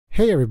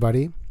Hey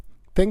everybody,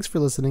 thanks for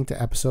listening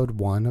to episode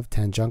 1 of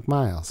 10 Junk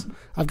Miles.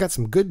 I've got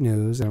some good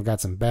news and I've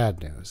got some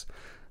bad news.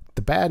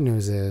 The bad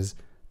news is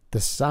the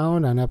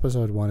sound on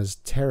episode 1 is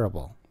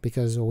terrible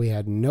because we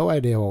had no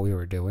idea what we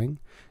were doing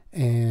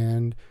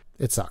and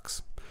it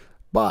sucks.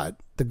 But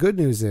the good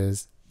news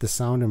is the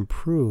sound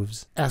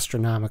improves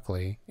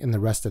astronomically in the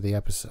rest of the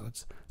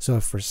episodes. So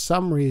if for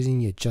some reason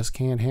you just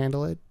can't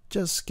handle it,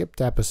 just skip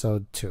to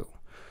episode 2.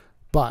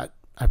 But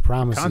I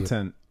promise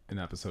Content in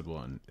episode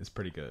 1 is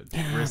pretty good.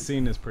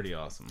 Racine is pretty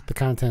awesome. The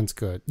content's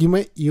good. You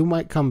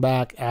might come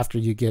back after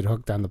you get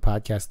hooked on the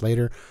podcast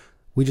later.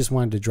 We just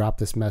wanted to drop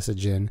this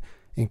message in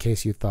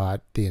case you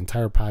thought the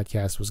entire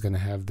podcast was going to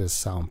have this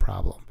sound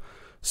problem.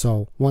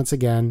 So once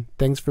again,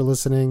 thanks for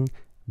listening.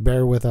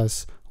 Bear with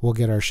us. We'll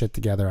get our shit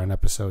together on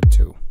episode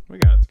 2. We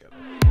got it together.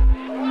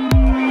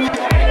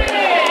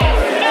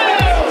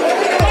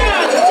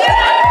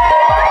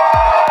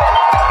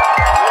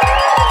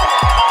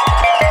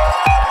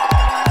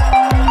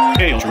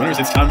 Okay, Ultra Runners,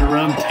 it's time to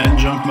run 10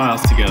 junk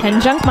miles together. 10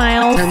 junk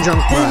miles. 10 junk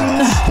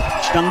miles.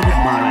 Junk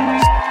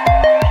miles.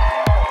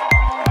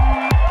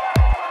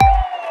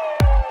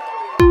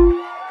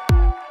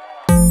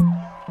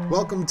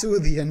 Welcome to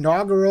the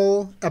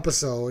inaugural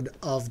episode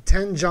of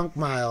 10 Junk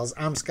Miles.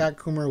 I'm Scott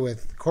Coomer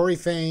with Corey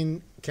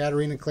Fain,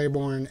 Katerina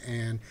Claiborne,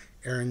 and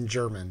Aaron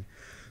German.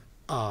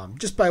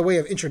 Just by way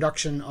of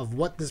introduction of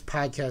what this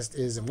podcast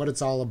is and what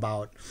it's all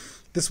about,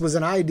 this was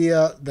an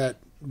idea that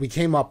we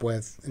came up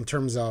with in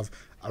terms of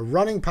a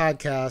running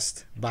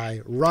podcast by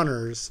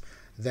runners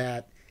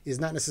that is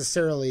not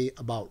necessarily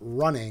about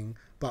running,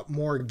 but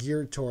more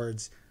geared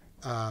towards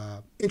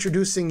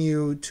introducing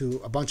you to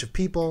a bunch of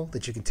people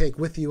that you can take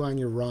with you on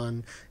your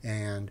run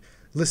and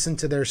listen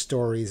to their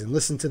stories and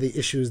listen to the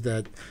issues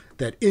that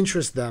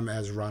interest them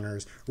as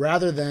runners,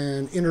 rather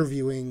than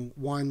interviewing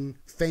one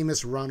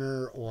famous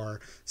runner or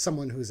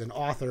someone who's an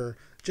author.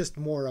 Just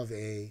more of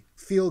a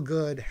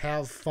feel-good,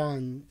 have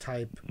fun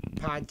type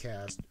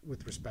podcast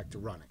with respect to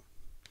running.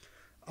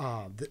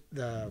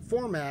 The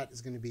format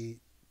is going to be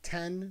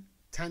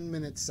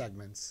 10-minute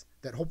segments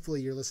that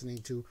hopefully you're listening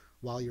to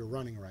while you're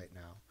running right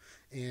now.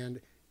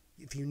 And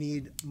if you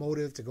need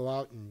motive to go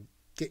out and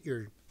get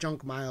your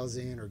junk miles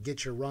in or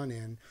get your run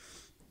in,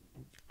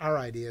 our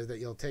idea is that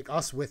you'll take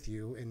us with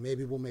you, and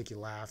maybe we'll make you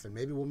laugh, and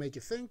maybe we'll make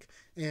you think,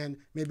 and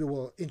maybe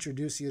we'll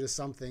introduce you to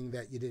something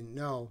that you didn't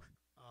know.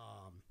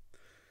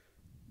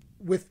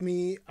 With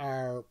me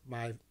are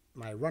my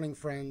running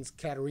friends,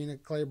 Katerina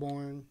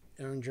Claiborne,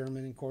 Aaron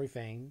German, and Corey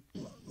Fain.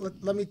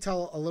 Let me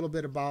tell a little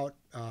bit about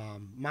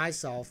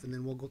myself, and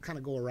then we'll kind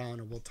of go around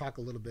and we'll talk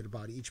a little bit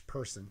about each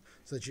person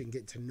so that you can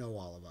get to know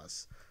all of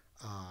us.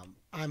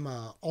 I'm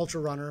an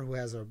ultra runner who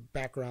has a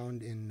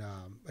background in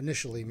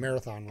initially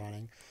marathon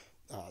running.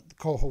 The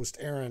co-host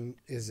Aaron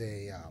is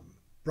a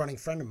running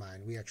friend of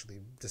mine. We actually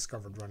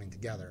discovered running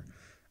together.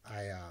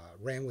 I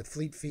ran with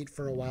Fleet Feet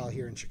for a while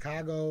here in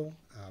Chicago,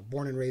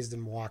 born and raised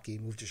in Milwaukee,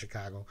 moved to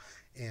Chicago,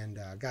 and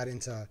got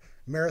into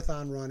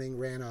marathon running,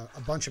 ran a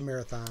bunch of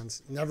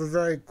marathons, never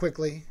very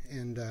quickly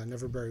and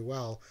never very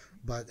well,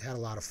 but had a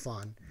lot of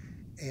fun.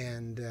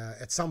 And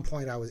at some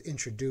point I was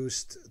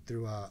introduced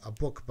through a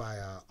book by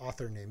an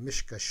author named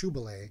Mishka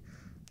Shubale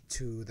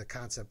to the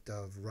concept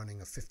of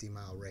running a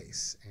 50-mile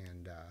race.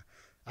 And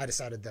I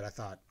decided that I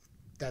thought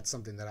that's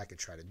something that I could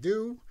try to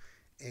do.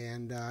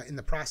 And in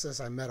the process,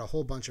 I met a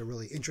whole bunch of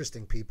really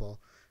interesting people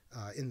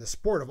in the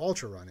sport of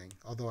ultra running,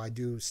 although I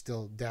do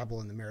still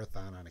dabble in the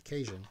marathon on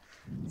occasion,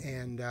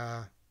 and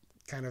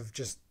kind of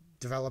just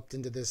developed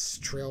into this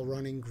trail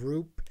running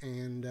group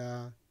and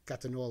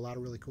got to know a lot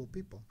of really cool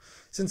people.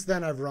 Since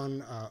then, I've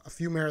run a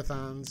few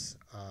marathons,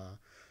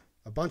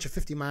 a bunch of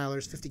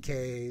 50-milers,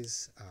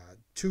 50Ks,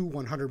 2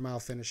 100-mile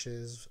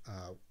finishes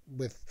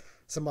with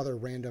some other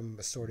random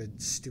assorted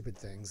stupid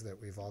things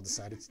that we've all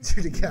decided to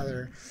do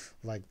together,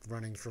 like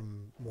running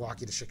from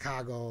Milwaukee to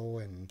Chicago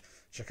and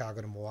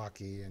Chicago to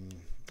Milwaukee and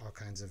all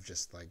kinds of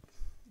just like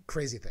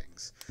crazy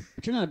things.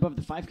 But you're not above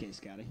the 5K,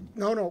 Scotty.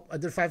 No, I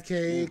did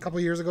 5K a couple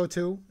years ago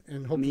too,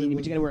 and hopefully.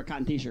 But you got to wear a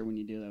cotton T-shirt when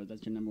you do that.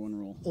 That's your number one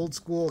rule. Old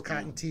school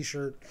cotton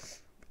T-shirt,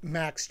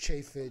 Max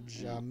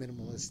Chafage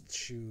minimalist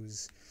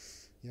shoes.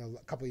 You know,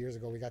 a couple years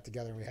ago we got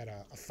together and we had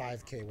a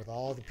 5K with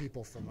all the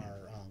people from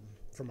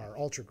our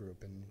ultra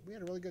group, and we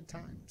had a really good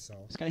time. So,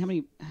 Scotty, how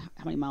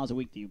many miles a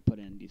week do you put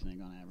in, do you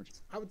think, on average?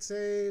 I would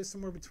say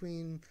somewhere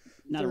between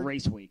Not 30, a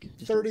race week.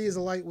 Just 30 is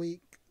a light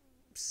week,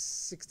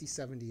 60,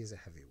 70 is a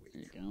heavy week.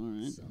 There you go,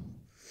 all right. So,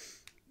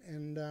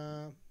 and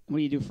what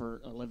do you do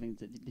for a living?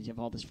 Did you have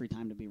all this free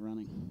time to be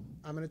running?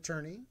 I'm an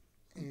attorney,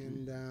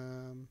 and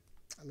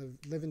I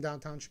live in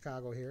downtown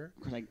Chicago here.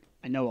 Of course,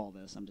 I know all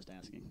this. I'm just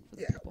asking for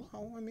the people.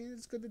 Well, I mean,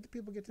 it's good that the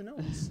people get to know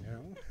us, you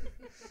know.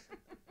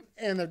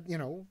 And that, you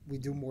know, we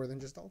do more than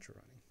just ultra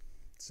running.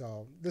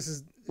 So this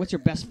is. What's your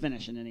best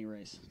finish in any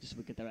race? Just so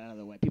we get that out of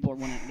the way. People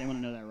want to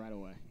know that right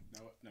away.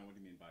 Now, what do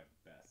you mean by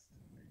best?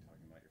 Are you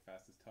talking about your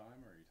fastest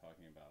time, or are you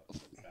talking about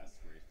best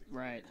race?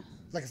 Right.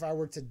 Like if I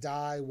were to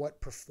die, what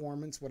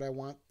performance would I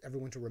want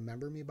everyone to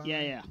remember me by?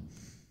 Yeah.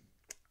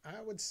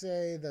 I would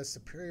say the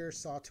Superior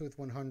Sawtooth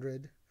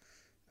 100.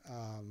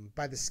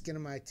 by the skin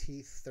of my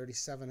teeth,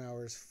 37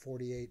 hours,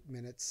 48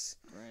 minutes.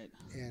 Right.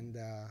 And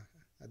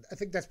I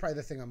think that's probably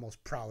the thing I'm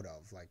most proud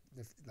of. Like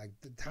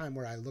the time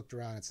where I looked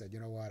around and said, you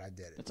know what, I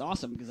did it. That's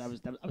awesome because I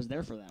was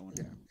there for that one.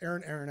 Yeah.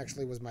 Aaron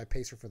actually was my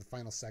pacer for the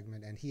final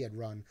segment, and he had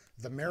run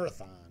the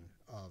marathon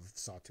of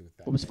Sawtooth.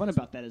 What was fun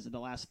about that is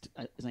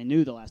I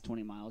knew the last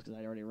 20 miles because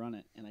I'd already run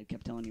it, and I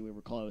kept telling you we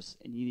were close,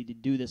 and you need to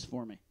do this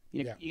for me.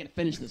 You got to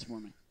finish this for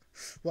me.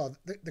 Well,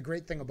 the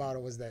great thing about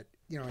it was that,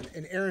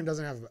 and Aaron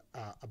doesn't have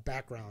a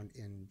background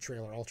in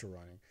trail or ultra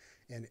running,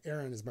 and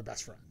Aaron is my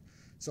best friend.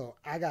 So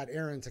I got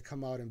Aaron to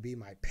come out and be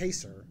my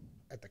pacer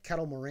at the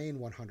Kettle Moraine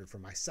 100 for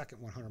my second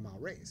 100-mile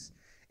race.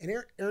 And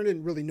Aaron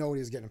didn't really know what he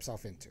was getting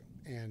himself into.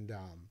 And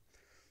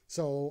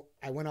so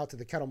I went out to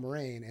the Kettle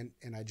Moraine,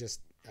 and I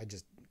just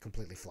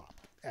completely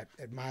flopped.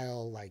 At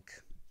mile,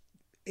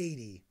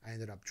 80, I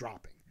ended up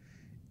dropping.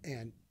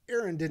 And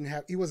Aaron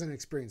he wasn't an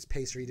experienced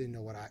pacer. He didn't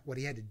know what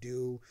he had to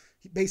do.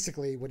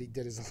 Basically, what he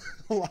did is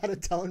a lot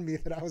of telling me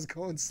that I was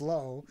going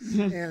slow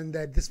and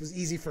that this was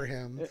easy for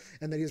him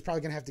and that he was probably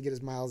going to have to get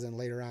his miles in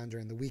later on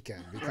during the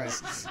weekend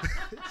because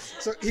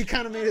so he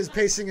kind of made his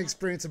pacing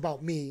experience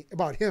about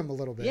him a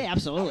little bit. Yeah,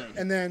 absolutely.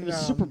 And then it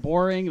was super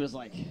boring. It was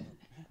like it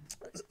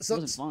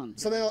wasn't fun.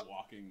 So then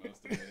walking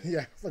most of it.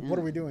 Yeah, what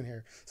are we doing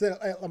here? So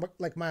then,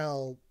 like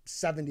mile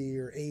 70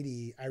 or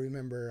 80, I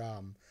remember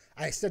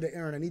I said to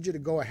Aaron, I need you to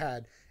go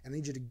ahead and I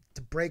need you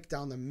to break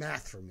down the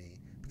math for me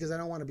because I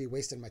don't want to be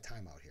wasting my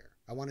time out here.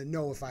 I want to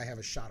know if I have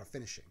a shot of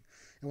finishing.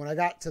 And when I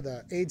got to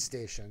the aid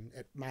station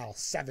at mile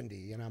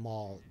 70, and I'm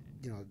all,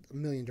 a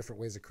million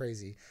different ways of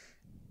crazy,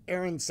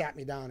 Aaron sat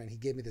me down and he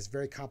gave me this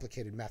very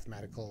complicated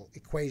mathematical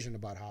equation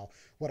about how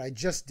what I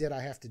just did,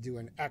 I have to do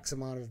an X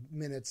amount of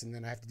minutes, and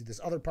then I have to do this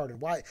other part, and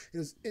why it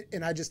was.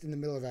 And I just in the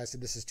middle of it, I said,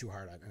 this is too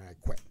hard, and I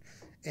quit.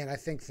 And I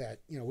think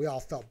that we all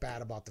felt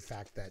bad about the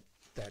fact that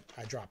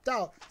I dropped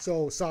out.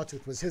 So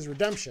Sawtooth was his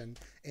redemption,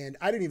 and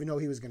I didn't even know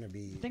he was going to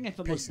be. The thing I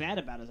felt most bad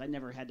about is I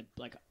never had to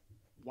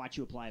watch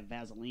you apply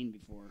Vaseline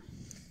before.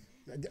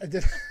 I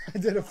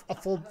did a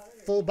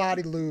full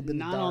body lube in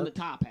not the dark. on the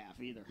top half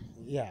either.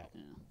 Yeah.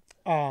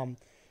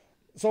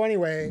 So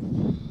anyway,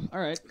 all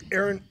right.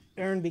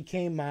 Aaron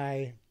became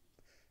my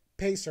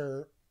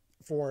pacer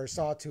for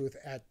Sawtooth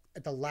at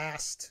the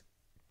last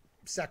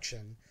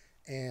section,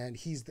 and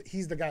he's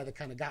the guy that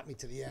kind of got me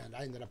to the end.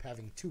 I ended up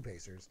having two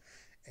pacers,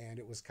 and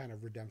it was kind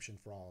of redemption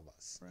for all of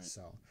us. Right.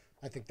 So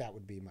I think that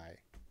would be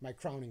my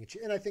crowning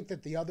achievement. And I think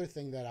that the other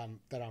thing that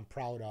I'm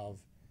proud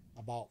of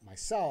about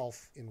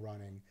myself in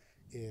running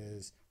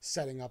is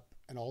setting up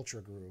an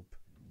ultra group,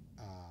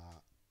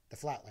 the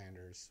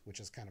Flatlanders, which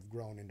has kind of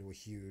grown into a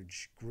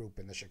huge group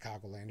in the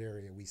Chicagoland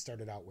area. We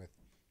started out with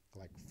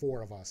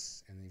 4 of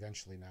us, and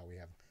eventually now we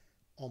have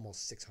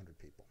almost 600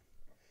 people.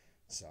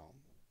 So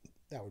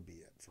that would be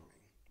it for me.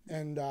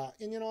 And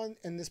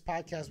this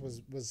podcast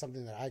was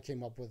something that I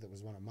came up with. It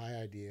was one of my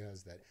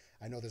ideas. That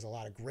I know there's a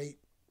lot of great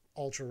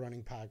ultra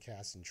running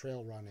podcasts and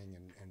trail running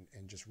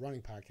and just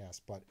running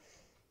podcasts, but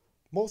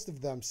most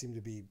of them seem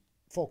to be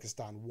focused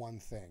on one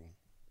thing.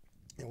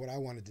 And what I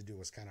wanted to do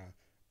was kind of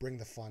bring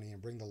the funny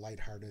and bring the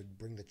lighthearted,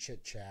 bring the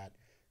chit chat,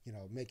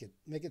 make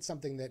it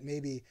something that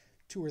maybe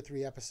 2 or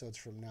 3 episodes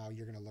from now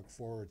you're going to look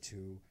forward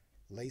to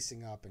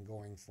lacing up and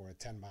going for a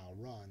 10-mile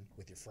run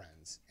with your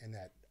friends, and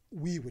that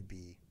we would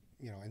be,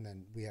 and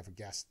then we have a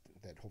guest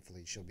that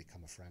hopefully she'll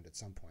become a friend at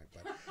some point,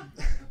 but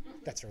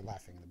that's her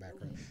laughing in the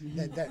background.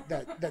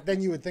 That then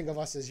you would think of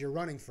us as your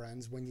running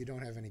friends when you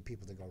don't have any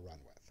people to go run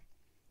with.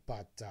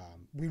 But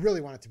we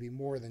really want it to be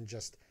more than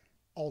just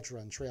ultra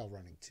and trail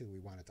running too. We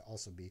want it to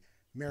also be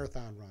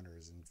marathon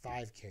runners and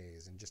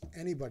 5Ks and just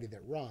anybody that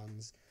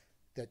runs,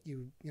 that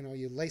you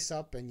lace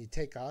up and you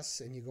take us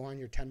and you go on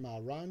your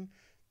 10-mile run.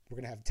 We're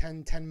going to have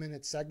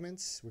 10-minute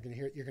segments. You're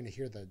going to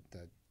hear the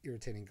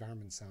irritating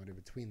Garmin sound in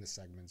between the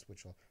segments,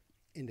 which will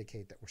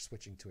indicate that we're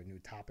switching to a new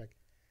topic.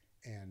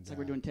 And it's like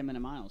we're doing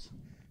 10-minute miles.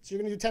 So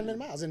you're going to do 10-minute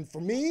miles. And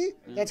for me,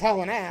 that's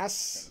hauling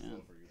ass. Yeah.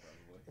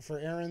 For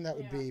Aaron, that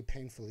would be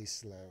painfully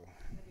slow.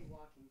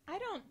 I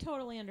don't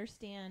totally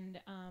understand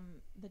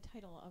the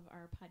title of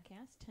our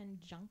podcast, 10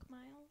 Junk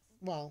Miles.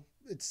 Well,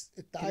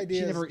 the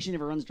idea. She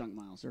never runs junk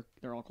miles.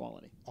 They're all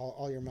quality.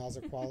 All your miles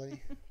are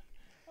quality.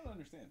 I don't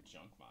understand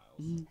junk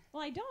miles.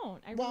 Well, I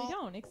don't. I really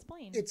don't.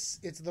 Explain. It's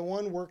the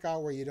one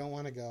workout where you don't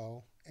want to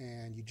go,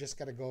 and you just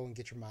got to go and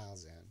get your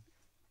miles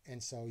in.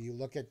 And so you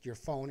look at your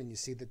phone and you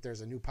see that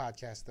there's a new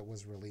podcast that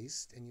was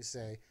released, and you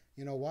say,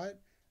 you know what?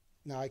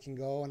 Now I can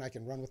go and I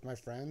can run with my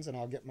friends, and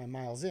I'll get my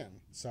miles in.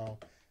 So.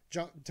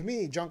 To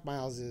me, junk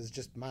miles is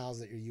just miles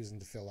that you're using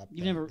to fill up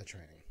the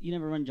training. You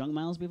never run junk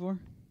miles before?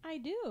 I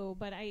do,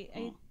 but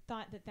I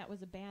thought that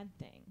was a bad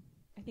thing.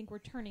 I think we're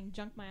turning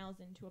junk miles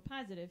into a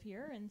positive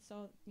here, and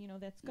so,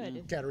 that's good.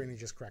 Yeah. Katerina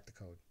just cracked the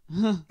code.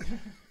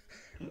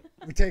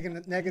 We're taking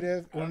it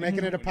negative, we're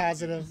making it a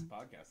positive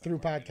through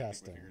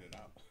podcasting.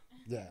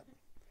 Yeah.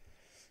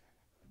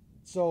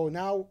 So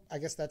now, I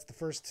guess that's the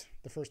first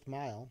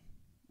mile.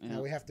 Yeah.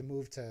 Now we have to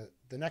move to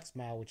the next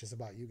mile, which is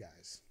about you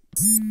guys.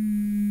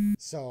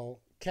 So,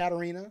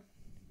 Katerina,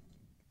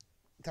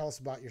 tell us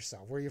about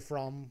yourself. Where are you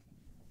from?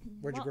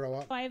 Where'd you grow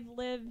up? I've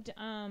lived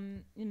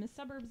in the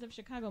suburbs of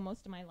Chicago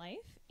most of my life,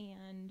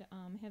 and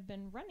have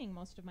been running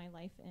most of my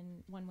life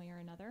in one way or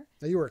another.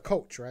 Now, you were a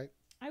coach, right?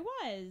 I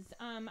was.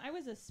 I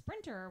was a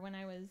sprinter when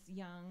I was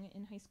young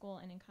in high school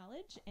and in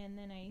college, and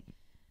then I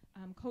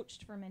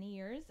coached for many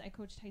years. I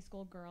coached high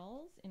school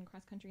girls in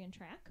cross country and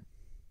track,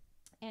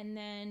 and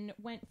then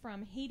went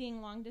from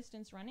hating long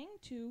distance running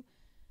to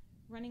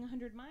running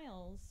 100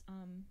 miles.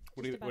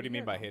 What do you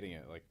mean by hitting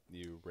it? Like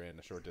you ran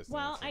a short distance?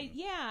 Well,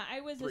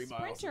 I was a 3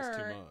 miles sprinter. is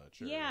too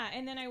much, or- Yeah,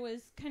 and then I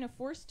was kind of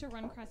forced to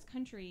run cross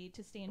country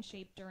to stay in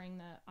shape during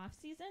the off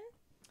season,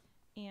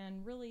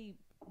 and really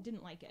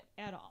didn't like it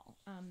at all.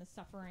 The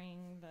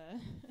suffering, the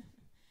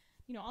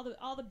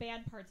all the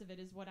bad parts of it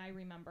is what I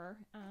remember.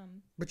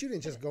 But you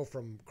didn't just go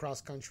from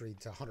cross country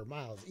to 100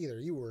 miles either.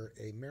 You were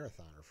a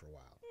marathoner for a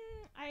while.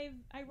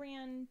 I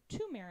ran 2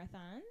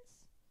 marathons.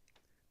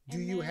 Do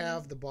you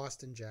have the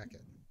Boston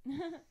jacket?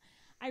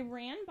 I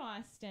ran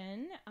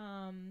Boston.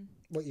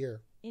 What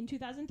year? In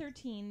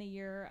 2013, the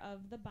year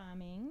of the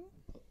bombing.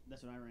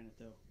 That's when I ran it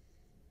too.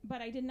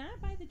 But I did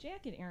not buy the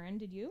jacket, Aaron.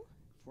 Did you?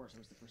 Of course, it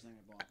was the first thing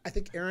I bought. I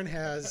think Aaron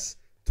has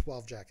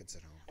 12 jackets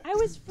at home. I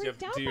was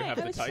freaked out do you by have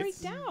it. the I was tights?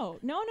 freaked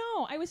out. No,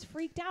 I was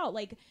freaked out.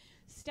 Like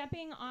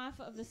stepping off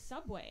of the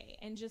subway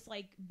and just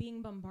like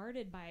being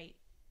bombarded by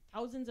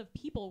thousands of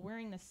people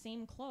wearing the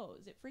same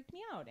clothes. It freaked me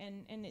out,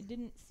 and it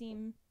didn't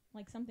seem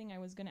like something I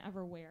was going to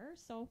ever wear,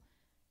 so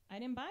I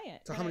didn't buy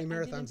it. So But how many I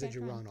marathons in did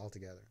you fact run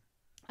altogether?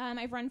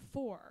 I've run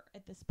 4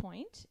 at this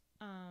point.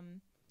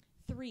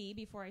 3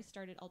 before I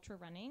started ultra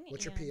running.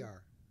 What's your and,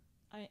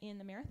 PR? In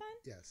the marathon?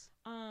 Yes.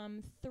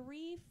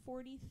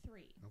 3:43.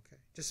 Okay.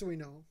 Just so we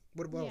know.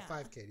 What about Yeah.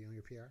 5K? Do you know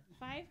your PR?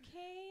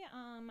 5K,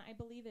 I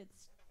believe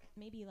it's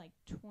maybe like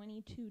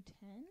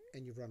 22:10,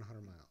 And you've run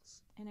 100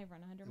 miles. and I've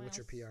run 100 And miles. what's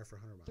your PR for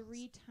 100 miles?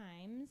 3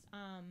 times.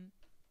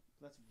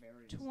 That's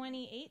very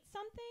 28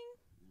 something.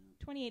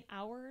 28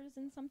 hours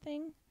and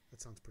something.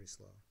 That sounds pretty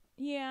slow.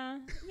 Yeah,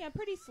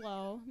 pretty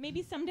slow.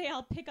 Maybe someday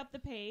I'll pick up the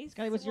pace.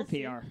 Scotty, what's We'll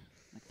your see. PR?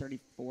 Like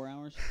 34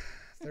 hours?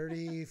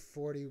 30,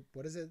 40,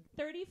 what is it?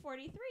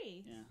 30:43.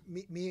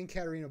 Yeah. Me and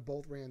Katarina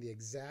both ran the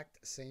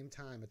exact same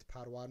time at the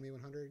Potawatomi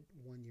 100,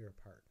 1 year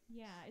apart.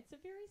 Yeah, it's a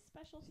very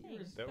special thing.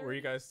 Were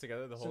you guys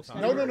together the whole So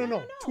time? No, Sorry.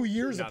 no. 2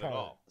 years Not apart. at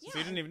all. Yeah. So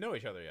you didn't even know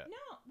each other yet.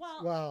 No,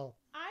 well, Well,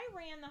 I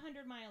ran the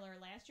 100 miler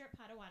last year at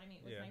Potawatomi.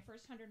 It was Yeah. my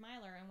first 100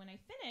 miler, and when I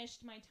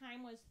finished, my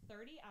time was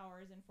 30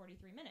 hours and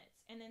 43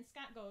 minutes. And then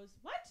Scott goes,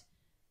 "What?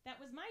 That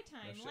was my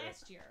time shit.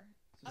 last year,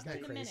 Isn't up that to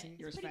the crazy? minute."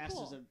 You're It's as pretty fast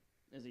cool.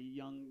 as a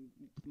young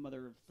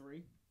mother of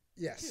 3?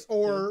 yes. 2.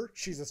 Or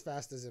she's as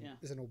fast as, Yeah.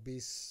 as an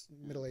obese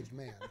middle-aged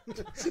man.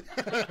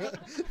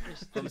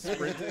 From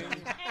sprinting.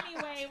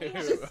 Anyway, we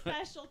have a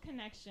special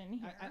connection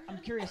here. I'm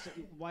curious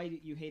why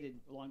you hated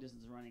long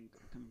distance running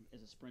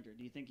as a sprinter.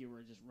 Do you think you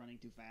were just running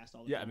too fast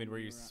all the Yeah, I time? mean, were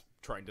when you were out?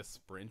 trying to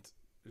sprint?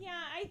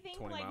 Yeah, I think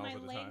 20 like miles my at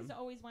a legs time?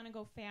 always want to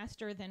go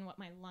faster than what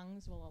my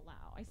lungs will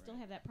allow. I still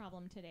have that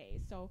problem today.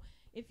 So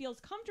it feels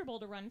comfortable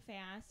to run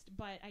fast,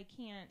 but I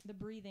can't. The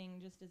breathing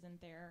just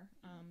isn't there.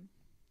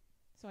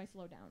 So I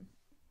slow down.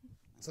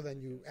 So then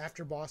you,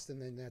 after Boston,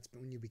 then that's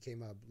when you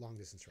became a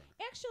long-distance runner.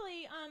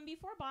 Actually,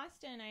 before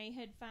Boston, I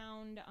had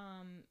found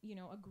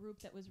a group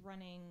that was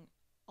running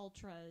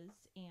ultras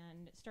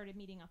and started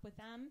meeting up with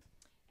them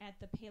at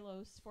the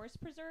Palos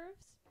Forest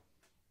Preserves.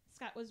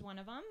 Scott was one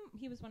of them.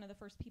 He was one of the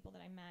first people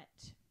that I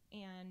met,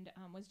 and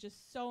was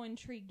just so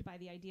intrigued by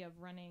the idea of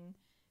running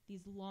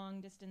these long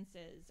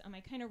distances. I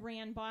kind of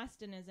ran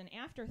Boston as an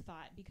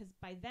afterthought because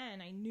by then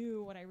I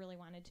knew what I really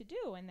wanted to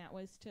do, and that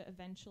was to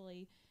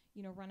eventually,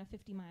 run a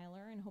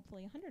 50-miler and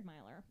hopefully a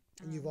 100-miler.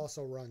 And you've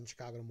also run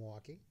Chicago to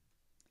Milwaukee.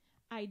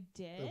 I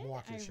did.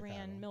 Milwaukee to I Chicago.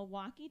 ran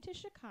Milwaukee to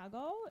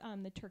Chicago,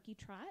 the Turkey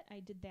Trot. I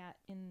did that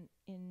in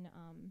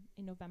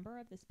November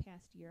of this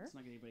past year. Let's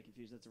not get anybody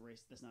confused. That's a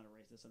race. That's not a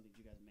race. That's something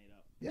you guys made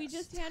up. We Yes.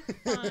 just had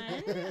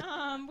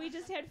fun. We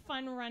just had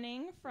fun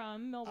running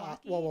from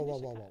Milwaukee. Whoa. to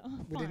Chicago.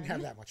 We didn't Fun.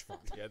 have that much fun.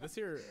 Yeah, this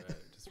here,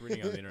 just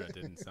reading on the internet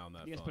didn't sound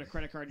that You guys fun. put a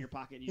credit card in your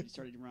pocket and you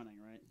started running,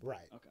 right?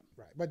 Right. Okay.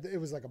 Right. But it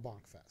was like a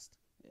bonk fest.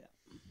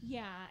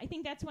 Yeah, I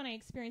think that's when I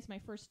experienced my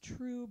first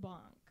true bonk.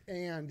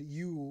 And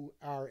you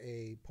are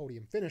a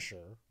podium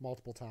finisher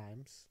multiple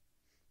times.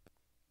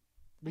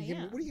 I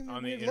am. What do you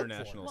On the look for?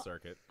 international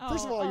circuit.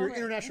 First of all, you're right.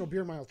 international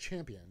beer mile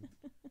champion.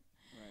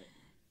 Right.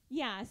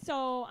 Yeah,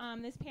 so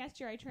this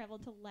past year I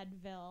traveled to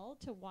Leadville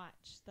to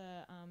watch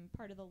the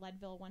part of the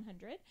Leadville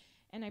 100,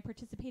 and I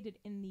participated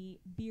in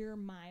the beer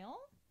mile,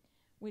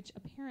 which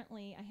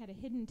apparently I had a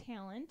hidden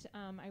talent.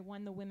 I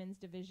won the women's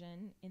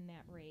division in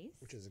that race.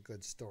 Which is a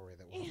good story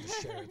that we'll have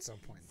to share at some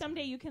point. in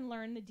Someday time. you can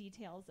learn the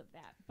details of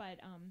that. But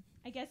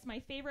I guess my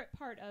favorite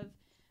part of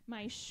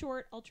my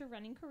short ultra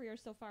running career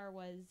so far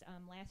was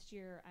last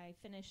year I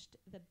finished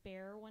the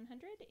Bear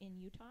 100 in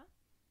Utah.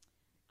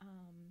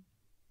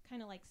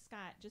 Kind of like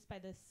Scott, just by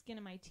the skin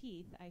of my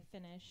teeth, I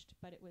finished,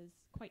 but it was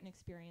quite an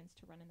experience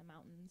to run in the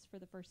mountains for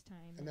the first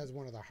time. And that's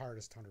one of the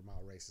hardest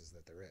 100-mile races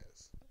that there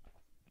is.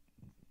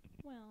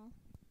 Well,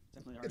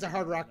 Definitely It's a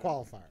hard rock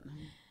qualifier.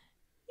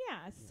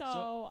 Yeah.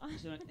 So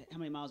how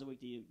many miles a week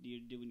do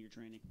you do when you're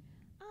training?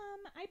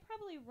 I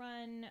probably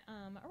run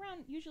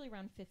usually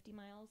around 50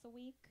 miles a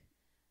week.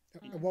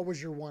 What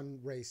was your one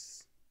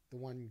race, the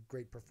one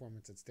great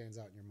performance that stands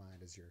out in your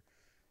mind as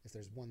if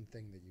there's one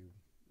thing that you...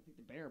 I think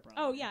the bear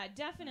probably. Oh, yeah,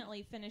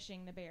 definitely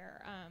finishing the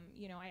bear.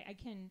 I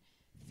can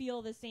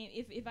feel the same.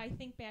 If I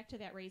think back to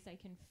that race, I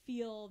can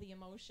feel the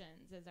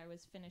emotions as I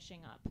was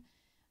finishing up.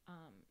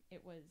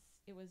 It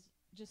was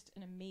just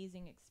an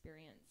amazing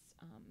experience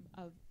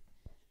of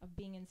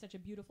being in such a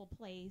beautiful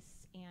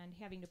place and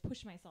having to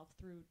push myself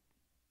through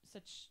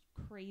such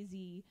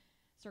crazy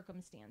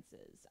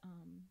circumstances.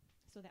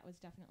 So that was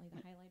definitely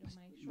the highlight of my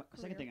short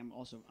career. Second thing I'm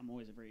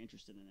always very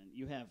interested in.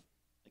 You have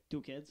like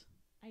 2 kids?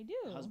 I do.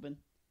 A husband?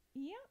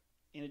 Yeah.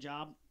 And a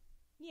job?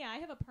 Yeah, I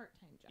have a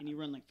part-time job. And you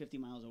run like 50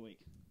 miles a week?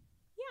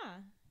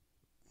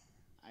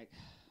 Yeah.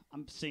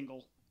 I'm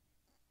single.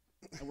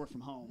 I work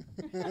from home.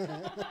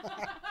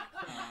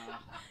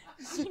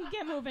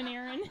 Get moving,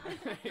 Aaron.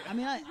 I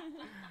mean,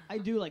 I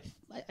do like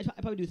I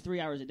probably do 3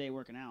 hours a day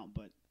working out,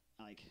 but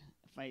like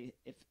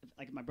if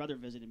like my brother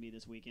visited me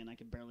this weekend, I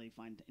could barely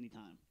find any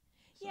time.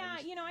 So yeah,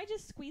 I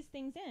just squeeze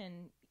things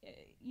in.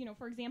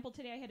 For example,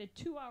 today I had a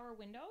 2-hour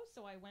window,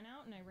 so I went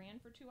out and I ran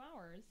for 2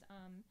 hours.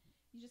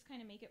 You just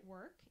kind of make it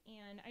work,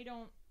 and I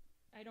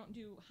don't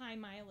do high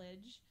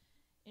mileage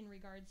in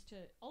regards to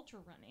ultra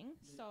running.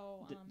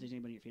 So does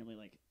anybody in your family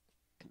like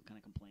kind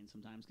of complain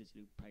sometimes because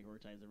you do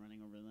prioritize the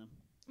running over them?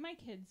 My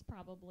kids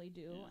probably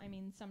do. Yeah. I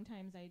mean,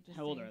 sometimes I just...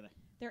 How old are they?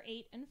 They're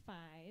 8 and 5,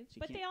 so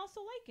but they also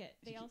like it.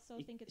 They also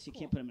think it's so you cool.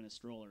 can't put them in a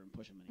stroller and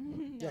push them anymore.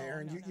 No, Yeah,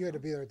 Aaron, no, you had to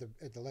no. be there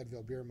at the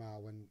Leadville Beer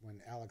Mile when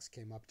Alex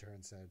came up to her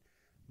and said,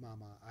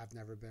 "Mama, I've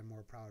never been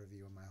more proud of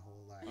you in my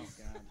whole life."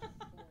 Oh God.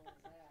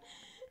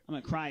 I'm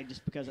gonna cry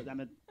just because I'm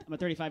a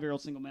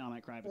 35-year-old single male. I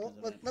might cry because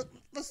of that.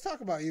 Let's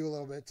talk about you a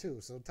little bit too.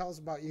 So tell us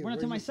about you. We're not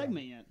Where to are my you from?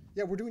 segment yet.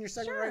 Yeah, we're doing your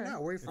segment right now.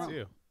 Where are you It's from?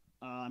 you.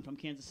 I'm from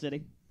Kansas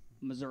City,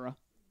 Missouri.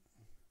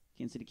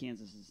 Kansas City,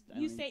 Kansas is.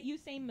 You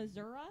say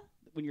Missouri?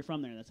 When you're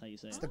from there, that's how you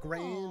say It's it. the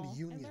Grand I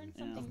Union learned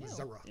Yeah. something of new.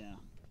 Missouri. Yeah.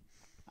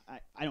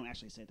 I don't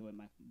actually say it the way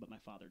but my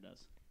father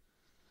does.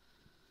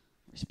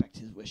 Respect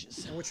his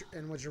wishes.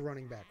 And what's your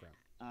running background?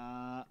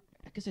 I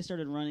guess I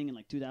started running in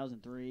like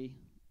 2003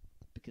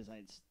 because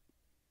I'd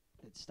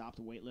stopped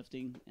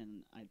weightlifting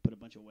and I'd put a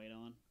bunch of weight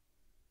on.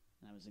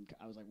 And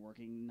I was like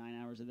working 9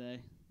 hours a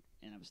day,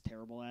 and I was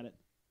terrible at it.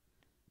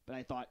 But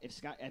I thought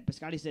but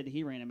Scotty said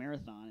he ran a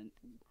marathon. And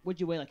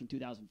what'd you weigh like in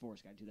 2004,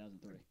 Scotty?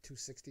 2003?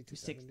 260,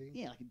 260. 270?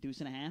 Yeah, like a deuce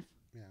and a half.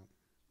 Yeah.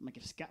 I'm like,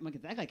 if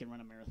that guy can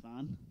run a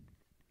marathon.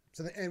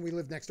 So and we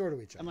live next door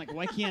to each other. I'm like,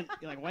 why can't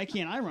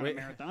I run a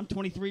marathon? I'm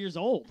 23 years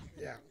old.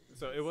 Yeah.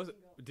 So it was.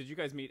 Did you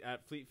guys meet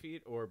at Fleet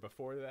Feet or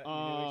before that? You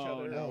knew each Oh,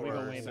 other? no, we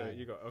go way so back.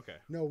 you go. Okay.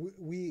 No,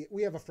 we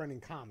have a friend in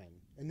common,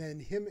 and then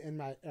him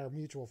and our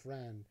mutual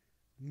friend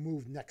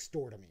moved next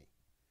door to me.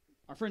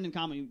 Our friend in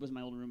common was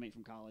my old roommate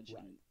from college.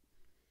 Right. And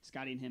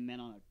Scotty and him met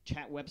on a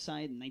chat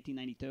website in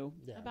 1992.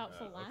 Yeah. About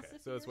okay. philosophy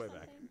So it's or way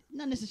back. something?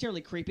 Not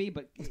necessarily creepy,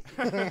 but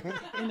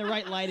in the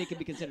right light, it could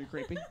be considered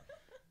creepy.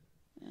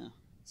 Yeah.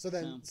 So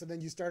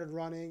then you started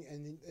running,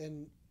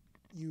 and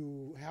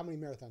you how many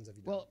marathons have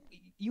you done? Well,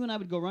 you and I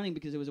would go running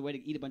because it was a way to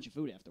eat a bunch of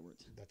food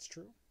afterwards. That's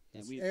true.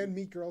 Yeah, And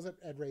meet girls at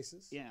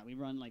races. Yeah, we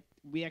run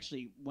we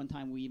actually one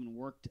time we even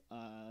worked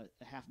a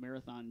half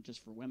marathon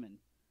just for women.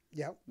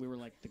 Yeah. We were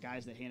like the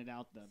guys that handed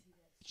out the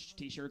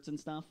T-shirts and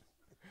stuff.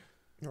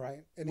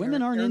 Right. And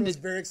Women aren't Aaron into- was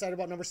very excited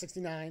about number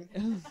 69.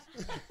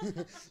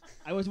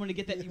 I always wanted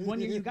to get that. One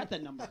year you got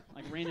that number,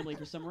 like randomly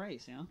for some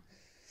race, you know?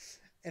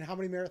 And how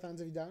many marathons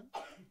have you done? I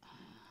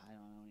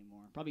don't know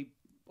anymore. Probably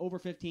over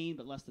 15,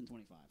 but less than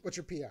 25. What's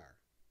your PR?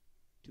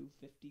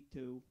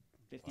 252,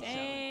 57.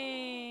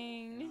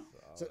 Dang.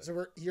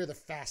 So you're the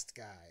fast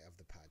guy of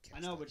the podcast. I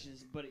know, but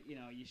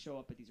you show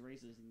up at these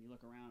races and you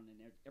look around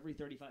and every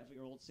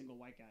 35-year-old single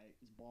white guy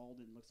is bald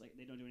and looks like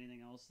they don't do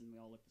anything else and we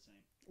all look the same.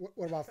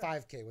 What about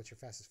 5K? What's your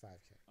fastest 5K?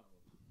 Oh,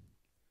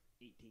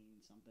 18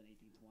 something,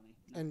 1820.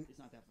 No, And- it's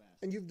not that fast.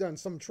 And you've done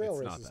some trail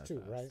It's not races that too,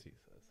 fast, right? he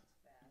says.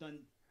 I've done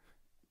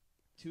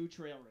 2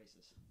 trail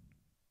races.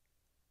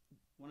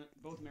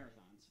 Both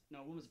marathons.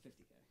 No, one was a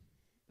 50K.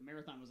 The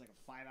marathon was like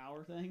a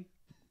 5-hour thing.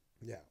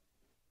 Yeah.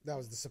 That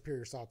was the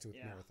Superior Sawtooth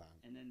Yeah. Marathon.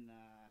 And then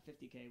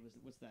 50K was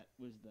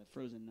was the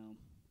Frozen Gnome.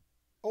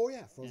 Oh,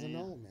 yeah. Frozen Yeah.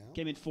 Gnome, yeah.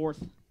 Came in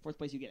fourth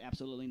place. You get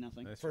absolutely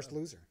nothing. Nice First job.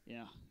 loser.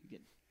 Yeah,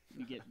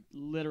 you get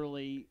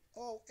literally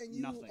Oh, and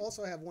you Nothing.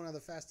 also have one of the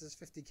fastest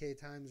 50K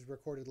times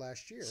recorded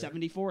last year.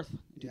 74th in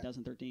Yeah.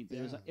 2013. But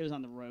Yeah. it was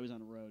on the road. It was on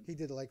the road. He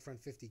did the Lakefront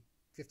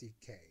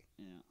 50K.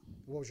 Yeah,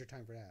 What was your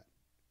time for that?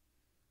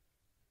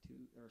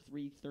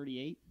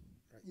 3:38.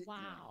 Right.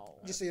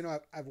 Wow. Just so you know,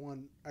 I've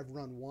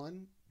run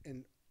one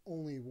and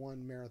only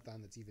one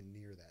marathon that's even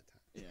near that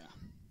time. Yeah,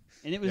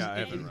 and it was Yeah, I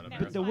haven't run a the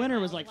marathon. winner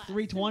was 5 like miles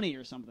less. 3:20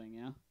 or something.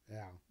 Yeah,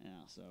 Yeah.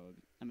 yeah. So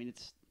I mean,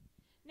 it's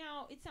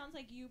Now, it sounds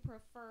like you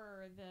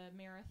prefer the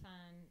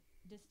marathon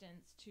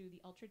distance to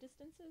the ultra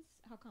distances.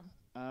 How come?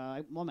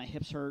 well, my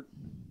hips hurt,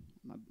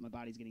 my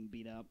body's getting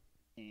beat up,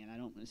 and I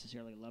don't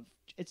necessarily love.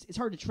 It's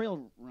hard to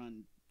trail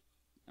run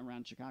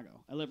around Chicago.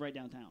 I live right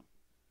downtown.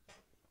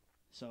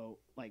 So,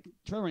 like,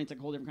 trail running's like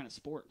a whole different kind of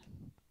sport.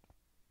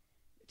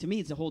 To me,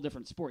 it's a whole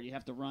different sport. You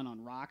have to run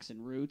on rocks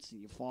and roots,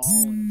 and you fall,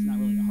 and it's not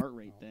really a heart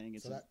rate thing.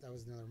 It's So that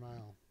was another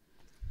mile.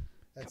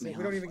 That's Coming it.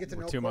 We don't off. even get to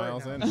know We're 2 Corey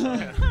miles now. in.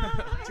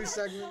 Two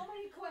segments. So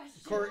many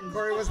questions.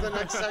 Corey was the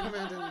next segment,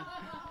 and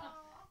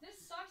This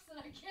sucks that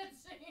I can't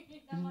sing.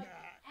 I'm like,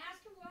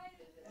 ask him why.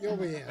 you'll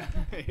be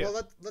in. Well,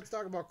 let's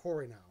talk about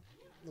Corey now.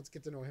 Let's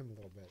get to know him a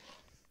little bit.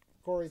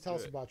 Corey, tell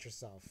us about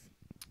yourself.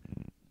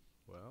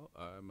 Well,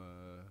 I'm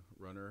a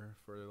runner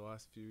for the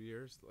last few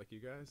years, like you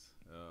guys.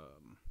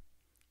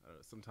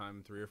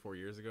 Sometime 3 or 4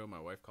 years ago, my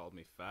wife called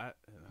me fat,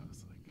 and I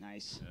was like,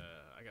 nice.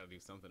 I got to do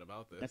something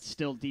about this. That's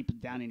still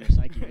deep down in your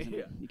psyche, isn't it?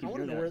 Yeah. You I can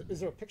want hear to know, that. is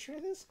there a picture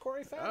of this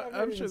Corey fat? I've I'm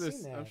never sure even there's.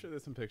 seen that. I'm sure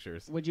there's some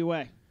pictures. What'd you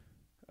weigh?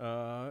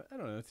 I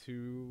don't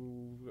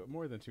know,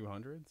 more than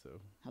 200, so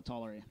How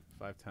tall are you?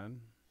 5'10".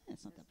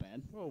 It's not that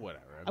bad. Well,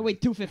 whatever. I weigh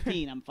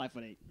 215. I'm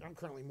 5'8". I'm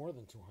currently more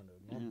than 200.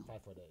 I'm Yeah.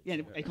 5'8". Yeah,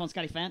 so- are you calling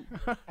Scotty fat?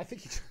 I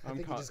think he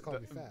just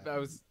called me fat. I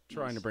was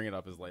trying to bring it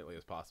up as lightly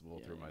as possible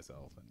Yeah, through yeah.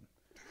 myself. And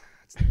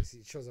That's nice.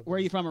 He shows up. Where are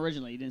you from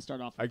originally? You didn't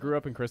start off. I grew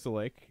up in Crystal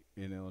Lake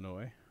in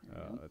Illinois.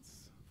 Mhm.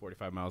 It's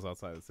 45 miles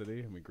outside the city,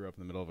 and we grew up in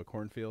the middle of a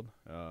cornfield.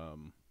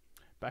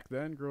 Back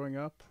then, growing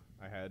up,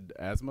 I had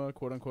asthma,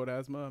 quote-unquote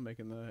asthma,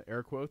 making the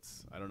air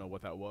quotes. I don't know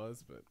what that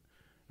was, but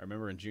I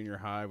remember in junior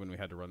high when we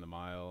had to run the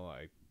mile,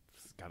 I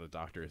got a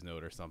doctor's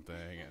note or something.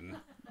 And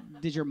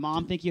Did your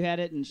mom think you had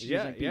it, and she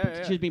was like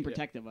she was being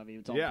protective of you?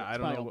 It's all, yeah, it's I don't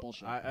probably know. all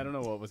bullshit. I don't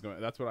know what was going.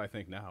 That's what I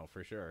think now,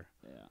 for sure.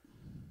 Yeah.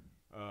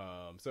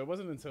 So it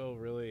wasn't until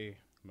really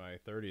my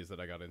 30s that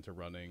I got into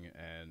running,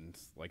 and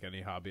like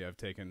any hobby I've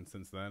taken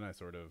since then, I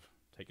sort of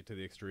take it to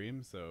the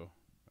extreme. So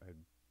I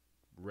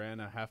ran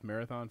a half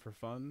marathon for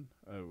fun.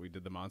 We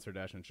did the Monster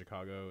Dash in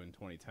Chicago in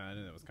 2010,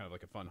 and it was kind of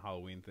like a fun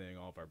Halloween thing.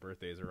 All of our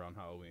birthdays are on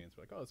Halloween, so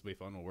we're like, oh, this will be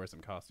fun. We'll wear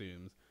some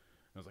costumes.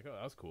 And I was like, oh,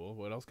 that was cool.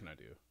 What else can I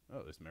do?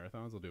 Oh, there's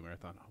marathons. I'll do a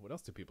marathon. Oh, what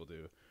else do people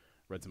do?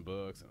 Read some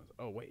books. And I was,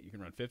 oh, wait, you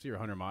can run 50 or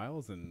 100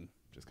 miles, and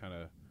just kind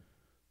of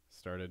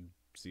started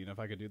seeing if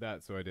I could do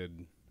that. So I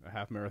did a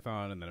half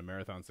marathon, and then a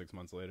marathon 6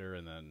 months later,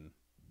 and then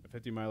a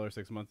 50-miler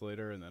 6 months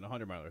later, and then a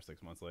 100-miler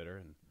 6 months later.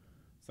 And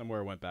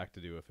somewhere went back to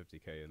do a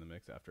 50K in the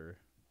mix after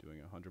doing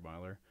a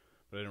 100-miler.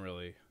 But I didn't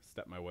really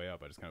step my way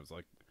up. I just kind of was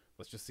like,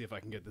 let's just see if I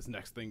can get this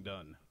next thing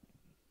done.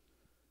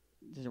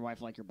 Does your wife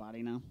like your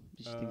body now?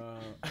 Does she think-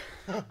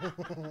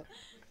 Uh,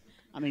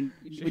 I mean,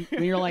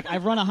 when you're like,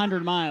 I've run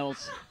 100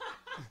 miles.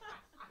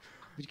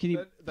 But can you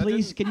That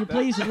please? didn't- Can you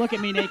please look at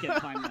me naked?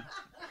 Finally.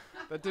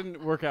 that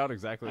didn't work out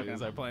exactly Okay.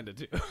 as I planned it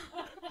to.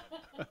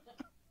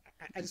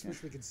 I just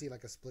wish we could see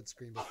like a split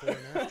screen before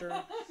and after.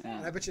 Yeah.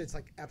 And I bet you it's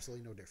like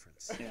absolutely no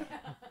difference. Yeah.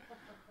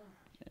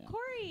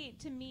 Corey,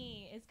 to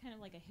me, is kind of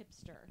like a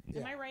hipster.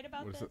 Am Yeah. I right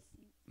about What is this? it?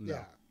 No,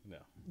 Yeah. no.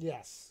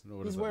 Yes. What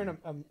He's does that wearing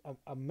mean?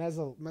 a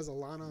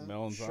Mezzolana.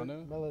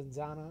 Melanzana?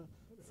 Melanzana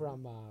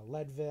from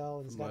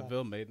Leadville. And From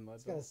Leadville, made in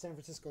He's got a Leadville. San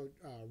Francisco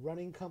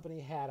running company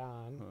hat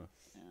on. Huh.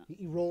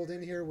 He rolled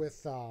in here with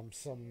some,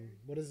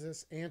 what is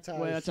this? Anti.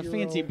 Well, it's a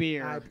fancy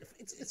beer.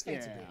 It's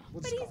fancy Yeah. beer.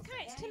 We'll But just he's call it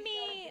kind fancy. to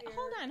me.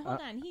 Hold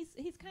on.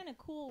 He's kind of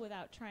cool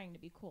without trying to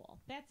be cool.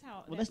 That's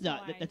how. Well, that's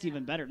not. why- That's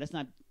even better. That's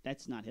not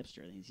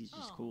hipster. He's just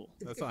Oh. cool.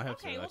 That's not hipster.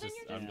 Okay, well, that's then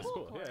just, you're I'm just just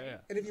cool, cool. Yeah, Corey. yeah.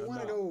 And if you I'm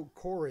want to not- know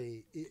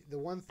Corey, the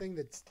one thing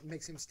that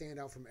makes him stand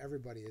out from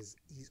everybody is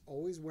he's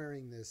always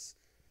wearing this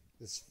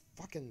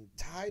fucking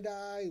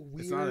tie-dye weird.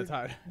 It's not a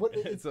tie. What,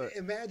 It's a-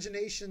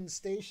 Imagination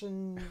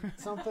Station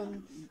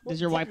something. Does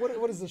your wife?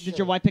 What is this? Did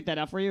your wife pick that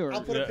out for you? Or?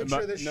 I'll put a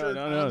picture of this shirt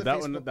No, on the that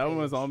one. Facebook That one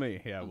was page. all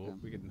me. Yeah, Okay.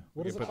 we can.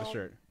 What We is can it put the called?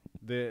 shirt.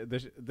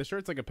 The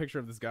shirt's like a picture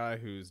of this guy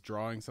who's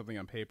drawing something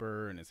on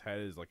paper, and his head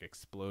is like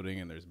exploding,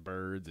 and there's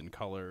birds and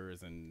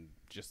colors, and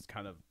just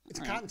kind of It's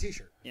a cotton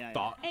T-shirt. Yeah.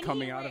 thought And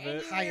coming you out wear, of it.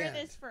 And you High wear end.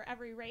 this for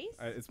every race.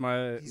 It's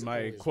my He's my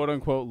always- quote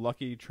unquote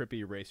lucky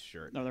trippy race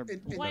shirt. No, they're.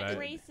 And- What I-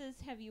 races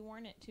have you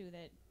worn it to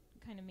that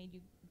kind of made you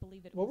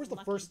believe it? What was the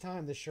lucky? first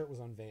time this shirt was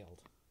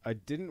unveiled? I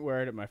didn't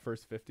wear it at my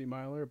first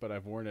 50-miler, but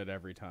I've worn it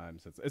every time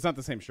since. It's not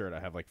the same shirt. I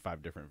have like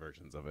 5 different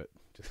versions of it.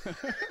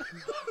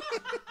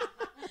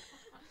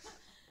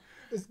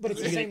 But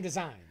it's the same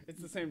design. It's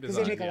the same Because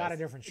design. they make a lot yes. of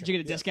different Did shirts. you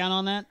get a discount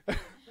on that?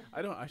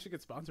 I should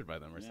get sponsored by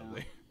them or Yeah.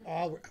 something.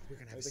 Oh, we're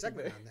gonna have a think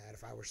segment it- on that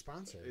if I were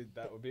sponsored.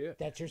 That would be it.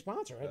 That's your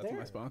sponsor right That's there.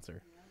 my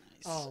sponsor.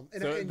 And,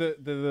 So and-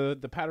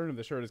 the pattern of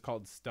the shirt is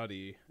called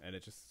Study, and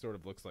it just sort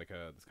of looks like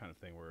this kind of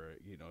thing where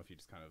if you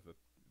just kind of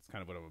it's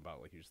kind of what I'm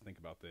about. Like you just think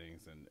about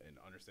things and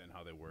understand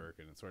how they work,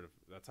 and it's sort of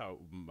that's how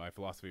my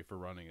philosophy for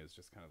running is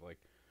just kind of like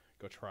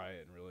go try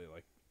it and really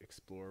like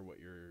explore what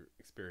you're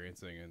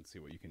experiencing and see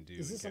what you can do.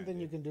 is this and something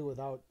you can do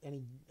without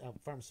any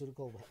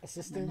pharmaceutical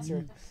assistance,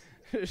 or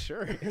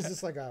sure. is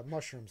this like a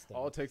mushrooms thing?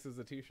 All it takes is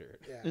a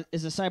T-shirt. Yeah.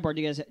 Is a sidebar?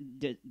 Do you guys?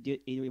 Do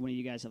either one of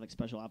you guys have like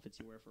special outfits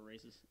you wear for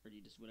races, or do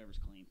you just whatever's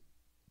clean?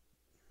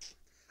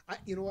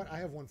 You know what? I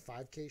have one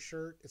 5K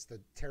shirt. It's the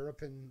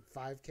Terrapin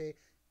 5K.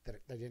 that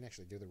I didn't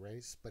actually do the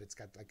race, but it's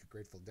got like a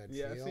Grateful Dead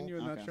Yeah, feel. I've seen you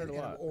in that Okay. shirt a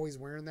And I'm lot. always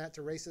wearing that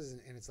to races,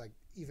 and it's like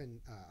even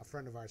a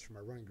friend of ours from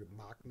our running group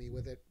mocked me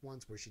with it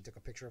once, where she took a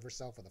picture of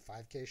herself with a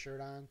 5K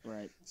shirt on.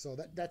 Right. So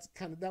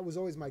that was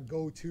always my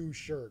go-to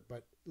shirt,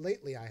 but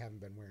lately I haven't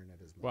been wearing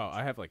it as much. Wow,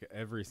 I have like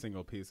every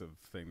single piece of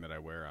thing that I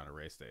wear on a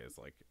race day is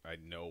like I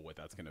know what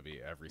that's going to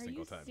be every Are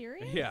single you time.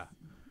 serious? Yeah.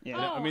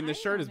 Yeah. I mean, the I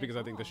shirt is don't because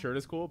at I think the all. shirt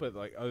is cool, but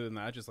like other than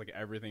that, just like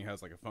everything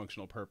has like a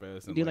functional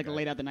purpose. And Do you like I-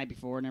 lay it out the night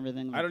before and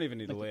everything? I don't even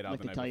need to like lay it out like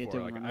the they night tell you before.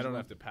 to Like run I as don't well?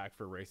 have to pack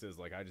for races.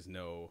 Like I just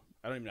know.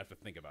 I don't even have to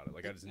think about it.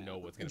 Like I just know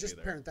what's going and to be just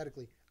there.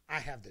 parenthetically, I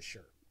have this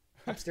shirt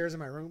upstairs in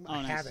my room. Oh,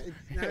 I have nice. it,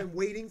 and I'm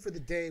waiting for the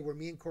day where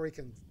me and Corey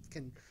can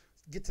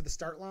get to the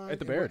start line At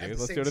the and Bear, we're dude. the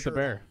Let's same do it at the shirt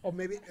Bear. on. Oh,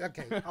 maybe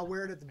okay. I'll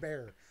wear it at the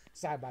Bear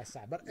side by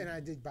side. And I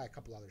did buy a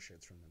couple other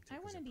shirts from them too. I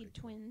 'cause want to they're be pretty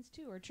cool. twins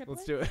too, or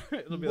triplets. Let's do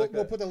it. It'll be We'll, like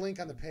we'll that put the link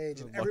on the page,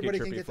 and Lucky everybody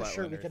can Trippy get the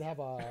shirt. We Flatliners. could have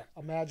a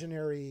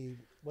imaginary.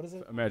 What is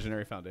it?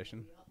 imaginary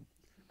foundation.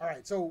 All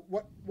right. So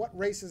what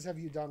races have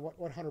you done? What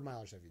 100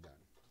 milers have you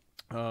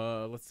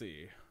done? Let's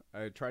see.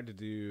 I tried to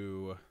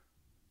do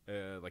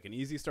like an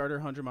easy starter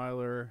 100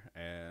 miler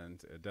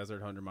and a desert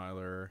 100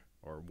 miler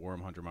or warm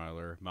 100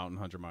 miler, mountain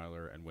 100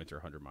 miler, and winter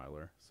 100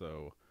 miler.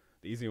 So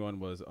the easy one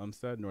was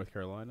Umstead, North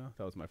Carolina.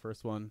 That was my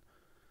first one.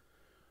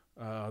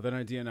 Then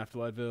I DNF'd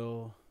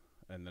Leadville,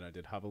 and then I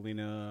did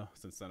Javelina.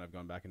 Since then, I've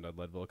gone back into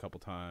Leadville a couple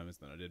times.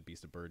 Then I did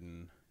Beast of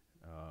Burden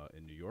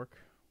in New York,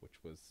 which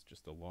was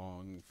just a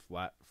long,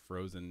 flat,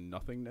 frozen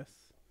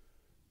nothingness.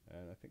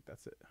 And I think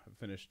that's it. I've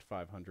finished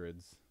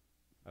 500s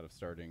out of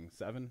starting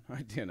 7.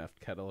 I DNF'd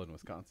Kettle in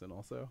Wisconsin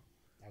also.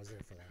 I was there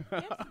for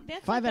that.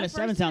 That's 5 like out the of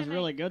 7 first sounds time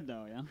really good,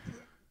 though. Yeah.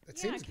 It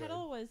Yeah, seems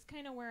Kettle was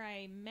kind of where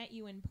I met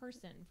you in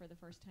person for the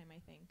first time, I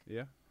think.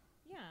 Yeah.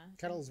 Yeah. good.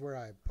 Kettle's where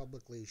I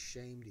publicly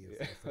shamed you. For the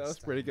Yeah, first that was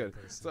time pretty in good.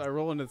 person. So I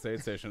roll into the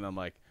aid station. And I'm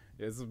like,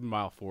 this is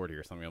mile 40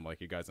 or something. I'm like,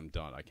 you guys, I'm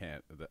done. I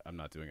can't. I'm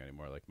not doing it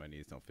anymore. Like my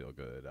knees don't feel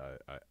good.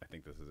 I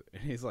think this is.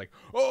 And he's like,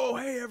 oh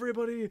hey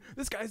everybody,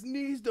 this guy's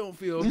knees don't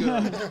feel good.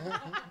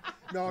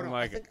 No, I'm no.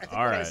 like, I think all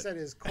what I right. said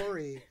is,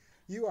 Corey,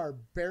 you are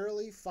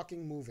barely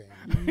fucking moving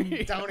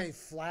down a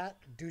flat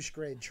douche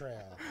grade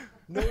trail.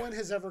 No one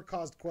has ever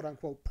caused quote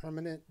unquote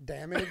permanent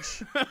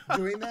damage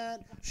doing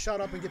that.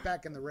 Shut up and get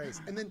back in the race.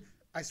 And then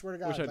I swear to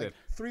God, Wish I like did.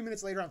 3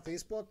 minutes later on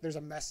Facebook, there's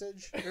a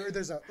message or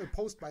there's a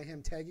post by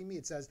him tagging me.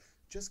 It says,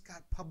 just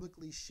got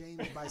publicly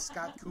shamed by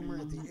Scott Coomer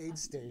at the aid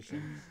station.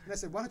 And I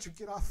said, why don't you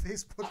get off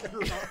Facebook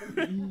and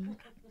run?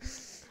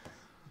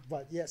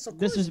 But yeah, so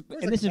This Corey's is like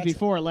and a this is veteran.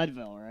 before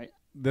Leadville, right?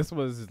 This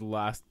was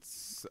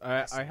last.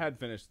 I had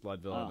finished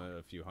Leadville Oh. in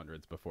a few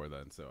hundreds before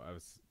then, so I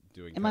was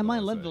doing. In my Kettle mind,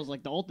 as a- Leadville's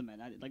like the ultimate.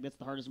 Like that's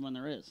the hardest one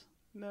there is.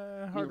 Nah, You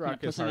Hard know, kinda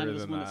Rock is pushing out harder of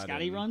this than one that. that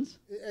Scotty and- runs.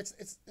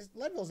 It's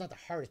Leadville's not the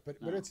hardest,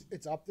 but No.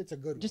 it's up. It's a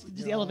good Just one. just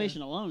you the know?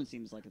 elevation alone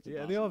seems like it's Yeah, the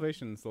impossible.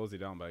 elevation slows you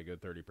down by a good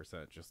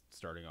 30% just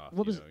starting off.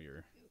 What you was- know,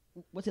 you're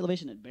What's the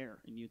elevation at Bear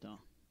in Utah?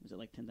 Was it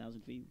like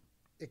 10,000 feet?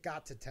 It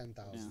got to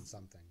 10,000 Yeah.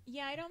 something.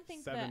 Yeah, I don't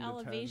think 7 the to 10.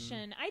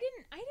 elevation. I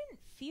didn't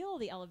feel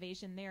the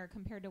elevation there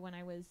compared to when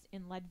I was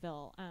in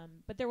Leadville.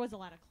 But there was a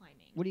lot of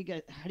climbing. What do you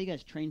guys? How do you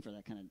guys train for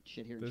that kind of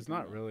shit here? in There's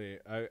Chicago? not really.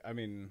 I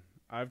mean,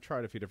 I've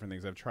tried a few different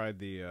things. I've tried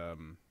the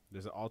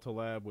there's an Alto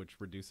Lab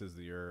which reduces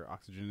your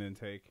oxygen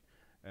intake,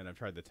 and I've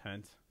tried the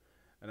tent,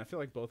 and I feel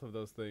like both of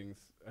those things.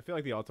 I feel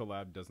like the Alto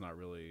Lab does not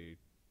really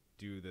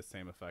do the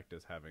same effect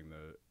as having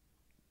the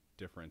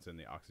difference in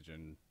the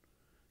oxygen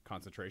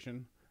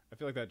concentration. I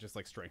feel like that just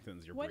like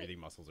strengthens your What breathing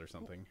muscles or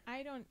something.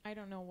 I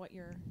don't know what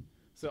you're.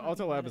 So talking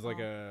Alto Lab about is at like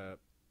all.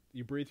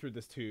 you breathe through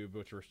this tube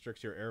which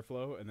restricts your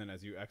airflow, and then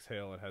as you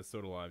exhale, it has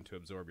soda lime to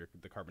absorb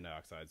the carbon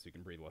dioxide, so you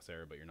can breathe less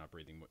air, but you're not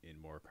breathing in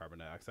more carbon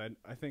dioxide.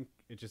 I think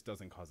it just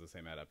doesn't cause the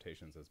same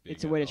adaptations as being.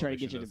 It's a at way to try to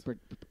get elevation you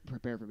to does.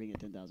 prepare for being at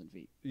 10,000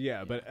 feet.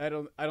 Yeah, but I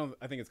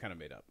think it's kind of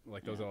made up.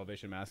 Like those Yeah.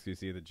 elevation masks you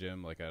see at the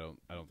gym, like I don't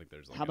think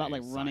there's. Like, How about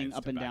any like running science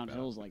up to and back down that.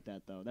 hills like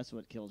that though? That's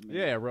what kills me.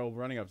 Yeah,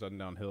 running up and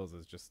down hills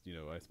is just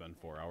I spend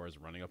 4 hours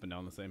running up and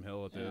down the same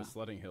hill at the Yeah.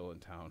 sledding hill in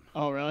town.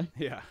 Oh really?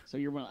 Yeah. So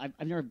you're one.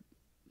 I've never.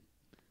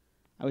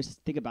 I always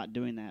think about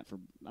doing that for.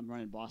 I'm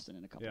running Boston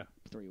in a couple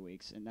 3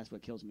 weeks, and that's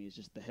what kills me is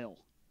just the hill.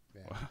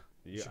 Yeah.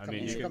 Yeah, should I come-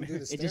 mean, you you should come can, do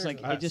the It just stairs like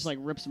with us. it just like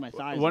rips my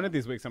thighs. one out. of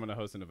these weeks, I'm going to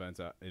host an event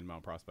in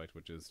Mount Prospect,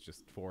 which is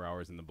just 4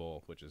 hours in the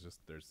bowl, which is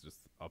there's just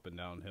up and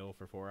down hill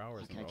for 4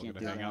 hours, Okay, and I we're all can't going to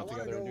do hang that. out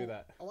together and do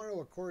that. I want to know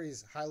what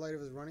Corey's highlight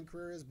of his running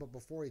career is, but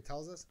before he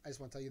tells us, I just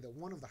want to tell you that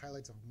one of the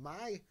highlights of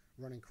my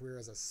running career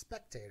as a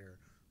spectator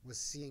was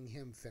seeing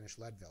him finish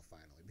Leadville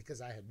finally,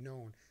 because I had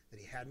known that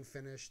he hadn't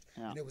finished,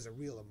 Yeah. and it was a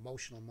real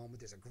emotional moment.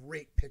 There's a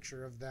great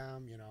picture of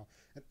them,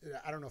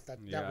 I don't know if that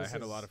Yeah, was I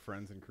had his, a lot of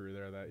friends and crew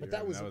there that year. but that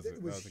and was, that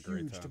it was that was a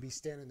great huge time. to be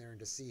standing there and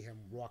to see him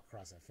walk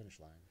across that finish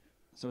line.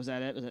 So is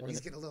that it? Was it, Well, was he's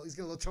it- getting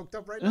a little choked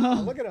up right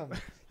now. Look at him.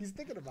 He's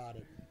thinking about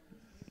it.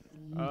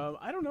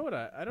 I don't know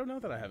I don't know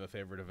that I have a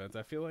favorite event.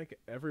 I feel like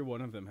every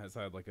one of them has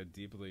had like a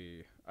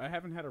deeply. I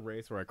haven't had a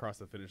race where I crossed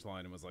the finish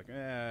line and was like,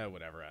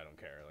 whatever, I don't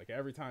care. Like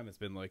every time it's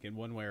been like in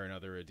one way or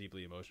another a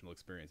deeply emotional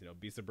experience.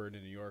 Beast of Burden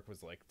in New York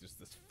was like just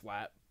this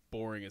flat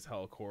boring as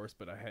hell course,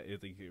 but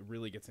it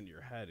really gets into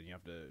your head, and you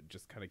have to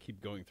just kind of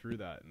keep going through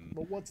that. And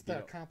But what's the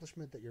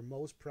accomplishment that you're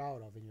most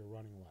proud of in your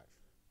running life?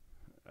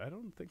 I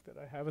don't think that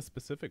I have a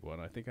specific one.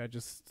 I think I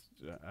just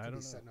I don't know.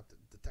 Setting up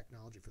the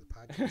technology for the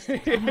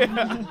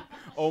podcast.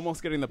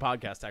 Almost getting the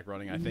podcast tech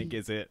running, I think,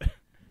 is it.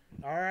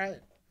 All right.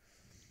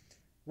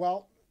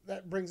 Well,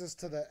 that brings us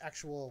to the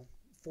actual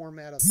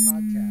format of the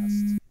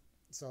podcast.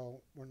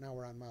 So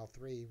we're on mile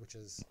 3, which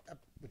is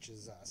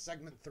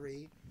segment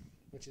 3,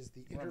 which is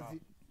the interview.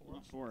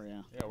 Mile 4,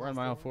 yeah. Yeah, we're on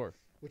mile 4.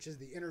 Which is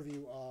the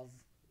interview of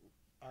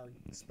our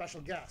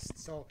special guest.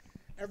 So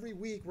every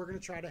week we're going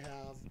to try to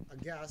have a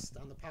guest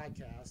on the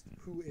podcast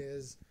who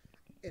is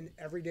an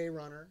everyday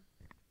runner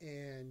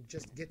and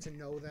just get to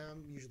know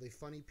them. Usually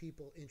funny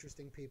people,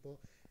 interesting people,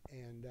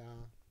 and.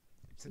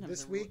 So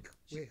this week,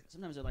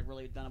 sometimes they're like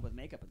really done up with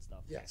makeup and stuff.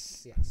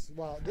 Yes.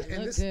 Well, I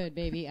look good,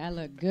 baby. I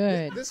look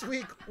good. This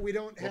week we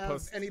don't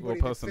have anybody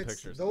we'll post that some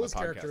fits pictures those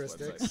on the podcast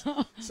characteristics.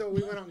 So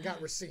we went out and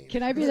got Racine.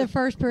 Can I be the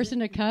first person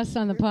to cuss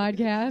on the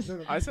podcast?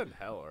 No. I said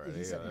hell already.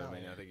 He said I hell.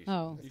 mean, I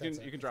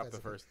think you can drop the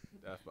first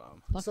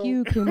F-bomb. Fuck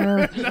you,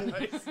 Coomer.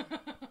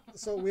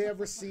 So we have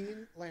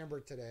Racine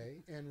Lambert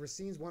today, and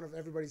Racine's one of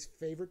everybody's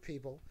favorite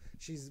people.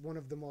 She's one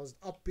of the most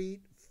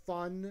upbeat,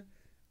 fun,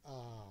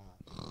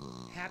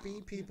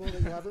 happy people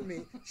that you'll ever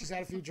meet. She's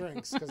had a few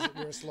drinks because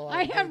we were slow.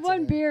 I had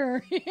one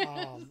beer.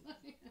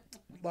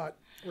 But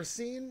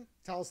Racine,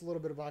 tell us a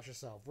little bit about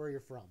yourself. Where you're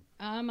from?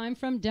 I'm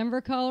from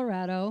Denver,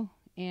 Colorado,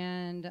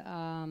 and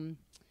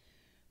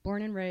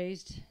born and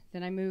raised.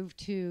 Then I moved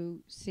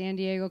to San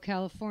Diego,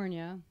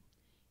 California,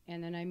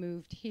 and then I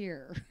moved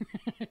here.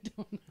 I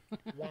don't know.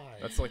 Why?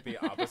 That's like the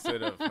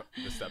opposite of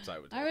the steps I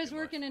would take. I was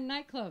working in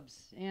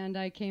nightclubs, and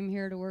I came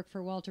here to work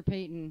for Walter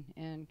Payton,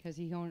 and because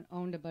he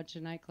owned a bunch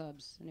of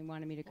nightclubs, and he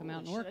wanted me to come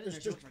out and work.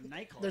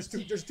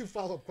 There's two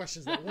follow-up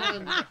questions.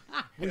 One,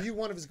 were you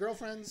one of his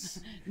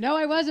girlfriends? No,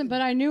 I wasn't,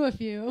 but I knew a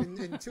few.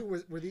 And two,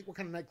 what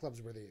kind of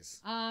nightclubs were these?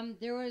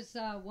 There was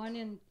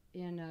one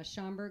in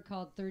Schaumburg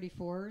called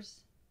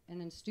 34s,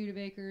 and then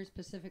Studebaker's,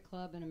 Pacific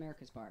Club, and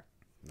America's Bar.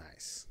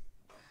 Nice.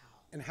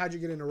 And how'd you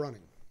get into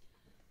running?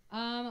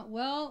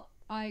 Well,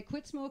 I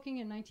quit smoking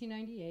in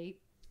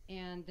 1998,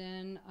 and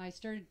then I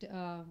started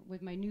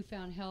with my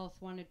newfound health,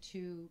 wanted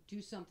to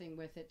do something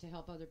with it to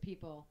help other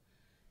people.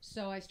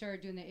 So I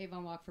started doing the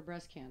Avon Walk for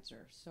breast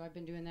cancer. So I've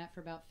been doing that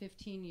for about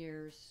 15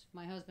 years.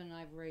 My husband and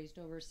I have raised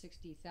over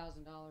 $60,000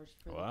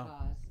 for the cause.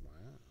 Wow.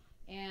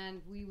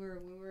 And when we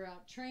were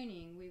out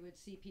training, we would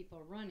see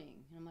people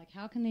running. And I'm like,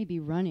 how can they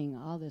be running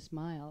all this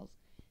miles?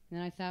 And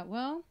then I thought,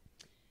 well,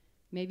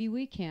 maybe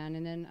we can.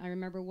 And then I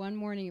remember one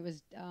morning it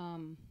was,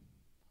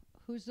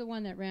 who's the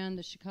one that ran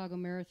the Chicago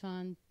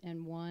Marathon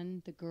and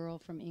won? The girl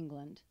from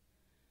England.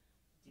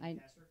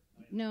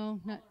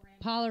 No, not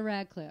Paula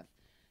Radcliffe.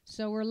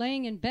 So we're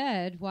laying in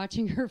bed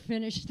watching her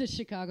finish the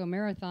Chicago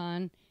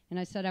Marathon, and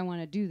I said I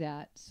want to do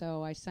that.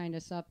 So I signed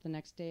us up the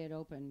next day it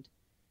opened,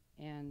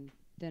 and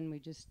then we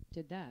just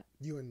did that.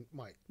 You and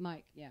Mike?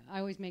 Mike, yeah. I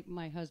always make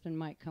my husband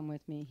Mike come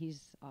with me.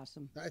 He's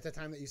awesome. At the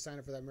time that you signed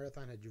up for that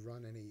marathon, had you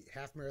run any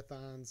half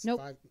marathons?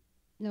 Nope.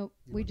 Nope.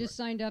 We just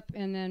signed up,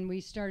 and then we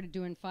started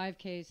doing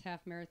 5Ks,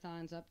 half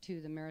marathons, up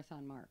to the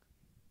marathon mark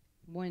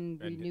when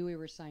we knew we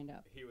were signed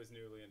up. He was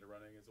newly into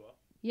running as well?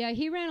 Yeah,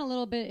 he ran a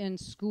little bit in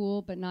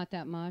school, but not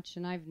that much,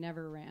 and I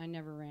never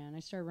ran.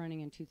 I started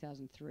running in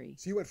 2003.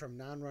 So you went from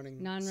non-running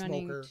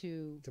smoker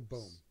to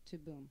boom. To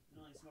boom.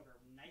 Non-smoker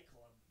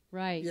nightclub.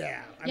 Right.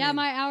 Yeah. I mean,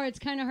 my hour, it's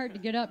kind of hard to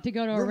get up to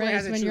go to a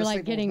race when you're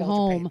like getting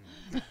home.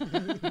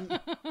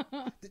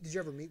 Did you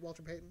ever meet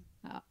Walter Payton?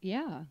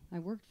 Yeah, I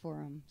worked for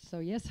him. So,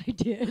 yes, I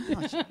did.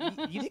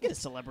 You did get a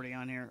celebrity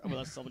on here. Well,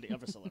 that's somebody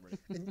of a celebrity.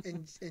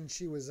 And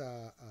she was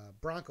a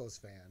Broncos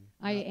fan.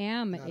 I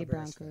am a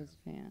Broncos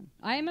fan.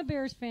 I am a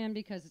Bears fan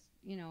because,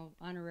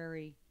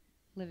 honorary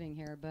living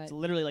here. But it's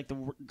literally like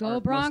go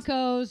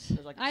Broncos.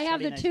 Like I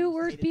have the two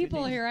worst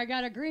people here. I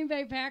got a Green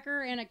Bay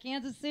Packer and a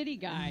Kansas City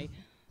guy.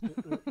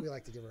 We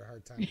like to give her a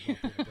hard time about being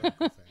a Bronco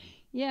fan.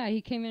 Yeah,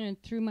 he came in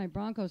and threw my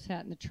Broncos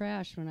hat in the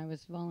trash when I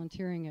was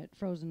volunteering at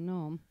Frozen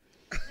Gnome.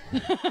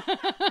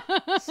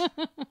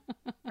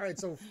 All right,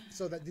 so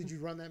did you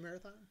run that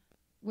marathon?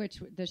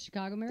 The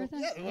Chicago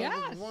Marathon? Yeah,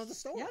 yes. One of the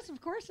story. Yes, of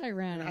course I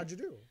ran And it. how'd you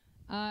do?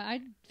 I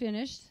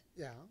finished.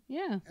 Yeah.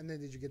 Yeah. And then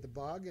did you get the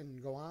bug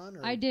and go on?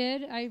 Or? I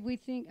did. I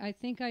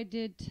think I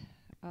did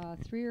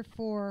 3 or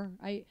 4.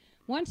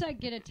 Once I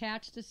get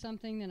attached to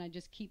something, then I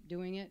just keep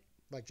doing it.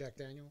 Like Jack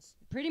Daniels?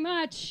 Pretty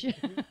much.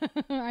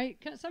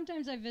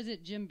 Sometimes I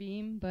visit Jim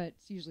Beam, but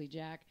it's usually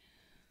Jack.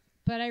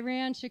 But I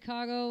ran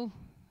Chicago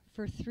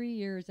for 3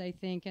 years, I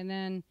think, and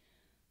then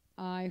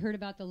I heard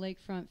about the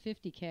Lakefront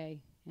 50K,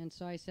 and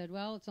so I said,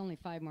 well, it's only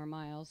 5 more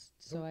miles,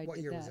 so I did that. What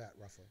year was that,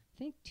 roughly? I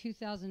think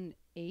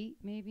 2008,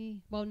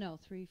 maybe. Well, no,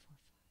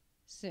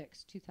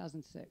 2006.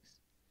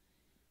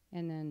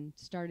 And then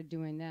started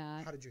doing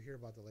that. How did you hear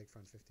about the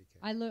Lakefront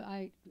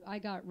 50K? I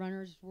got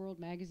Runner's World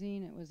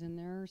magazine. It was in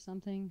there or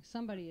something.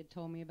 Somebody had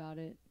told me about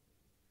it.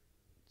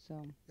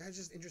 So That's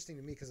just interesting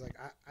to me because like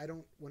I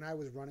don't when I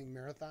was running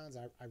marathons,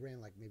 I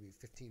ran like maybe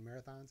 15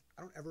 marathons.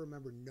 I don't ever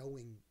remember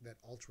knowing that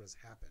ultras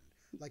happened.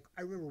 Like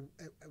I remember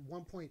at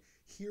one point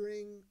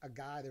hearing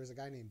there was a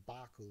guy named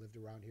Bach who lived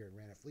around here and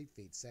ran a Fleet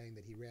Feet saying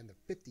that he ran the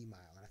 50 mile,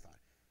 and I thought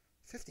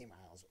 50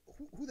 miles,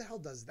 who the hell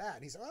does that?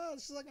 And he said, oh,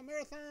 this is like a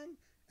marathon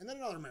and then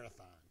another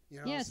marathon. You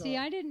know? yeah, so, see,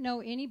 I didn't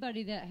know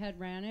anybody that had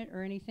ran it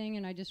or anything,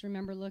 and I just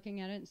remember looking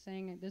at it and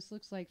saying, this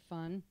looks like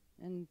fun,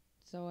 and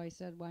so I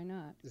said, why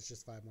not? it's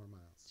just 5 more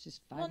miles. It's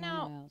just 5 more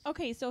miles.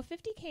 Okay, so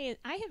 50K,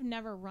 I have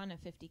never run a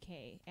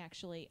 50K,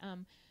 actually.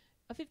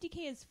 A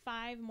 50K is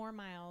 5 more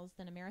miles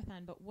than a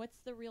marathon, but what's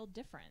the real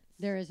difference?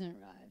 There isn't,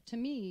 to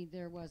me,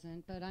 there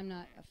wasn't, but I'm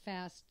not a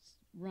fast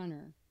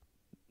runner.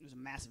 It was a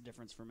massive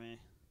difference for me.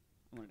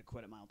 I wanted to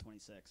quit at mile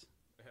 26.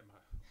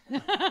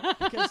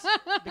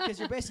 because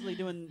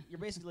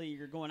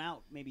you're going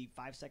out maybe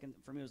 5 seconds.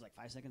 For me, it was like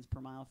 5 seconds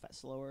per mile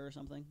slower or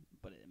something.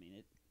 But I mean,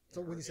 it.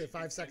 So when you say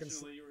 5 seconds,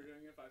 you were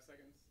doing it 5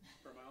 seconds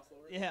per mile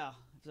slower. Yeah.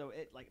 So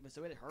it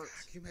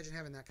hurts. can you imagine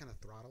having that kind of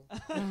throttle?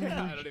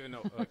 I don't even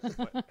know. What.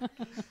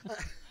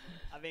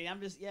 I mean,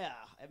 I'm just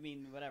I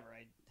mean, whatever.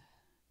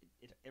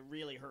 It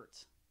really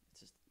hurts. It's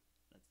just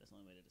that's the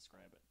only way to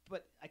describe it.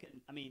 But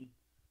I mean,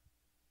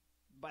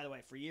 by the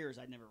way, for years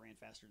I'd never ran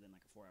faster than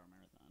like a 4-hour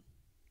marathon.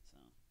 So.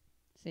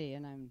 See,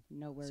 and I'm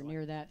nowhere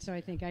near that, so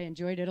I think I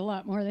enjoyed it a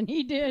lot more than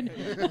he did.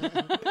 After running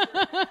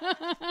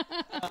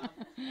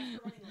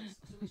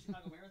so many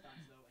Chicago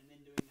marathons though, and then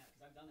doing that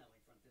because I've done that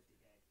like front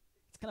 50K.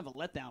 It's kind of a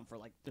letdown for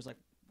like there's like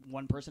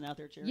one person out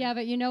there cheering. Yeah,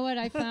 but you know what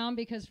I found,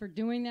 because for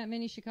doing that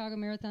many Chicago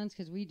marathons,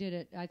 because we did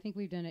it, I think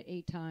we've done it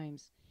 8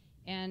 times,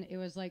 and it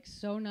was like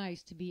so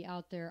nice to be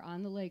out there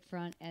on the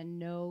lakefront and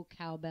no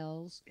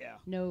cowbells,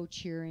 no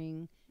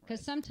cheering.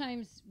 Because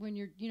sometimes when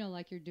you're,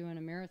 like you're doing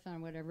a marathon or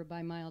whatever,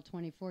 by mile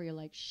 24, you're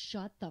like,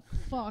 shut the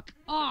fuck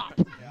up.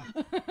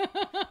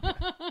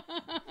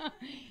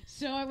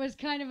 So it was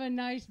kind of a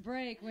nice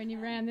break when you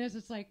ran this.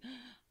 It's like,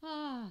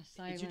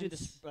 silence. Did you do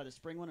the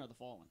spring one or the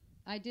fall one?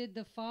 I did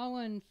the fall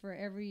one for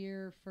every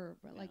year for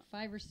like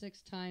 5 or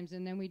 6 times,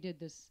 and then we did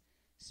this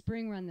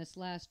spring run this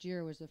last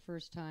year was the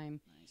first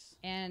time. Nice.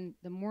 And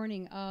the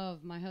morning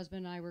of, my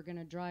husband and I were going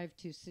to drive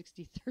to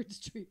 63rd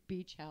Street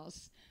Beach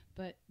House,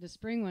 but the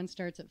spring one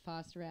starts at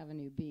Foster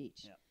Avenue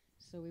Beach. Yep.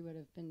 So we would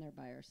have been there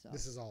by ourselves.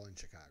 This is all in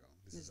Chicago.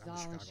 This is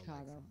all in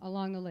Chicago, lakefront.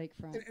 along the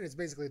lakefront. And it's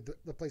basically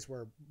the place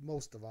where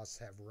most of us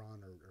have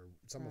run, or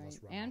some of us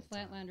run. And all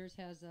the time. Flatlanders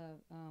has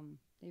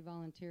they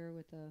volunteer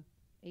with a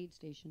aid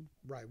station.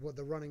 Right. Well,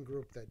 the running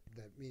group that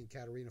me and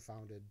Katerina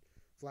founded,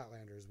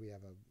 Flatlanders, we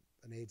have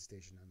an aid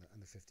station on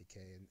the 50K,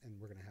 and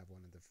we're gonna have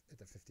one at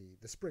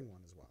the spring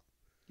one as well.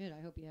 Good.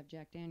 I hope you have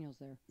Jack Daniels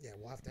there. Yeah,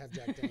 we'll have to have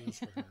Jack Daniels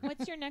for her.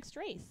 What's your next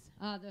race?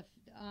 The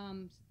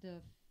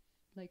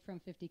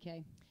Lakefront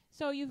 50K.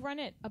 So you've run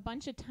it a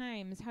bunch of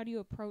times. How do you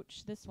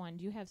approach this one?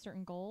 Do you have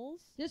certain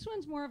goals? This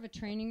one's more of a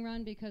training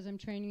run because I'm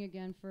training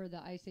again for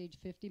the Ice Age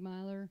 50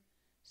 miler.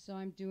 So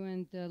I'm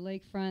doing the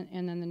lakefront,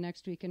 and then the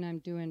next weekend I'm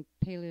doing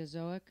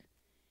Paleozoic,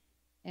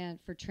 and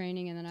for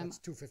training, and then That's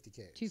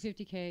 250Ks.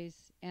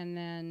 250Ks, and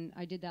then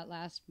I did that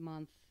last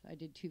month. I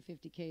did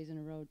 250Ks in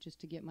a row just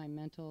to get my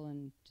mental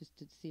and just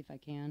to see if I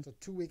can. So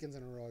 2 weekends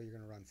in a row, you're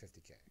going to run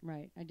 50K.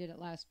 Right. I did it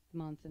last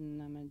month,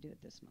 and I'm going to do it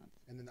this month.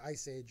 And then the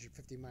Ice Age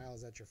 50 mile,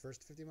 is that your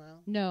first 50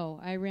 mile? No,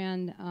 I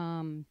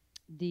ran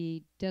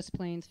the Des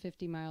Plaines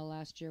 50 mile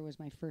last year was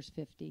my first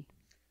 50.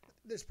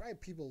 There's probably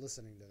people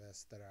listening to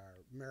this that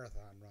are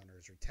marathon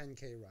runners or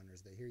 10K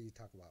runners. They hear you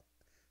talk about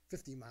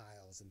 50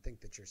 miles and think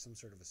that you're some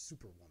sort of a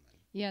superwoman.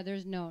 Yeah,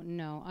 there's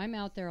no. I'm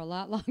out there a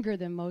lot longer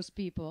than most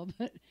people,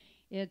 but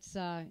it's,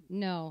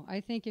 no.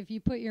 I think if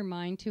you put your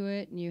mind to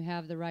it and you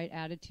have the right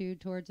attitude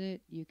towards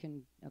it, you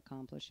can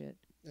accomplish it.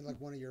 And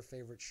like one of your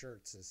favorite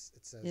shirts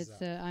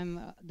says...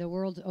 I'm the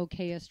world's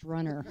okayest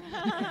runner.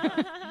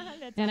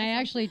 That's And I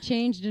awesome. actually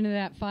changed into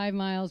that 5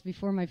 miles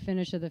before my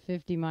finish of the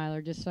 50 miler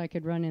just so I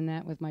could run in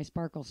that with my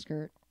sparkle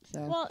skirt.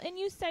 So. Well, and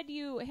you said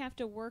you have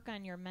to work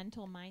on your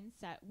mental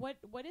mindset. What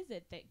is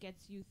it that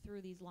gets you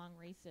through these long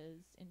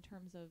races in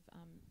terms of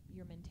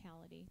your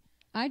mentality?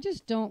 I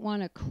just don't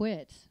want to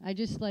quit. I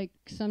just like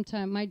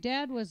sometimes my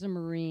dad was a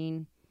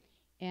Marine,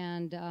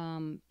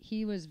 and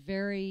he was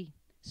very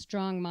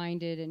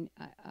strong-minded,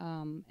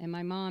 and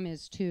my mom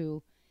is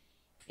too.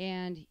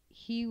 And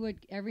he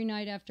would every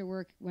night after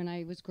work when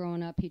I was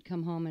growing up, he'd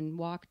come home and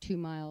walk 2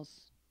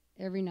 miles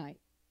every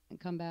night and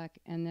come back,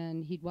 and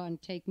then he'd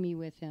want to take me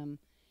with him.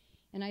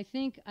 And I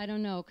think, I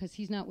don't know, because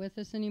he's not with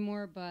us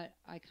anymore, but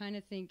I kind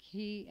of think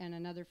he and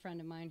another friend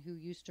of mine who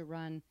used to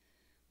run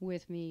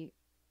with me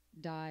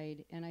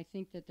died, and I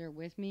think that they're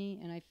with me,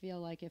 and I feel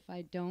like if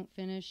I don't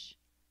finish,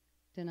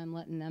 then I'm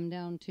letting them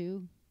down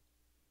too.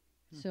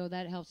 So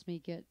that helps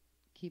me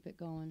keep it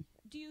going.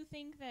 Do you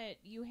think that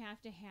you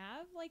have to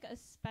have like a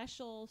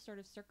special sort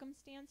of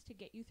circumstance to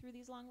get you through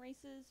these long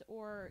races,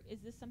 or is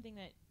this something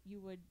that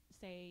you would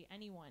say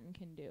anyone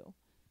can do?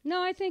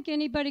 No, I think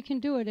anybody can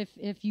do it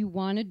if you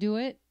want to do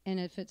it, and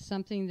if it's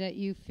something that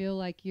you feel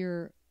like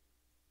you're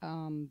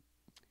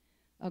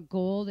a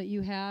goal that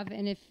you have,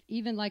 and if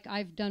even like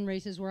I've done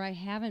races where I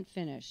haven't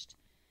finished,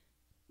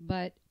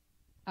 but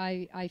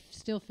I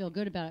still feel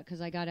good about it because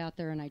I got out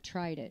there and I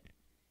tried it.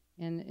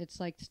 And it's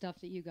like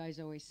stuff that you guys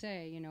always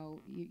say, you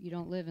know, you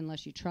don't live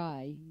unless you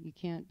try. You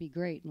can't be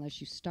great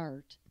unless you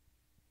start.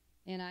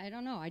 And I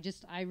don't know.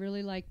 I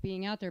really like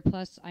being out there.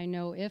 Plus, I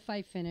know if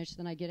I finish,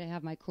 then I get to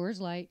have my Coors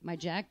Light, my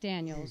Jack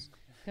Daniels.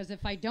 Because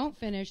if I don't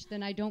finish,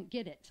 then I don't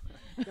get it.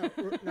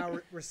 Now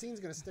Racine's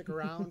going to stick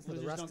around for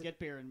the rest. Don't get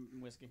beer and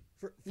whiskey.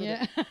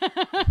 Yeah.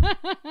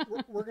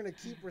 We're going to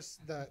keep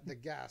the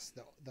guest,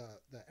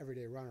 the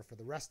everyday runner, for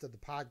the rest of the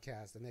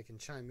podcast, and they can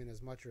chime in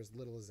as much or as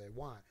little as they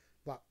want.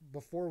 But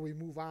before we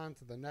move on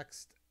to the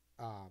next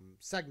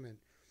segment,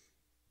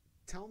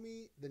 tell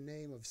me the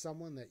name of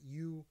someone that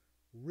you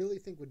really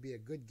think would be a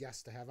good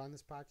guest to have on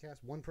this podcast.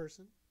 One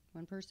person?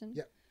 One person?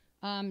 Yep.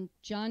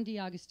 John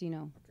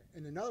DiAgostino. Okay.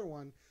 And another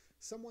one,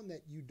 someone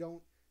that you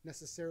don't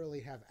necessarily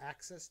have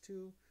access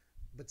to,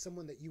 but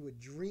someone that you would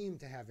dream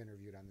to have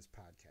interviewed on this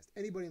podcast.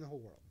 Anybody in the whole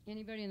world.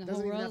 Anybody in the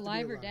Doesn't whole even have world, to be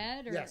a live or runner.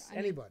 dead? Or, Yes,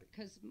 anybody.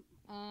 Because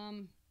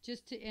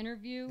just to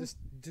interview.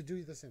 To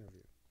do this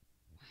interview.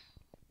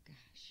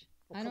 Gosh.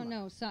 Well, I don't come on.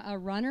 know. So, a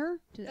runner?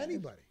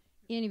 Anybody.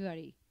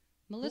 Anybody.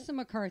 Melissa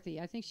McCarthy.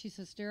 I think she's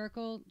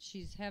hysterical.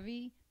 She's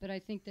heavy, but I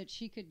think that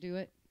she could do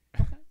it.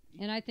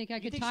 And I think I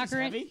could talk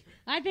her.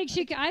 I think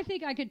she. I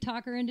think I could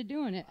talk her into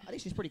doing it. I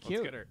think she's pretty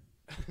cute. Let's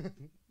get her.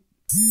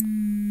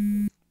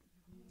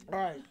 All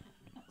right.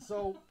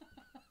 So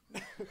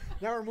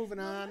now we're moving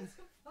on.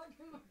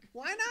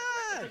 Why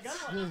not?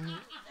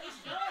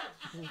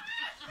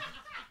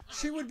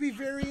 She would be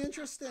very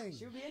interesting.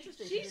 She would be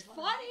interesting. She's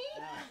funny.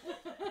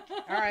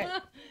 All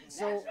right.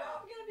 So That's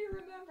how I'm gonna be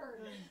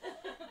remembered.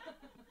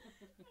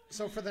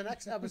 so for the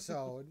next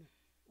episode,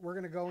 we're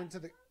gonna go into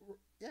the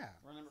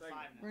We're number 5 now.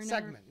 We're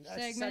segment.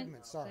 number-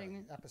 Segment. Sorry,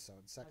 Segment.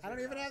 episode. I don't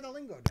even have the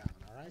lingo down.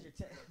 All right.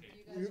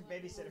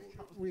 Babysitter.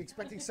 We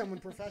expecting someone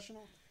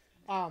professional.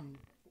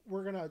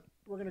 We're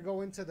gonna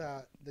go into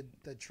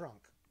the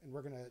trunk, and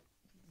we're gonna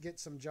get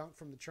some junk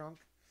from the trunk.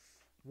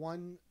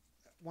 One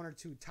or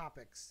two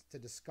topics to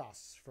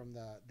discuss from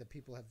the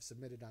people have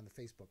submitted on the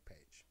Facebook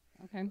page.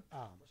 Okay.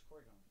 Where's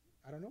Corey going?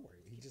 I don't know where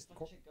he just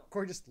Fucking shit going.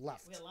 Corey just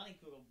left. We got Lonnie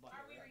Kugel.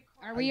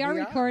 Are we We are,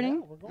 recording? yeah,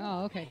 we're going.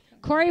 Oh, okay.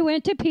 Corey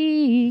went to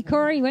pee.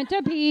 Corey went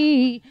to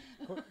pee.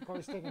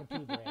 Corey's taking a pee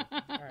break.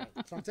 All right.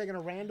 So I'm taking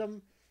a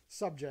random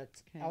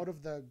subject out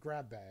of the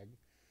grab bag,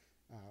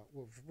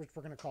 which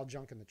we're going to call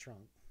junk in the trunk,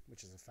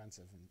 which is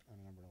offensive on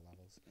a number of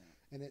levels. Yeah.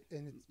 And it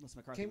Melissa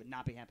McCarthy would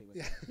not be happy with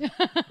yeah.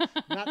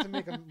 Not to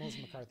make a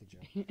Melissa McCarthy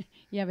joke.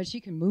 Yeah, but she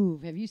can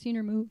move. Have you seen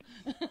her move?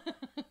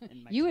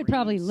 In my You would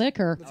probably dreams. lick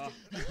her.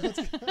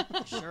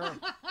 Sure.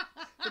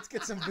 Let's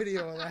get some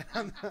video of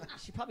that.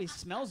 She probably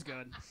smells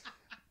good.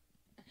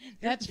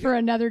 That's for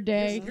another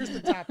day. Here's the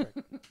topic.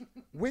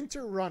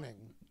 Winter running,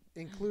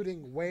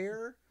 including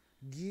wear,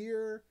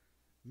 gear,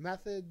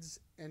 methods,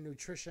 and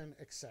nutrition,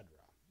 etc.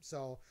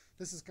 So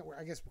this is,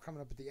 I guess we're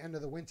coming up at the end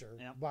of the winter.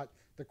 Yep. But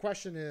the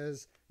question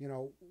is,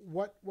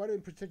 what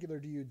in particular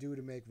do you do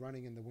to make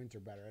running in the winter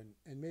better?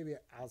 And maybe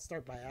I'll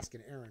start by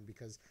asking Aaron,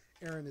 because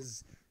Aaron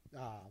is,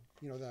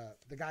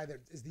 the guy that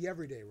is the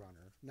everyday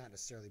runner, not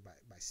necessarily by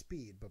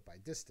speed, but by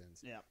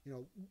distance. Yeah.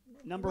 Number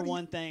Number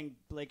one thing,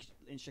 Blake,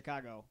 in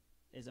Chicago,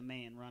 is a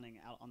man running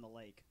out on the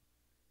lake.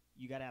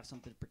 You got to have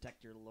something to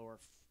protect your lower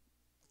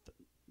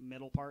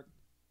middle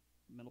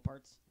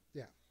parts.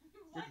 Yeah.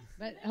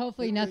 But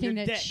hopefully Your nothing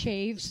that dick.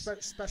 shaves.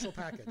 Special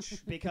package.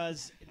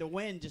 Because the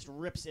wind just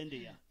rips into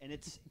you, and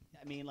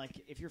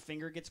like if your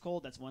finger gets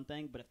cold, that's one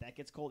thing. But if that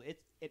gets cold, it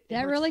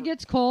That hurts really for-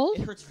 gets cold?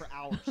 It hurts for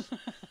hours.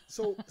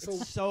 So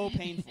It's so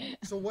painful.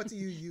 So what do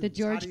you use? The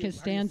George How do you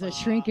Costanza find-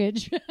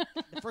 shrinkage.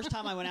 The first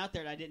time I went out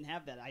there, I didn't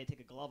have that. I had to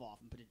take a glove off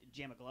and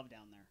jam a glove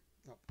down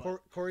there. Oh,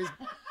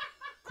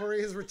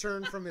 Corey has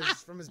returned from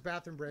his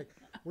bathroom break.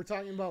 We're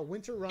talking about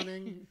winter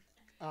running,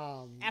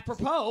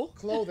 Apropos,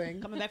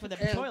 clothing, coming back from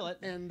the and, toilet.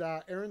 and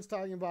Aaron's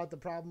talking about the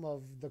problem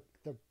of the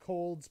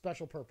cold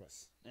special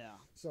purpose. Yeah.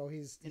 So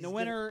he's In the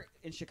winter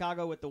in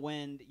Chicago with the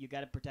wind, you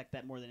got to protect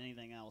that more than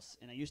anything else.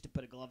 And I used to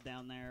put a glove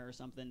down there or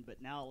something,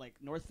 but now like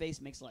North Face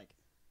makes like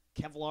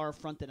Kevlar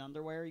fronted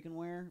underwear you can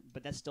wear,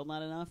 but that's still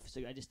not enough.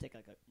 So I just take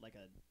like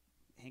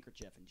a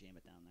handkerchief and jam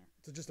it down there.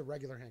 So just a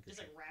regular handkerchief.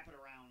 Just like wrap it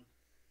around.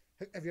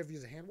 Have you ever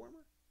used a hand warmer?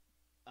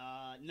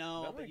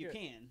 No, That but might you get-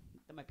 can.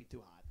 That might be too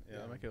hot. Yeah,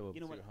 that might get a little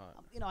You know too what?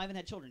 hot. I haven't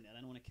had children yet. I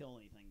don't want to kill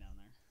anything down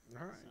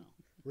there. All right. So.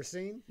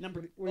 Racine?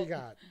 Number What do you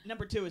got?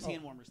 Number 2 is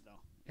hand warmers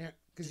though.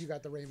 Because you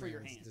got the For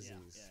your Raynaud's hands.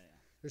 disease. Yeah.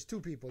 There's two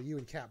people. You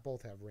and Kat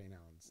both have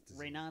Raynaud's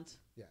disease. Raynaud's?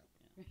 Yeah.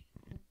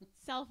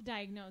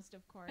 Self-diagnosed,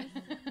 of course.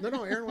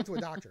 No. Aaron went to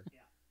a doctor.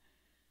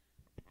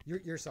 Yeah.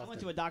 You're I self.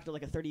 went to a doctor,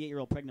 like a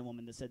 38-year-old pregnant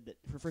woman, that said that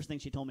her first thing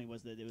she told me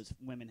was that it was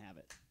women have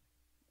it.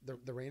 The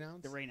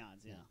Raynaud's? The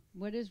Raynaud's, yeah.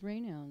 What is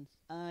Raynaud's?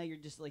 You're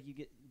just like you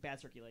get bad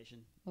circulation.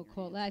 Oh, in your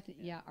cold. hands.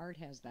 Yeah, Art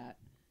has that.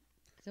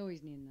 It's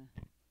always needing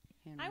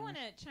the hand I warmers.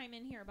 want to chime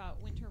in here about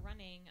winter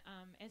running.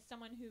 As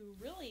someone who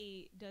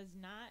really does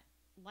not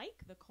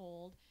like the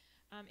cold,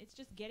 it's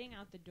just getting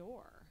out the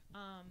door.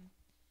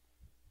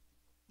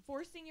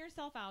 forcing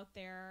yourself out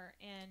there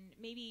and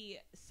maybe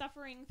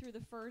suffering through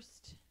the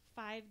first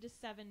 5 to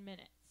 7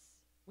 minutes,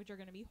 which are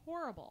going to be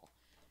horrible,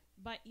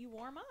 but you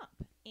warm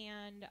up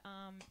and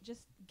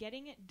just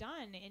getting it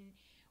done. And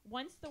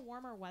once the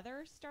warmer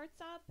weather starts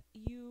up,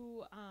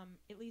 you,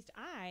 at least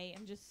I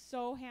am just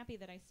so happy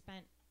that I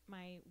spent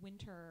my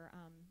winter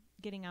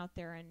getting out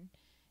there and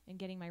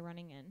getting my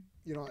running in.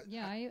 You know,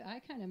 Yeah,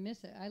 I kind of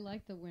miss it. I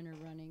like the winter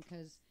running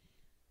because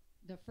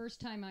the first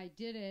time I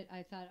did it,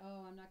 I thought,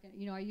 oh, I'm not going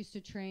to, I used to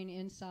train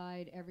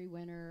inside every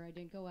winter. I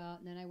didn't go out.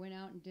 And then I went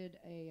out and did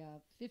a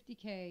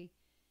 50K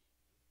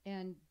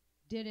and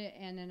did it.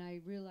 And then I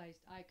realized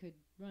I could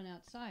run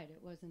outside. It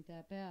wasn't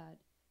that bad.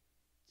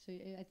 So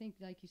I think,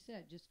 like you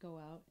said, just go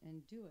out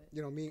and do it.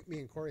 You know, me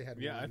and Corey had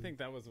Yeah, one. I think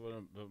that was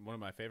one of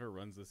my favorite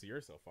runs this year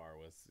so far.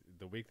 Was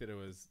the week that it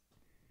was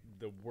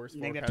the worst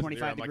Negative forecast of the year.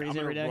 25 I'm like, degrees I'm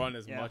every gonna day? run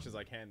as Yeah. much as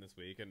I can this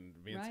week, and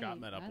me and Right. Scott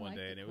met up I one like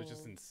day, the and it was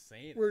just cold.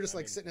 insane. We were just I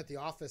like mean, sitting at the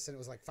office, and it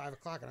was like 5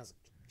 o'clock, and I was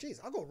like,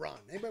 "Geez, I'll go run.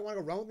 Anybody want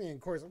to go run with me?" And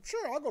Corey's like,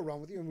 "Sure, I'll go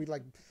run with you." And we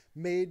like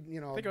made,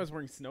 I think I was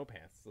wearing snow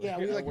pants. Yeah,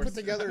 we, like, I wore put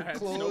together I had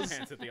clothes snow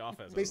pants at the office.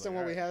 I was based on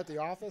like, what we all had at the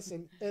office,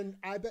 and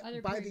I bet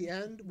Other by breeds. the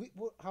end,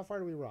 how far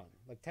do we run?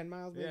 Like 10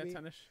 miles, right. maybe. Yeah,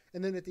 10ish.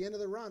 And then at the end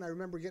of the run, I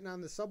remember getting on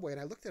the subway, and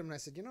I looked at him and I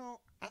said,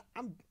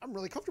 I'm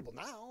really comfortable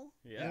now.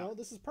 Yeah.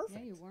 This is perfect.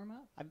 Yeah, you warm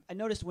up. I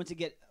noticed once it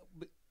get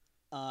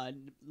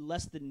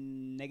less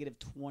than negative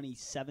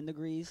 27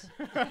 degrees,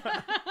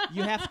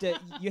 you have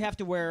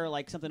to wear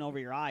like something over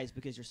your eyes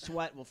because your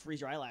sweat will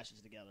freeze your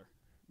eyelashes together.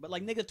 But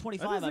like negative That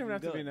 25, doesn't I'm even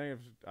have to be good.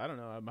 negative. I don't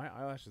know. My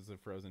eyelashes are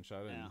frozen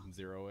shut Yeah. and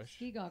zero-ish.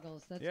 Ski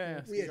goggles. That's Yeah,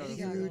 good. We had Ski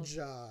huge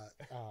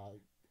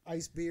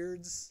ice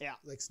beards, Yeah.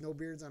 like snow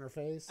beards on our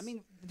face. I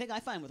mean, the thing I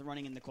find with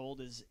running in the cold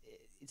is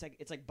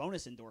it's like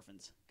bonus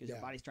endorphins because Yeah.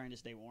 your body's trying to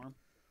stay warm.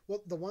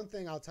 well, the one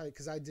thing I'll tell you,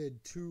 because I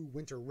did 2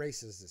 winter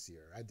races this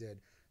year. I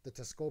did the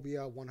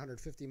Tuscobia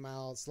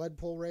 150-mile sled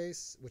pull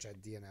race, which I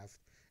DNF'd,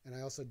 and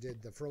I also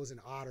did the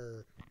Frozen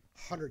Otter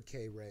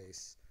 100K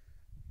race.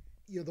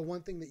 The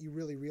one thing that you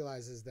really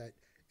realize is that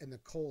in the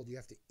cold, you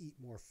have to eat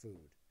more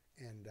food.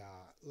 And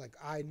like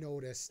I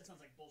noticed. sounds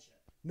like bullshit.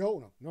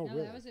 No, No,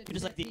 really. that was it. You're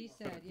just like the- he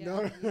said. Yeah.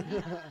 No,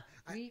 no.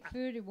 You eat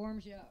food, it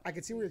warms you up. I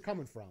can see where you're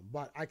coming from,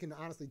 but I can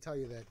honestly tell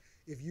you that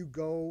if you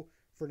go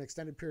for an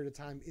extended period of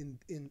time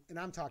and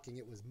I'm talking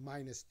it was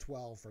minus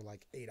 12 for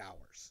like 8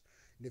 hours.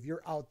 And if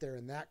you're out there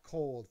in that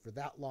cold for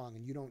that long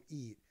and you don't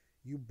eat,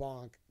 you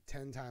bonk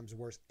 10 times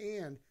worse.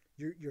 And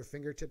your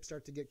fingertips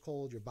start to get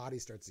cold, your body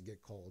starts to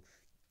get cold.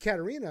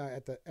 Katerina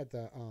at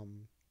the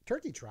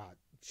turkey trot,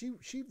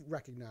 she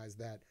recognized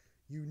that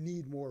you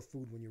need more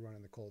food when you run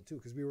in the cold too,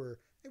 because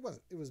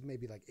it was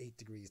maybe like 8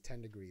 degrees,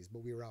 10 degrees,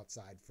 but we were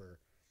outside for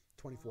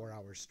 24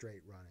 hours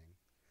straight running.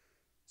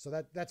 So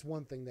that's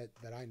one thing that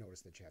I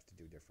noticed that you have to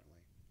do differently.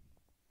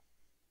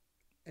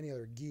 Any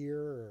other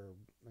gear, or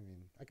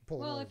I can pull.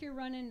 Well, another. if you're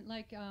running,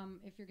 like,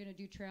 if you're gonna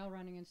do trail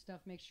running and stuff,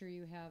 make sure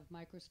you have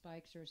micro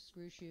spikes or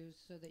screw shoes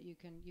so that you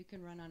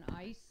can run on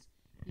ice,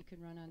 you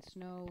can run on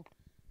snow,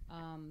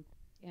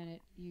 and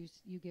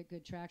you get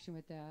good traction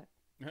with that.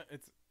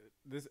 It's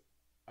this.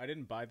 I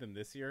didn't buy them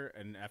this year,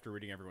 and after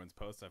reading everyone's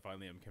posts, I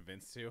finally am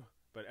convinced to.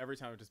 But every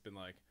time I've just been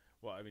like,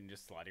 well,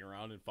 just sliding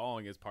around and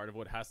falling is part of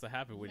what has to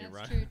happen when you That's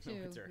run true in the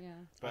too. winter. Yeah.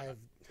 But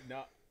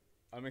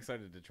I'm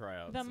excited to try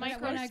out. The some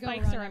micro when I go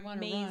spikes run, are I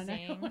wanna run. I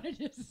amazing. don't wanna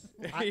just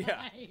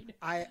Yeah.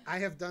 slide. I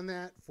have done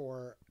that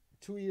for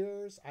 2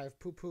 years. I have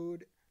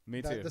poo-pooed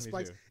Me too. the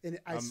spikes, Me too. and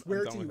I I'm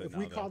swear done to you, with it if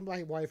we now, though. called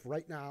my wife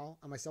right now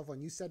on my cell phone,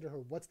 you said to her,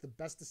 "What's the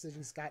best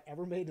decision Scott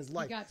ever made in his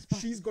life?" got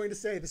spikes. She's going to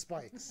say the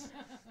spikes.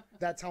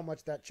 That's how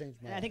much that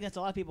changed my And life. I think that's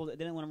a lot of people that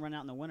didn't want to run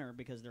out in the winter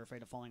because they're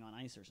afraid of falling on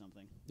ice or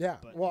something. Yeah.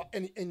 But- Well,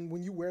 and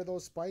when you wear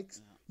those spikes,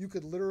 Yeah. you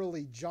could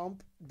literally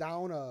jump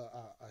down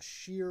a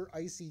sheer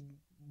icy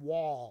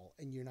wall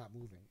and you're not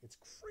moving. It's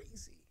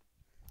crazy.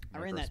 I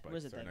ran that. Microspikes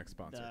Was it are our next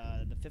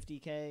sponsor. the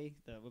 50K?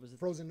 What was it?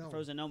 Frozen Gnome.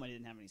 Frozen Gnome. I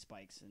didn't have any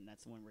spikes, and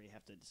that's the one where you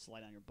have to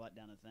slide on your butt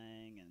down a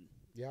thing, and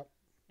Yep.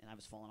 I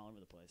was falling all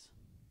over the place.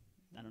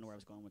 I don't know where I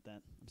was going with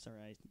that. I'm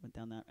sorry I went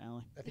down that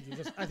alley. I think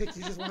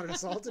you just wanted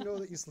us all to know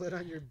that you slid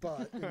on your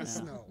butt in the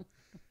snow.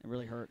 It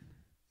really hurt.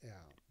 Yeah.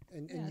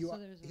 And Yeah, you so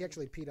there's he a-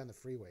 actually peed on the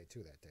freeway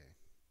too that day.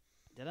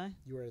 Did I?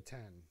 You were at a 10.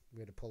 We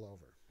had to pull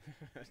over.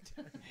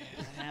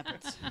 That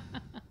happens.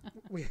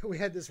 We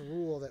had this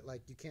rule that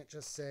like you can't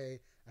just say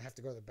I have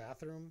to go to the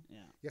bathroom. Yeah.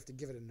 You have to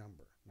give it a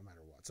number no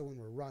matter what. So when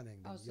we're running,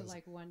 Oh, then so you'll-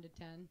 like 1 to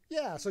 10.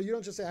 yeah. So you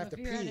don't just say I So have if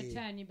to you're at a pee.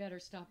 10, you better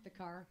stop the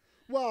car.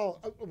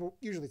 Well,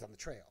 usually it's on the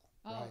trail.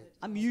 Oh, Right?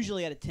 I'm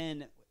usually at a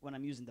 10 when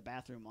I'm using the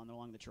bathroom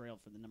along the trail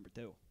for the number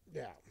 2.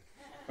 Yeah.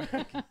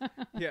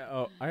 Yeah.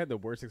 Oh, I had the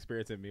worst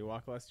experience in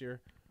Miwok last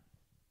year.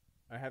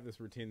 I have this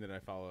routine that I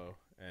follow,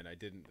 and I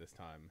didn't this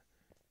time.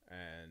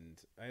 And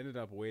I ended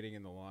up waiting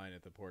in the line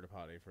at the porta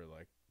potty for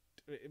like,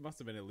 it must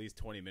have been at least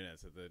 20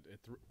 minutes.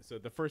 So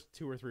the first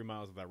 2 or 3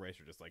 miles of that race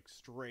are just like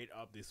straight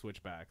up these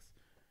switchbacks.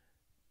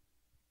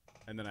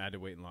 And then I had to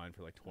wait in line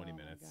for like 20 Oh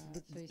my minutes.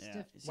 God. So you Yeah.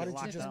 stiff- It's Why didn't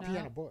you locked just up. pee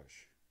on a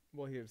bush?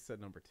 Well, he said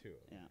number 2.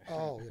 Yeah.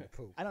 Oh, you had to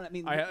poop. I don't. I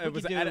mean, It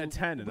was at a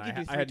 10, and I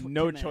had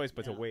no choice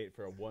but to yeah. wait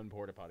for a 1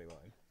 porta potty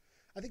line.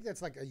 I think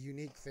that's like a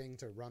unique thing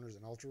to runners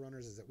and ultra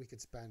runners is that we could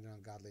spend an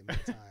ungodly amount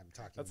of time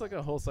talking. That's like about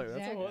a whole segment.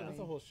 Exactly. That's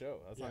a whole show.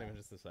 That's not Yeah. even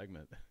just a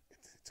segment.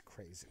 It's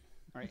crazy.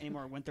 All right, any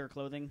more winter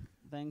clothing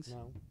things?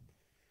 No.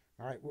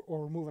 All right,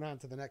 we're moving on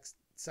to the next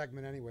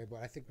segment anyway, but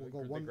I think we'll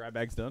go The one. grab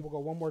bag's done. We'll go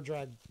one more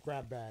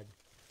grab bag.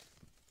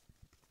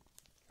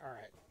 All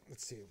right,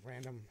 let's see.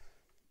 Random.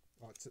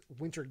 Oh, it's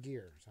winter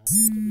gear. So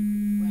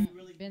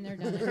Been there,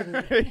 done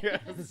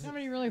it.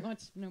 Somebody really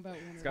wants to know about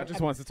winter. Scott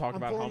just wants to talk I'm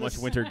about how pulling much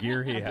this- winter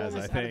gear he I'm has. pulling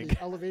I this out of think.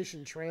 the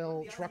Elevation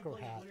Trail trucker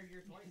hat.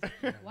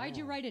 Why'd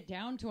you write it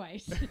down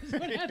twice? Is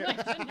what I'd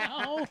like to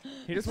know.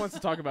 He just wants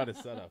to talk about his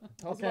setup.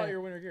 Tell us Okay. about your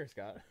winter gear,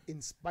 Scott.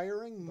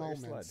 Inspiring About your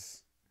sled.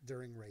 moments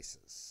during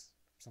races.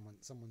 Someone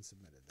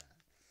submitted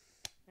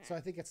that. So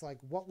I think it's like,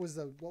 what was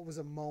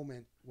a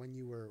moment when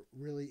you were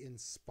really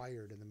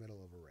inspired in the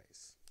middle of a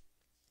race?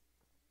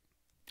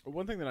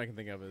 One thing that I can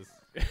think of is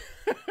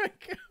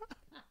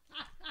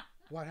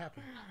What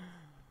happened?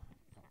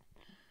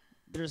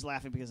 They're just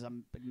laughing because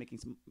I'm making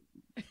some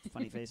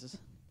funny faces.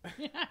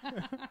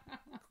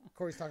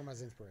 Corey's talking about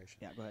his inspiration.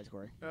 Yeah, go ahead,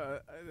 Corey.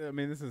 I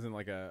mean, this isn't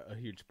like a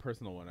huge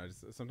personal one. I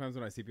just sometimes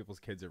when I see people's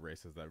kids at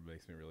races, that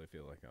makes me really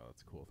feel like, oh,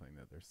 that's a cool thing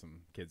that there's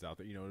some kids out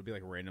there. You know, it'd be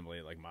like randomly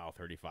at like mile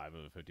 35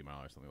 of a 50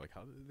 mile or something. Like,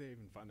 how did they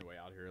even find their way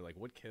out here? Like,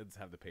 what kids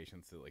have the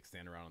patience to like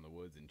stand around in the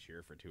woods and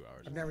cheer for 2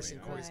 hours? I've or never something, seen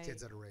you know? Corey's Right.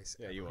 kids at a race.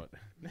 Yeah, ever. you won't.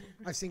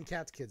 I've seen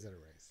Kat's kids at a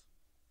race.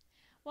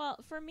 Well,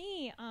 for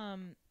me,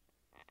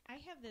 I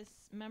have this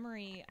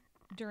memory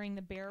during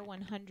the Bear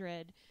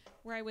 100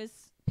 where I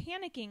was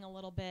panicking a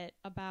little bit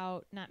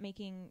about not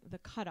making the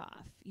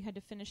cutoff. You had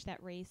to finish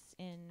that race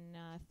in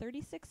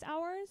 36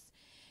 hours.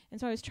 And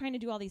so I was trying to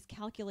do all these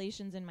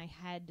calculations in my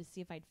head to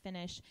see if I'd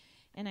finish.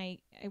 And I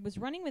was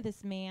running with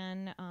this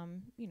man,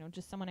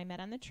 just someone I met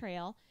on the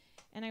trail.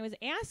 And I was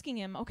asking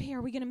him, okay,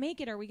 are we going to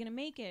make it? Are we going to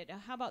make it?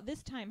 How about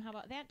this time? How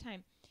about that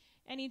time?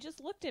 And he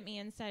just looked at me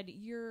and said,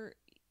 you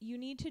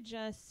need to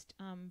just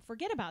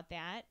forget about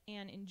that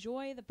and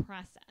enjoy the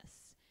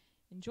process.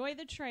 Enjoy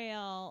the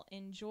trail,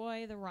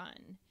 enjoy the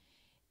run.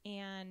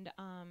 And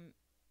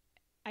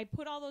I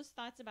put all those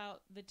thoughts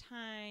about the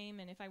time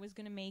and if I was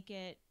going to make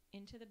it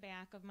into the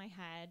back of my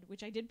head,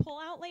 which I did pull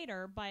out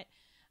later, but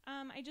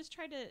I just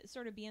tried to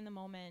sort of be in the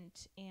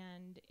moment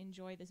and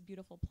enjoy this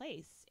beautiful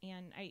place.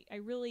 And I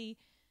really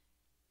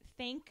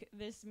thank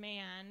this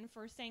man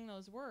for saying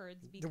those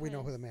words. Do we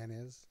know who the man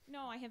is?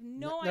 No, I have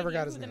no Never idea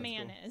got his who the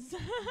name. man is.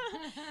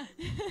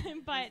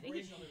 But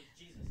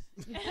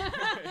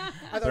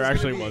I thought There it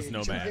actually gonna was be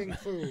no Ching man.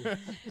 Fu.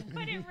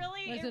 but it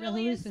really, Was it it a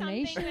really is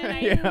something hallucination? that I.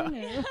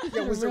 Yeah.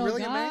 Yeah, was a it real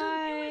really a man?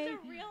 guy? It was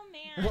a real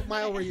man. What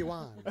mile were you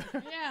on?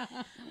 Yeah.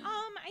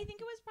 I think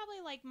it was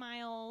probably like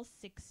mile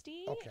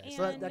 60. Okay,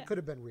 so that and could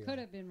have been real. Could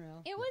have been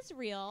real. it was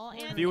real.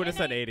 And If you would have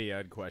and said 80,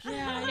 I'd question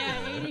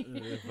Yeah, 80.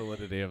 the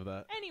validity of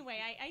that. Anyway,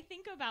 I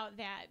think about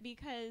that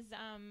because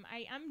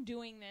I'm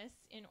doing this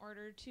in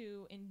order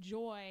to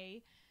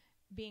enjoy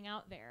being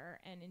out there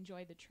and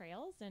enjoy the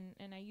trails,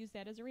 and I use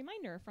that as a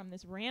reminder from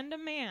this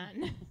random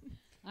man.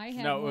 I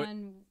had No,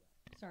 one.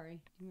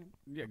 Sorry.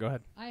 Yeah, go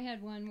ahead. I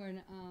had one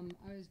when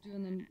I was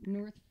doing the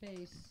North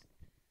Face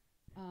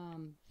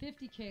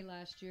 50K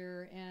last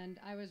year, and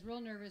I was real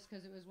nervous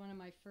because it was one of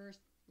my first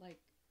like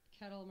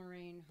kettle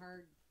moraine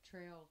hard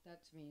trail.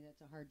 That's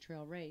a hard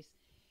trail race.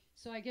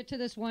 So I get to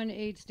this one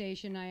aid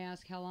station. I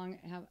ask how long,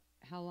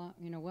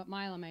 what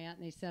mile am I at?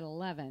 And they said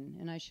 11,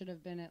 and I should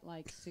have been at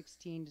like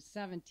 16 to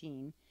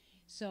 17.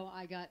 So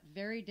I got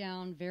very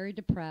down, very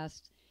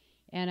depressed,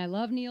 and I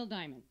love Neil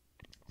Diamond.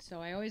 So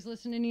I always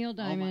listen to Neil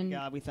Diamond. Oh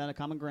my God, we found a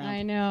common ground.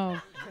 I know.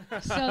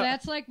 So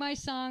that's like my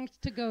song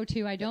to go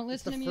to. I don't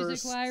It's listen the to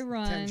music first while I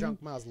run. 10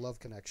 junk miles love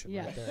connection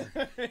Yeah.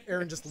 right there.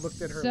 Aaron just looked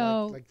at her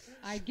So like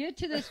I get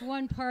to this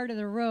one part of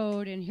the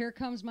road, and here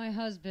comes my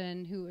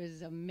husband, who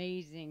is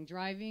amazing,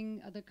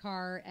 driving the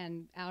car,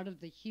 and out of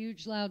the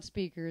huge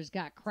loudspeakers,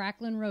 got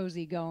Cracklin'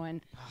 Rosie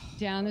going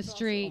down the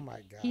street. oh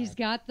my God. He's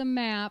got the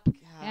map,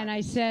 and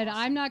I said,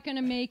 I'm not going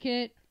to make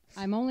it.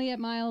 I'm only at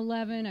mile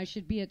 11. I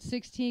should be at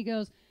 16. He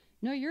goes,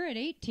 no, you're at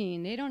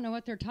 18. They don't know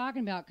what they're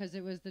talking about because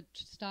it was the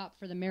stop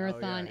for the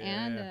marathon,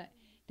 and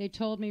they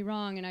told me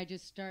wrong, and I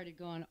just started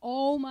going,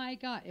 oh, my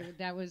God.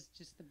 That was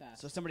just the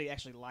best. So somebody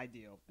actually lied to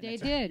you. And They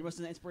that's did. It was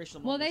an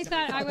inspirational Well, moment. they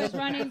thought I was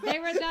running. They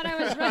thought I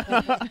was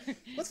running.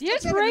 Let's The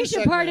have a new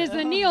inspiration part segment. is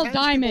the Neil Can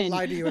people Diamond.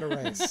 lie to you at a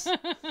race?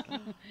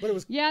 But it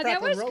was Yeah, that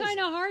Cracklin' was Rosie. kind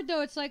of hard,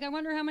 though. It's like, I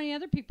wonder how many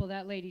other people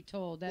that lady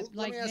told. That, Well,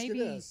 like, let me ask maybe.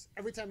 you this.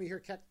 Every time you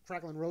hear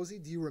Cracklin' Rosie,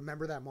 do you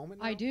remember that moment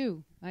now? I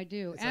do. It's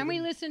And like we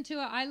a- listen to it.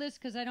 I listen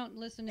because I don't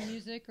listen to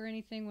music or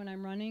anything when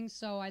I'm running.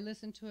 So I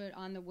listen to it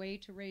on the way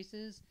to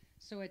races.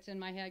 So it's in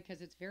my head because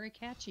it's very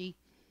catchy.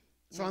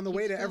 So And on it the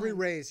way keeps to every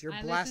going. race, you're I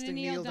listen to blasting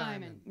Neil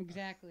Diamond.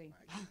 Exactly.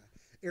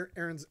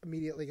 Aaron's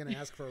immediately going to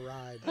ask for a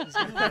ride. He's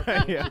going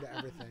to Yeah. to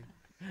everything.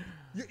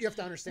 You have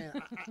to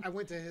understand. I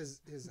went to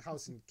his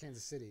house in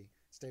Kansas City,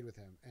 stayed with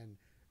him, and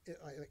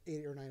like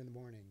 8 or 9 in the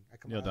morning. I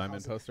come Neil out of the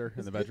Diamond house, poster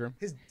in the bedroom.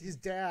 His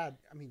dad.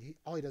 I mean,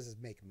 all he does is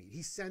make meat.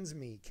 He sends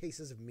me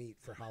cases of meat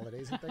for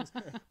holidays and things.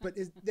 But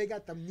they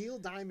got the Neil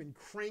Diamond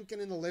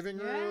cranking in the living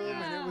room,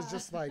 and it was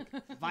just like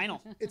Vinyl.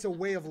 it's a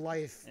way of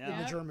life in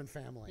Yeah. the German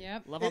family.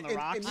 Yep. Love on the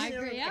Rocks. me and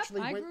Aaron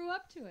actually I went- grew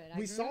up to it.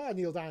 we saw a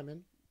Neil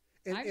Diamond,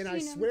 and I've I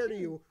seen him swear to too.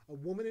 you, a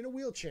woman in a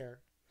wheelchair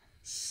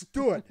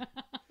stood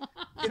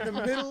in the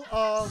middle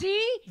of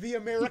See? the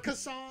America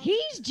song.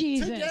 He's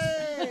Jesus.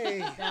 Today.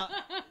 Now,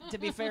 to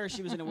be fair,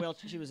 she was in a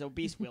wheelchair. She was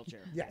obese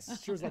wheelchair,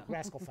 Yes, she was like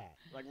rascal fat.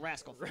 like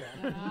rascal.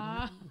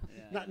 Ah.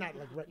 Not like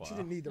she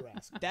didn't need the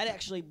rascal. That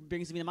actually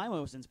brings me to my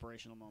most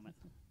inspirational moment,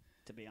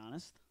 to be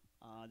honest.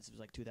 This was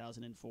like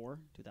 2004,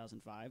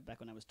 2005, back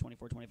when I was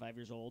 24, 25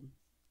 years old,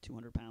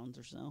 200 pounds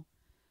or so,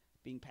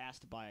 being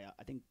passed by,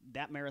 I think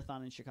that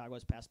marathon in Chicago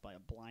was passed by a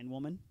blind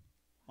woman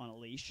on a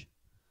leash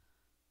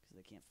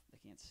because they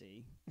can't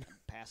see,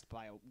 passed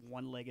by a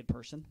one-legged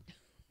person,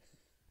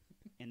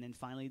 and then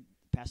finally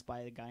passed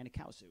by a guy in a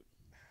cow suit.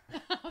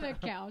 The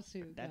cow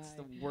suit. That's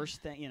guy. the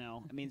worst thing, you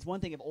know. I mean, it's one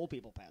thing if old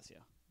people pass you,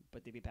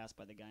 but to be passed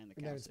by the guy in the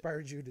And cow that suit.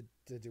 inspired you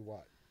to do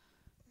what?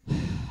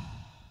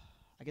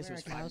 I guess it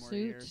was Wear a cow 5 more suit.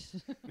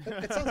 years.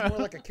 It sounds more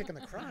like a kick in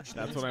the crotch.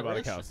 than That's when I bought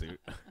a cow inspiration.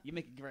 suit. You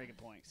make a very good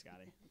point,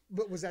 Scotty.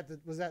 But was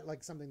that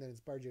like something that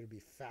inspired you to be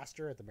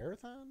faster at the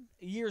marathon?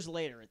 Years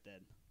later, it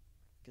did,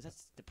 because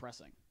that's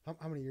depressing.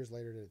 How many years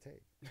later did it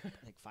take?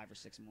 Like 5 or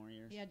 6 more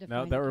years. He had to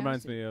Now find that the cow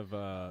reminds suit. me of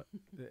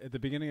at the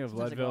beginning of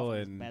Sometimes I go Leadville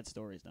off on in bad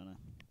stories, don't I?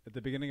 at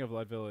the beginning of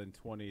Leadville in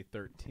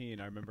 2013.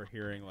 I remember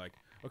hearing like,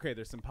 okay,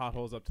 there's some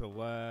potholes up to the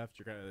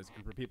left. There's a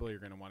group of people. You're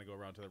gonna want to go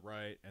around to the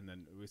right. And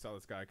then we saw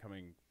this guy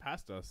coming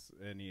past us,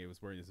 and he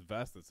was wearing this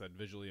vest that said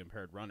 "visually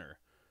impaired runner."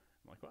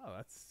 I'm like, wow,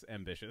 that's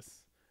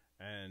ambitious.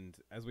 And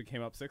as we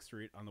came up 6th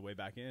Street on the way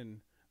back in,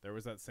 there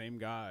was that same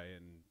guy,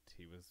 and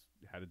he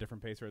had a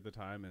different pacer at the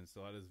time, and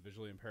still had his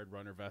visually impaired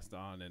runner vest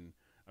on. And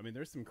I mean,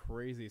 there's some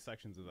crazy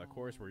sections of that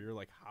course where you're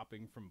like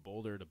hopping from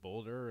boulder to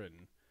boulder, and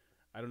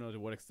I don't know to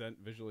what extent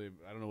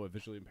I don't know what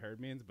visually impaired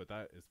means, but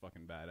that is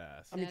fucking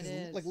badass. I mean, That 'cause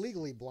is. like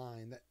legally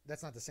blind,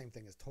 that's not the same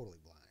thing as totally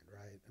blind,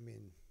 right? I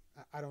mean,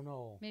 I don't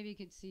know. Maybe you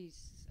could see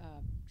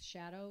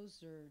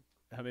shadows or.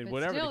 I mean, But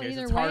whatever still, the case,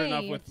 either it's hard way,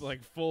 enough with it's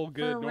like full for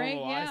good reg-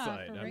 normal yeah,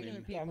 eyesight. for I regular mean,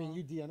 people. Yeah, I mean,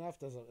 you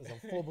DNF as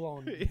a full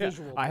blown yeah,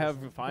 visual. I have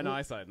person. fine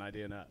eyesight and I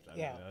DNF. I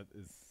Yeah. mean, that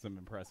is some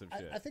impressive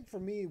shit. I think for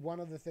me, one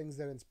of the things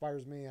that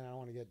inspires me, and I don't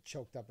want to get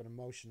choked up and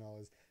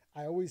emotional, is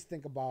I always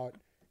think about,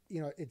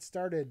 it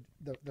started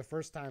the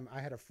first time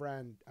I had a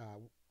friend,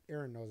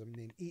 Aaron knows him,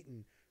 named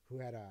Eaton, who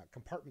had a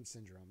compartment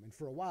syndrome. And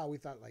for a while, we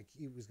thought like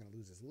he was going to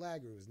lose his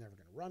leg or he was never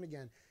going to run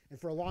again. And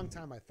for a long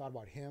time, I thought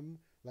about him.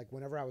 Like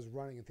whenever I was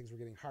running and things were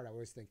getting hard, I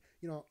always think,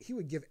 he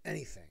would give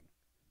anything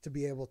to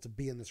be able to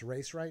be in this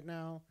race right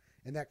now.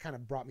 And that kind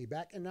of brought me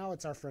back. And now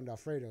it's our friend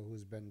Alfredo,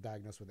 who's been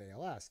diagnosed with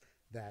ALS,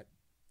 that,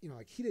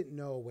 like he didn't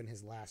know when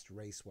his last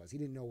race was. He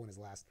didn't know when his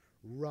last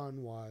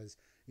run was.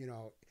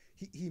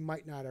 He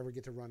might not ever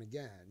get to run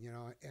again,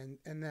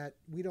 and that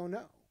we don't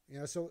know.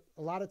 So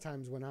a lot of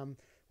times when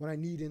I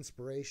need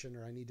inspiration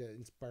or I need to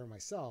inspire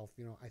myself,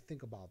 I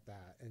think about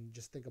that and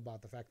just think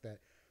about the fact that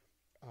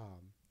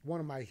one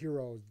of my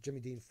heroes, Jimmy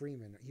Dean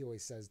Freeman, he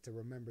always says to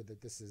remember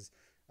that this is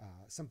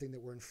something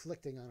that we're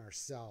inflicting on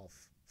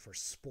ourselves for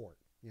sport.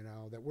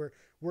 That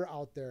we're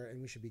out there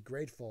and we should be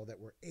grateful that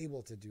we're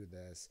able to do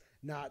this,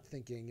 not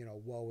thinking,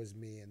 woe is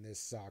me and this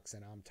sucks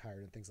and I'm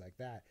tired and things like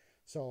that.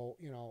 So,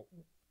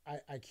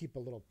 I keep a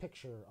little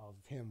picture of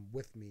him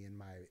with me in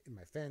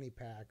my fanny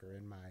pack or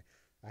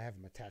I have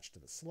him attached to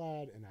the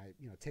sled and I,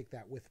 take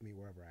that with me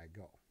wherever I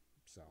go.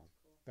 So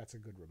that's a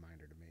good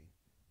reminder to me.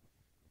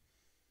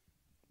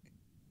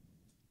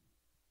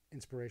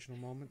 Inspirational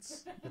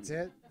moments. That's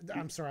it.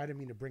 I'm sorry, I didn't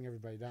mean to bring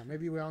everybody down.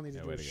 Maybe we all need to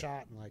do way a to go.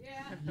 shot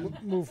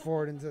and move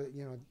forward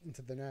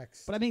into the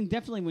next. But I mean,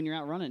 definitely when you're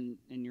out running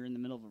and you're in the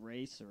middle of a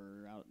race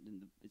or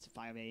it's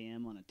 5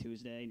 a.m. on a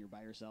Tuesday and you're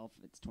by yourself,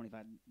 it's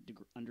 25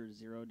 under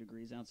 0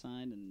 degrees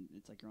outside and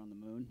it's like you're on the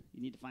moon.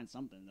 You need to find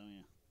something, don't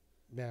you?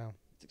 Yeah.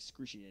 It's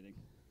excruciating.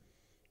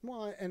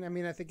 Well, and I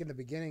mean, I think in the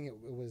beginning it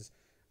was,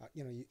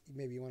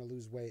 maybe you want to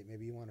lose weight,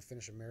 maybe you want to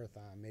finish a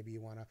marathon, maybe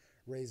you want to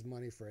raise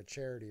money for a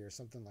charity or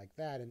something like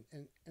that,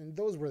 and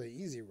those were the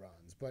easy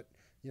runs. But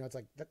it's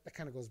like that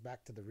kind of goes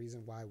back to the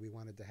reason why we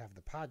wanted to have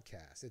the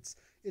podcast.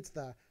 It's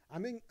the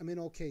I'm in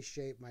okay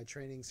shape, my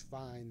training's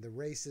fine, the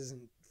race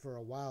isn't for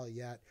a while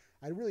yet.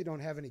 I really don't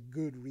have any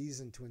good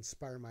reason to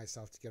inspire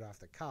myself to get off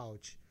the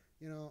couch.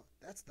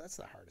 That's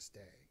the hardest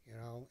day,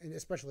 and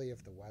especially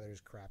if the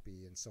weather's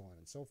crappy and so on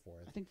and so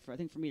forth. I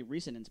think for me,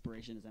 recent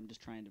inspiration is I'm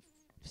just trying to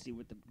see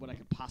what I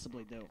could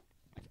possibly do.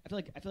 I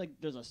feel like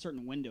there's a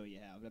certain window you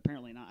have. But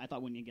apparently not. I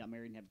thought when you got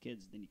married and have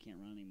kids, then you can't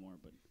run anymore.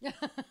 But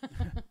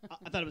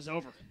I thought it was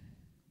over.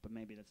 But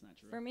maybe that's not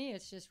true. For me,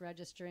 it's just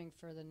registering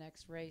for the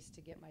next race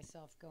to get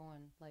myself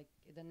going. Like,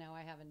 then now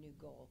I have a new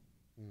goal.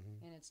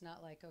 Mm-hmm. And it's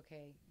not like,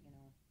 okay,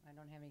 I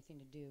don't have anything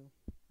to do.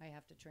 I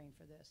have to train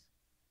for this.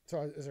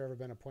 So has there ever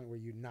been a point where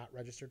you not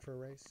registered for a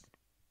race?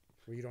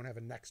 where you don't have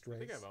a next I race.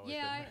 think I've always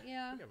Yeah, been,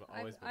 yeah. I think I've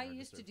always been I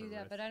used to registered do for that,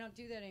 race. but I don't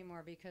do that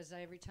anymore because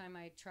every time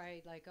I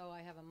try, like, oh,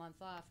 I have a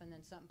month off, and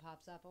then something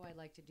pops up. Oh, I'd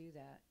like to do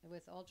that.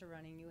 With ultra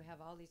running, you have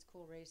all these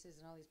cool races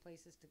and all these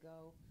places to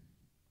go.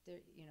 There,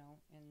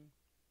 and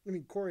I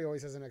mean, Corey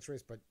always has a next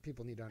race, but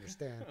people need to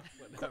understand.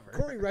 Whatever.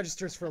 Corey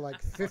registers for like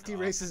 50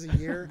 races a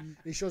year, and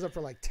he shows up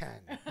for like 10.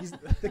 He's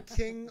the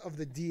king of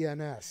the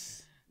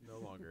DNS. No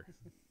longer.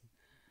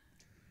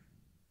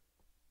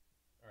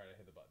 All right, I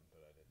hit the button, but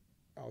I didn't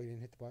Oh, you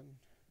didn't hit the button?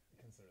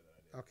 consider that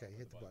I did. Okay,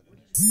 hit the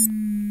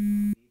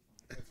button.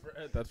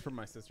 That's from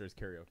my sister's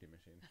karaoke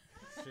machine.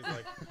 She's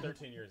like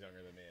 13 years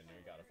younger than me, and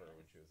we got it for her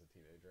when she was a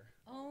teenager.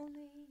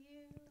 only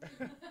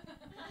you.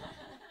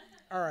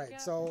 All right, Yeah.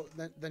 so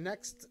the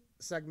next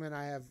segment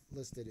I have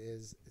listed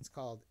it's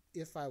called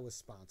If I Was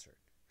Sponsored.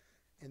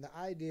 And the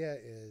idea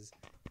is,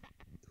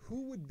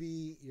 who would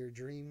be your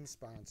dream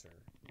sponsor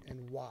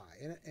and why?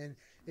 And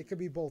it could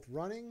be both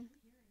running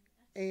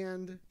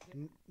and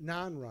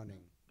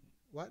non-running.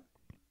 What?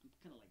 I'm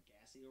kind of like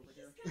gassy over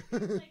here.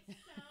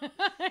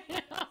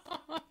 Is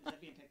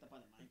that being picked up on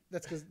the mic?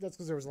 That's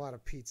because there was a lot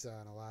of pizza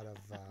and a lot of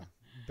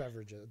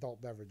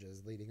adult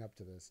beverages leading up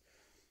to this.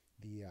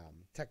 The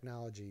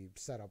technology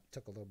setup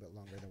took a little bit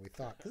longer than we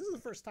thought because this is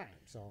the first time.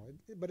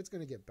 But it's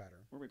going to get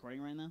better. We're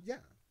recording right now? Yeah.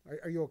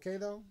 Are you okay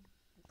though?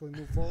 Can we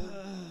move forward?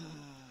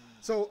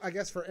 So I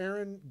guess for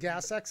Aaron,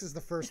 Gas X is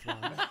the first one.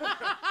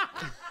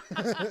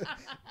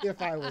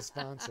 If I was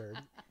sponsored,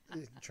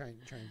 he's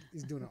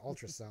doing an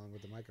ultrasound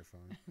with the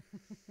microphone.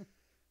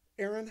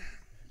 Aaron,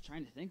 I'm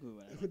trying to think who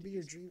would be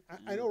your dream?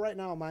 I know right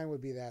now mine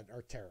would be that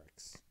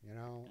Arc'teryx.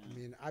 I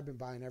mean, I've been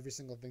buying every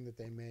single thing that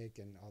they make,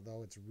 and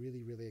although it's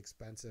really, really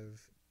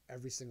expensive,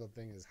 every single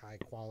thing is high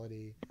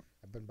quality.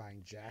 I've been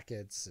buying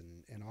jackets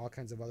and all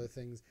kinds of other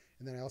things.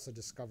 And then I also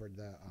discovered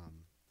the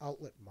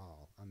outlet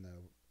mall on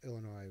the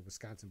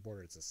Illinois-Wisconsin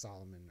border. It's a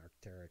Solomon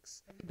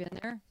Arc'teryx. Have you been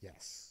there?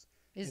 Yes.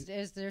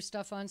 Is there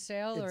stuff on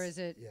sale, or is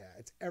it? Yeah,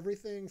 it's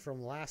everything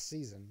from last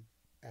season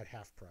at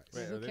half price.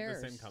 Wait, Who are they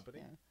cares? the same company?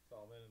 Yeah.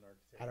 Solomon and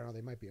Arc'teryx? I don't know.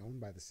 They might be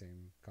owned by the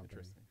same company.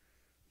 Interesting.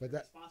 But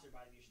that, Sponsored by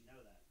them, you should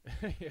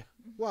know that. Yeah.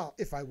 well,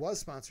 if I was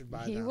sponsored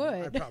by He them, would.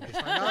 I'd probably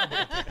find out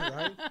about that,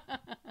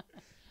 right?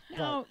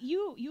 Now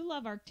you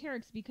love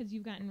Arc'teryx because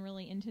you've gotten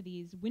really into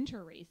these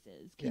winter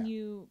races. Can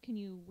you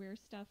wear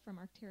stuff from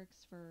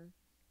Arc'teryx for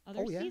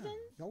other seasons?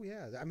 Oh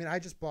yeah. I mean, I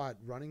just bought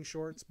running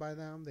shorts by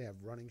them. They have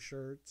running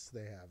shirts.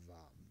 They have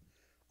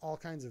all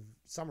kinds of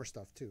summer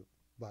stuff too.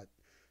 But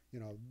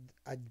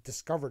I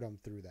discovered them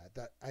through that.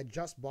 That I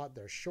just bought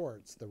their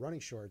shorts, the running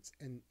shorts,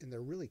 and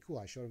they're really cool.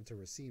 I showed them to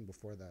Racine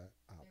before the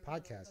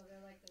podcast.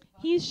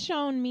 He's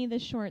shown me the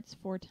shorts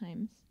 4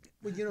 times.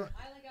 Well, I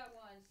only got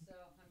one, so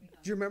I'm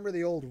do you remember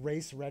the old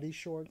race ready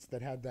shorts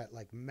that had that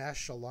like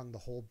mesh along the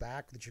whole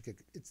back that you could?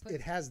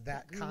 It has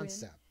that glue in.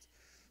 concept,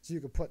 so you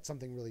could put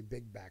something really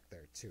big back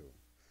there too.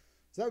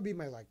 So that would be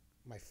my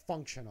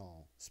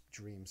functional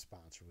dream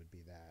sponsor would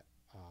be that.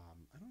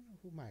 I don't know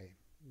who my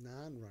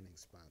non-running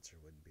sponsor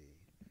would be.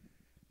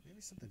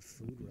 Maybe something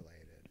food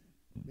related.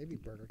 Maybe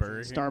Burger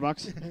King.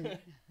 Starbucks.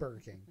 Burger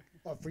King.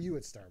 Oh, for you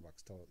it's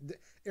Starbucks. Totally.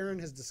 Aaron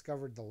has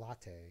discovered the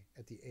latte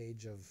at the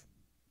age of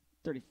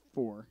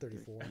 34.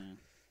 34.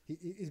 Yeah.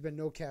 He's been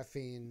no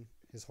caffeine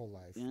his whole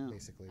life, Yeah.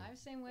 basically. I'm the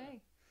same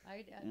way.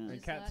 I And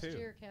just Kat last too.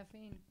 year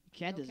caffeine.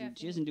 Kat No doesn't. She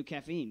caffeine. doesn't do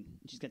caffeine.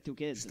 She's got 2 She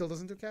kids. still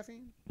doesn't do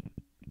caffeine?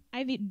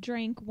 I've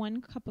drank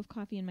 1 cup of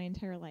coffee in my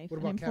entire life. What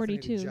and about I'm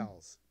caffeinated 42.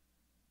 gels?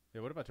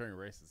 Yeah, what about during a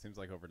race? It seems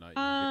like overnight you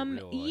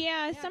get a real,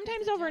 Yeah, 'cause sometimes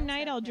the gels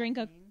overnight have I'll drink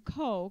a caffeine.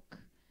 Coke,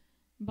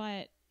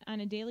 but on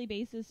a daily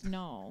basis,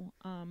 no.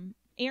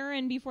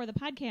 Aaron, before the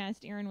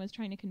podcast, Aaron was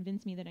trying to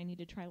convince me that I need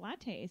to try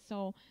latte.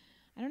 So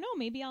I don't know.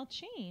 Maybe I'll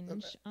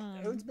change.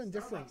 Aaron's been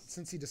different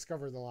since he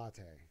discovered the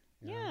latte.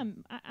 you know?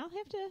 Yeah, I'll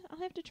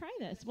have to try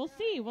this. We'll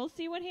see. We'll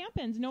see what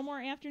happens. No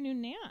more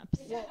afternoon naps.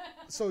 Well,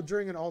 so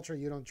during an ultra,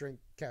 you don't drink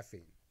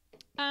caffeine.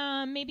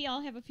 Maybe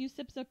I'll have a few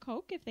sips of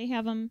Coke if they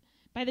have them.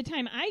 By the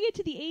time I get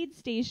to the aid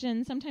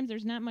station, sometimes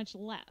there's not much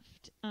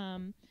left.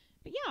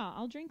 But yeah,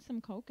 I'll drink some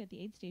Coke at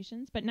the aid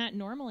stations, but not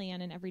normally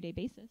on an everyday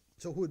basis.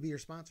 So who would be your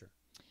sponsor?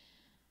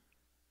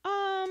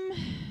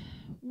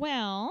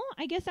 Well,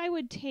 I guess I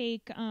would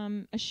take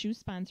a shoe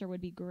sponsor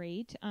would be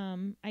great.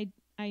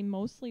 I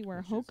mostly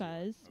wear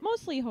Hokas,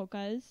 mostly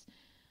Hokas,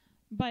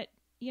 but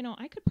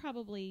I could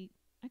probably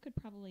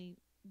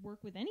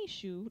work with any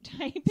shoe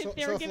type if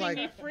they were giving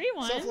me free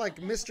one. So if like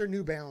Mr.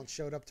 New Balance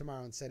showed up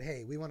tomorrow and said,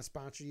 "Hey, we want to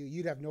sponsor you,"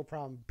 you'd have no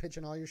problem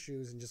pitching all your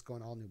shoes and just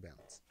going all New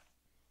Balance.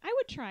 I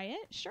would try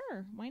it.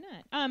 Sure, why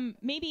not?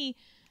 Maybe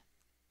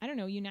I don't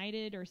know,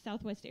 United or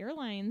Southwest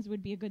Airlines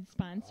would be a good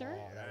sponsor.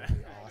 Oh, that would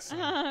be awesome.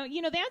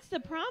 That's the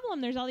problem.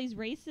 There's all these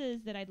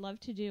races that I'd love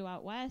to do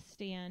out west,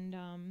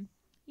 and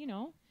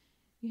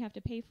you have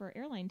to pay for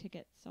airline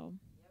tickets. So.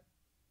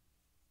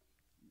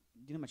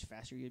 Do you know how much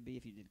faster you'd be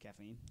if you did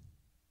caffeine?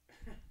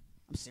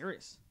 I'm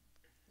serious.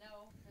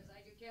 No, because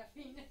I do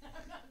caffeine.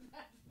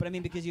 But I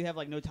mean, because you have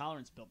like no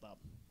tolerance built up.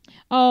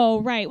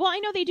 Oh, right. Well, I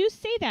know they do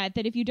say that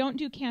if you don't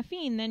do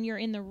caffeine, then you're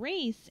in the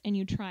race and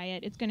you try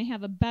it, it's going to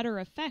have a better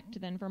effect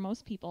than for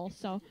most people.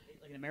 So,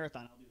 Like in a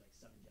marathon, I'll do like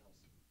 7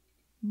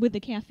 gels. with the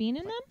caffeine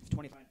in Like them?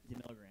 25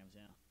 milligrams,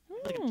 yeah.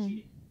 Like I'm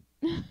cheating.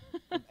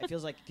 It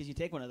feels like because you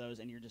take one of those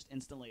and you're just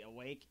instantly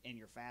awake and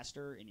you're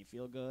faster and you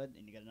feel good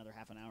and you get another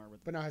half an hour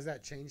with. But now has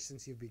that changed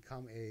since you've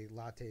become a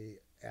latte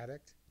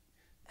addict?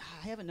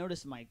 I haven't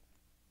noticed my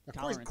Now,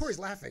 tolerance. Corey's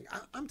laughing.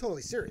 I'm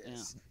totally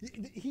serious.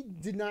 He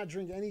did not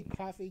drink any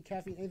coffee,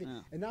 caffeine,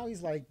 anything, and now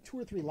he's like 2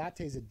 or 3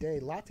 lattes a day.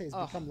 Lattes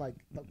become like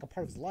a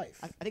part of his life.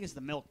 I think it's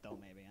the milk though,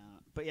 maybe.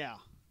 But yeah,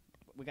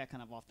 we got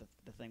kind of off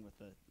the thing with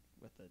the.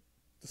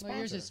 Well,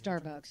 yours is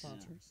Starbucks.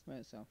 Sponsors.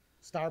 Well, so.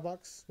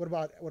 Starbucks. What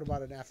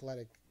about an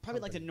athletic?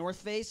 Probably like the company? North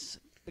Face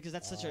because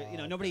that's such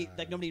a nobody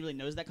really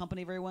knows that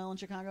company very well in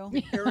Chicago.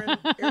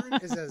 Aaron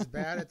is as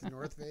bad at the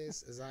North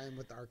Face as I am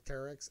with the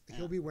Arc'teryx.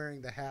 He'll be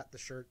wearing the hat, the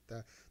shirt,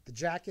 the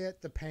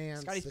jacket, the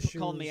pants, Scotty's the shoes.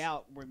 called me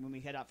out when we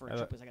head out for a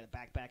trip because I got a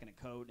backpack and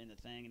a coat and a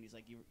thing, and he's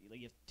like, "You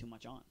have too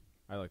much on."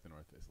 I like the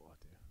North Face a lot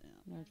too.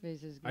 North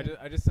Face is good.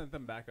 I just sent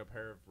them back a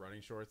pair of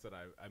running shorts that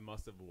I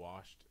must have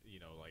washed,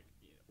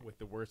 with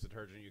the worst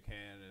detergent you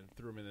can, and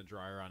threw them in the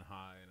dryer on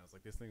high, and I was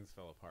like, this thing's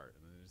fell apart,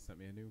 and then they just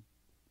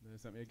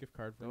sent me a gift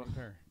card for a new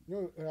pair. You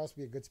know what else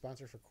would be a good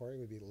sponsor for Corey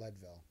would be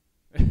Leadville.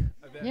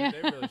 They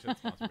really should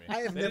sponsor me. I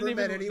have They never didn't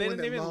met even- anyone they didn't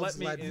that even loves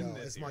let me in Leadville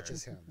this as much year.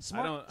 as him.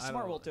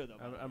 Smart will too,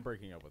 though. I'm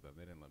breaking up with them.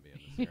 They didn't let me in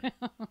this year.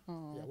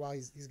 Yeah, well,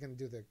 he's going to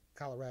do the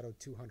Colorado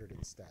 200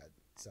 instead.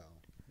 So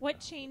What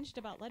changed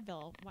about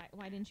Leadville?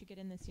 Why didn't you get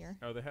in this year?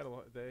 Oh, they had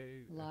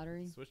they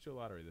Lottery? switched to a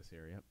lottery this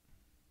year. Yep.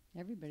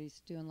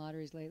 Everybody's doing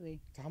lotteries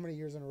lately. how many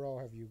years in a row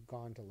have you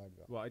gone to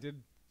Leadville? Well, I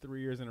did 3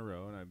 years in a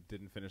row, and I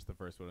didn't finish the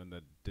first one, and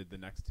then did the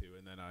next 2,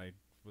 and then I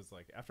was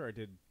like, after I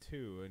did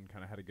 2 and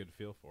kind of had a good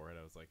feel for it,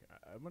 I was like,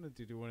 I wanted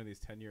to do one of these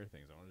 10-year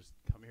things. I want to just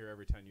come here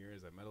every 10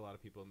 years. I've met a lot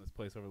of people in this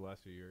place over the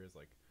last few years.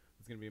 Like,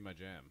 it's gonna be my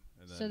jam.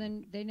 And So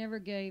then they never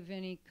gave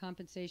any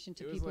compensation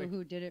to It was people like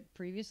who did it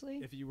previously?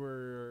 if you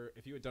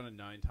had done it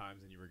 9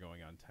 times and you were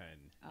going on 10,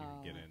 you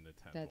could get in the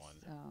 10th That's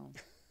one.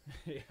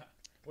 Yeah,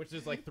 which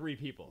is like 3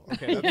 people.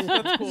 Okay,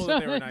 that's cool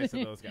that they were nice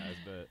to those guys,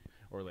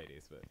 or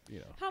ladies, but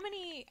How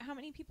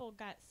many people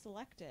got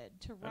selected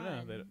to I run?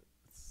 don't know.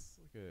 It's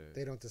like a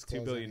They don't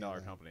disclose $2 billion any of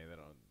that. company. They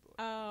don't.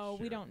 Oh,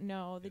 we share don't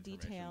know the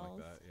information details.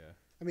 Like that, yeah.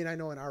 I mean, I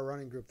know in our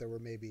running group there were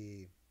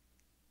maybe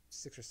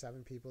 6 or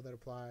 7 people that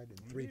applied, and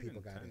 3 Maybe people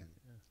even got 10, in.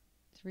 yeah.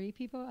 3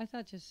 people? I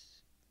thought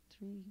just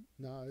 3.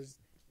 No, it was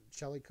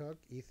Shelly Cook,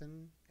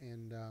 Ethan,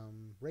 and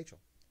Rachel.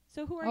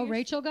 So who are Oh, your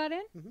Rachel got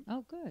in? Mhm.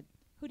 Oh, good.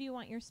 Who do you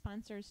want your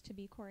sponsors to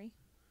be, Corey?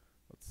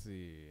 Let's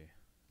see.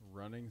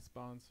 Running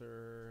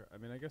sponsor. I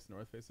mean, I guess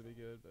North Face would be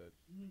good, but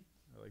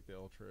I like the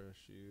Ultra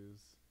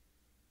shoes.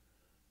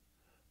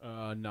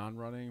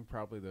 Non-running,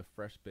 probably the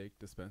Fresh Baked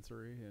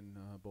Dispensary in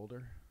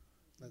Boulder.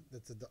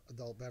 That's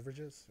adult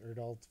beverages or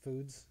adult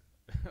foods.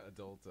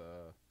 Adult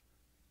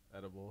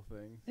edible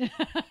thing.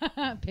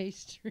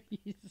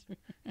 Pastries.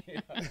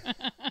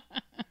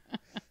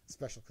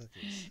 Special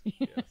cookies.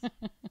 Yes.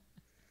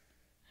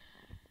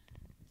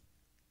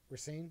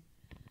 Racine?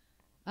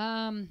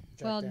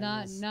 Well,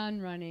 Daniels.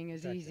 non-running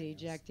is Jack easy,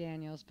 Daniels. Jack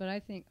Daniels. But I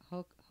think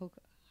I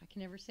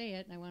can never say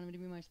it, and I want him to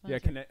be my sponsor.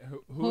 Yeah,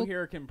 who Ho-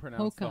 here can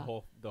pronounce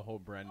Hoka. the whole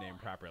brand name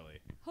properly?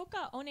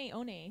 Hoka One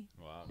One.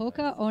 Wow.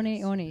 Hoka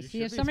One One. You See,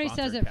 should if be somebody says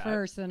sponsored, it Kat.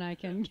 first, then I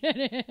can get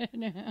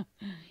it.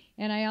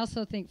 And I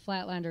also think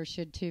Flatlander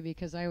should too,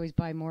 because I always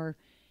buy more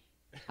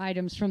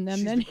items from them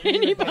She's than the queen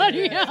of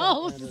anybody buying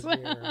else.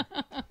 Flatlander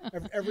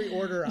beer. Every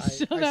order,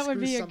 So I that would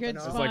screw be a something good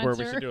up. This is like where we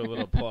sponsor. should do a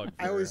little plug.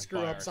 I always for screw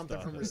buy up our something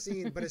stuff. from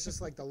Racine, but it's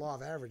just like the law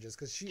of averages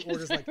because she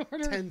orders like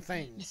Order- 10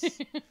 things.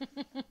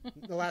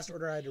 The last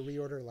order I had to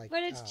reorder like.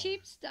 But it's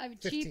cheap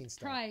 15 cheap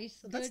stuff.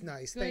 price. That's good,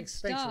 nice. Good Thanks,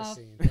 stuff.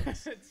 Racine.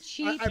 Thanks.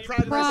 Cheap I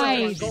pride myself on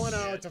price. going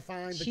out to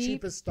find the Cheap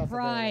cheapest stuff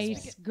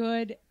price, available.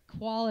 good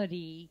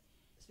quality.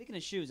 Speaking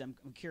of shoes, I'm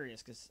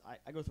curious because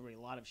I go through a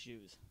lot of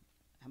shoes.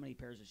 How many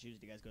pairs of shoes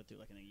do you guys go through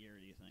like in a year?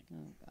 Do you think?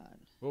 Oh God.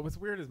 Well, what's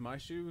weird is my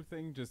shoe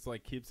thing just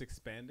like keeps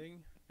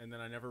expanding, and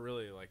then I never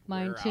really like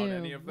Mine wear too. out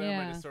any of them.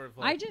 Yeah. I just sort of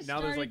like I just now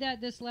there's started like that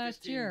this last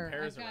 15 year.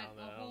 pairs I've got around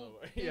that. I a don't know whole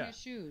what- thing yeah. of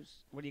shoes.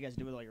 What do you guys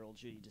do with all your old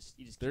shoes? You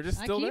just They're just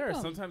I still keep there.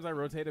 'em. Sometimes I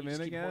rotate them You in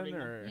just keep again, hoarding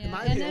 'em? or Yeah. Am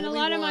I And the then a only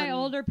lot of my one-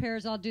 older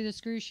pairs, I'll do the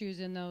screw shoes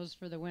in those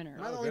for the winter.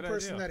 Am I the Oh, only good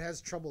person idea. that has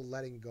trouble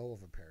letting go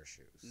of a pair of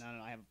shoes? No,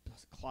 I have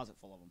a closet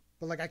full of them.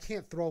 But like I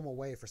can't throw them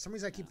away. For some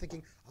reason, I keep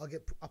thinking I'll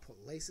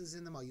put laces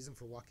in them. I'll use them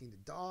for walking the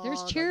dog.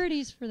 There's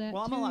charities for that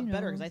Well, I'm too, a lot you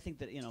better know. because I think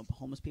that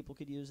homeless people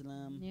could use them.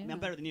 I mean, Yeah. I'm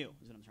better than you,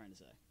 is what I'm trying to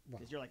say. Wow.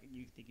 Because you're like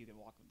you think you can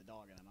walk with the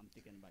dog in them. I'm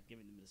thinking about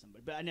giving them to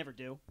somebody, but I never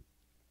do.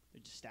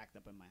 They're just stacked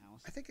up in my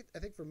house. I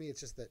think for me, it's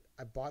just that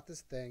I bought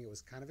this thing. It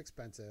was kind of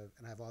expensive,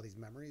 and I have all these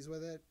memories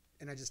with it.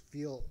 And I just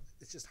feel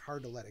it's just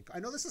hard to let it go. I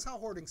know this is how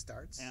hoarding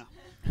starts. Yeah.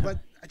 But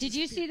I Did just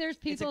you feel- see there's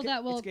people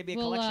that will it's gonna be a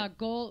will collection.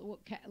 go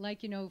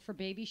like for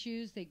baby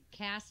shoes they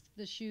cast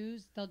the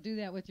shoes. They'll do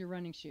that with your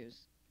running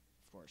shoes.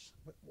 Of course.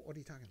 What are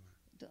you talking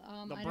about? The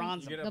I don't-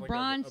 bronze. You could the have, like,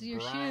 bronze a your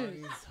bronze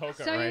shoes.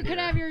 Hoka So you right could here.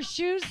 have your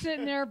shoes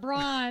sitting there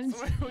bronze.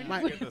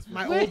 My, Get this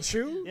my one. old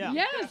shoe? Yeah.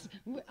 Yes,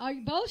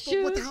 both But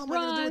shoes what the hell am I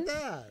going to do bronze.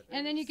 with that?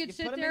 And then you could You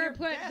sit put 'em in there your and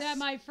put desk. that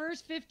my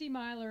first 50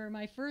 miler or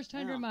my first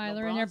 100 Yeah, miler,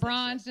 they'll and they're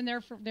bronze bronzed that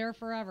and there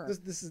forever.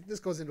 This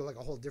goes into like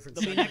a whole different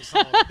They'll be segment next.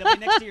 called They'll be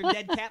next to your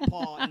dead cat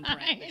paw imprint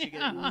that you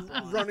get. in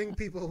bronze. Running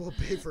People Will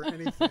Pay for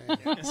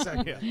Anything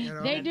segment, you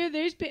know? They do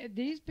these.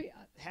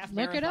 Half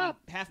Look it marathon,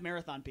 up. Half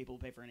marathon people will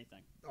pay for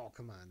anything. Oh,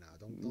 come on now.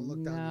 Don't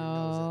look down your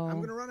nose. No. I'm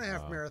going to run a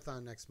half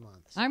marathon next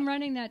month. I'm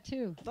running that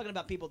too. I'm talking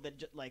about people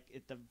that like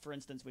for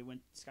instance,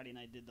 Scotty and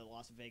I did the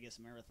Las Vegas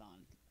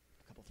Marathon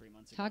a couple 3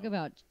 months ago. Talk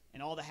about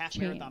and all the half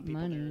cheap marathon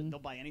people there, money. they'll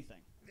buy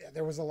anything. Yeah,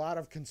 there was a lot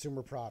of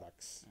consumer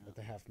products at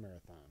the half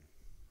marathon.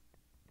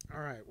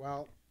 All right,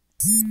 well,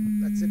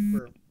 that's it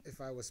for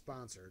If I Was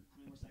Sponsored. How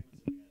many more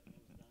segments have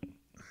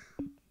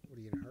we got? What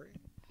are you in a hurry?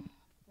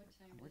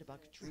 I'm worried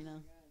about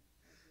Katrina.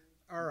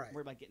 All right. I'm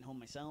worried about getting home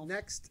myself.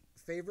 Next,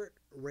 favorite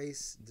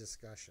race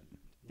discussion.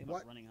 Think about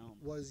What running home.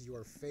 was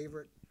your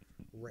favorite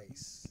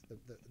race?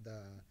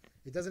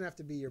 It doesn't have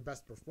to be your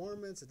best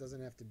performance. It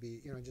doesn't have to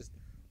be, just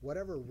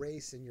whatever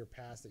race in your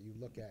past that you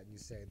look at and you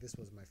say, this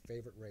was my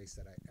favorite race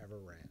that I ever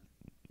ran.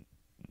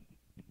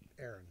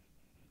 Aaron.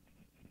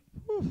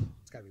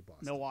 It's got to be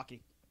Boston.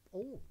 Milwaukee.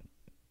 Oh,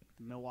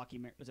 The Milwaukee.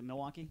 Was it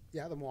Milwaukee?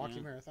 yeah, the Milwaukee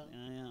Yeah. Marathon.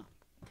 Yeah.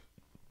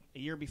 A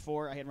year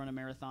before, I had run a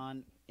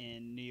marathon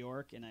in New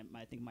York, and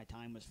I think my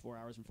time was 4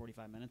 hours and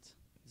 45 minutes.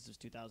 This was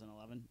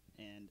 2011,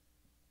 and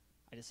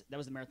that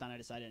was the marathon I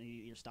decided I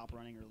needed to either stop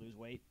running or lose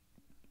weight.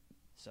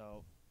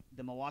 So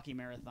the Milwaukee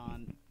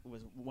Marathon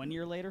was 1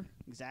 year later,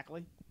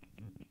 exactly,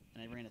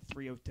 and I ran a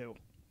 3:02.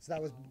 So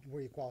that was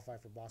where you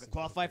qualified for Boston. I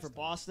qualified for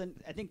Boston.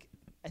 I think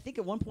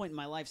at one point in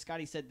my life,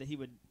 Scotty said that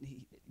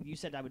you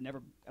said I would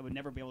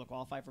never be able to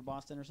qualify for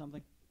Boston or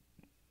something.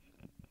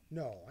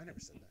 No, I never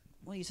said that.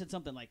 Well, you said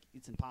something like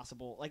it's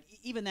impossible. Like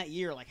even that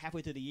year, like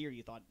halfway through the year,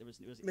 you thought it was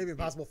Maybe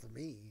impossible for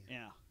me.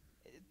 Yeah,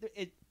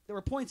 there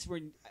were points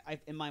where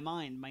in my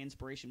mind, my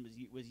inspiration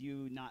was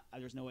you not.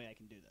 There's no way I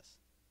can do this,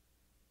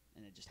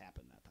 and it just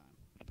happened that time.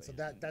 But, So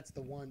yeah, that's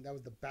the one. That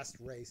was the best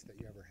race that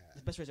you ever it's the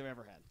had. best race I've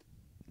ever had.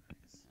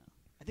 Nice. Yeah.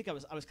 I think I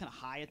was kind of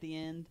high at the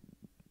end.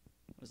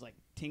 I was like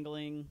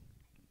tingling.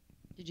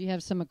 Did you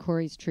have some of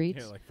Corey's treats?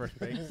 Yeah, like first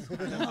base.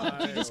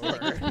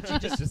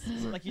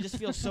 You just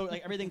feel so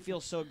like everything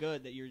feels so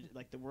good that you're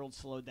like the world's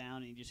slowed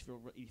down and you just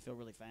feel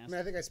really fast. I mean,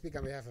 I think I speak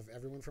on behalf of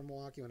everyone from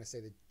Milwaukee when I say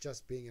that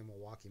just being in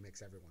Milwaukee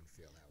makes everyone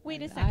feel that way.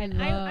 Wait a I second.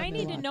 love I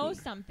need to know Milwaukee.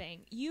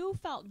 something. You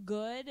felt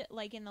good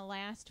like in the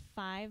last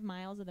 5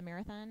 miles of the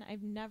marathon?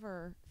 I've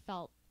never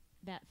felt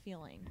that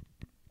feeling.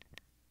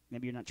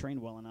 Maybe you're not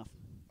trained well enough.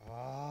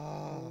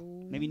 Ah,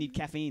 Maybe you need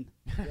caffeine.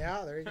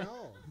 yeah, there you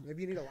go.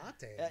 Maybe you need a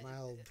latte at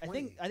mile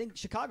 20. I think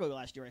Chicago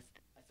last year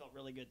I felt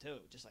really good too.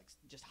 Just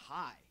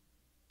high,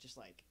 just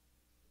like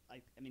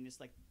I mean it's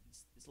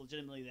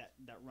legitimately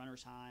that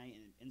runner's high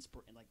and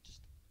like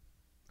just.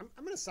 I'm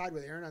going to side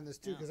with Aaron on this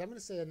too Yeah. because I'm going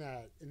to say in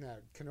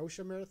that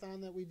Kenosha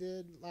marathon that we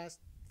did last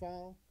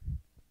fall,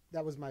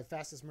 that was my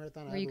fastest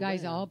marathon. Where I you ever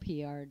guys ran. all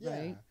PR'd,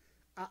 right?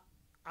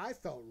 I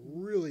felt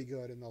really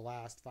good in the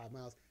last 5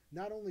 miles.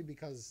 Not only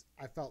because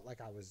I felt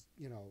like I was,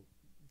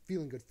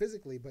 feeling good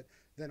physically, but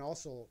then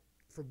also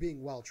for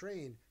being well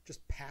trained,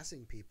 just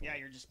passing people. Yeah,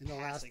 you're just in the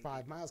last passing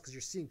 5 miles because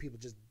you're seeing people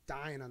just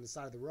dying on the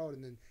side of the road,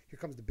 and then here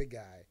comes the big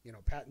guy.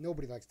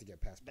 Nobody likes to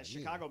get passed by That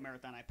me. Chicago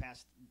marathon, I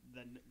passed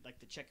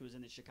the chick who was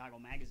in the Chicago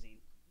magazine.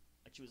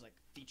 Like she was like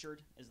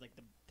featured as like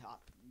the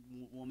top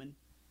woman.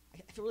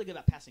 I feel really good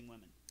about passing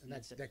women. And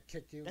that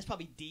kicked you. That's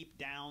probably deep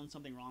down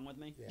something wrong with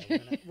me. Yeah,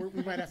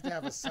 we might have to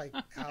have a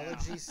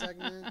psychology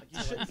segment. Like you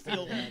to, shouldn't figure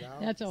feel that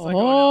out. That's a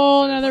Psychoanalysis.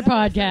 whole other Whenever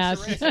I finish the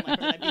podcast. race, I'm like,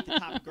 did I beat the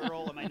top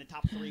girl? Am I in the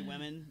top 3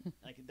 women?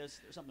 Like there's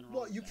something wrong.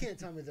 Well, with you that. can't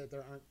tell me that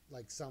there aren't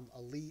like some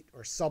elite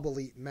or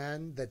sub-elite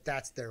men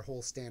that's their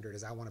whole standard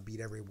is I want to beat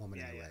every woman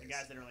Yeah, in the yeah. race. The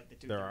guys that are like the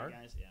 2 There are?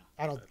 guys. Yeah.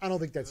 I don't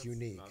think that's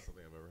unique. Not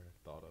something I've ever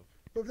thought of.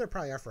 But there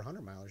probably are for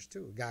 100 milers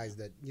too. Guys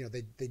that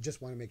they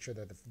just want to make sure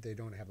that they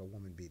don't have a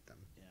woman beat them.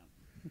 Yeah.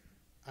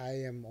 I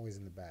am always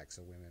in the back,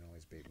 so women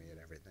always beat me at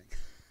everything.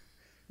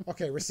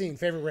 Okay, Racine,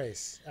 favorite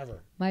race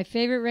ever? My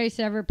favorite race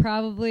ever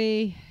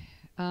probably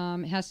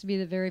has to be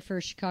the very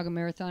first Chicago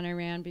Marathon I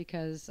ran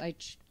because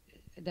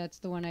that's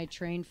the one I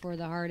trained for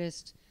the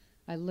hardest.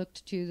 I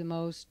looked to the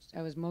most.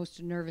 I was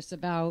most nervous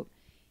about,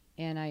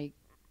 and I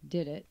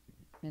did it.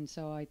 And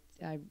so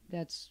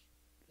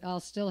I'll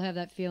still have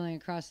that feeling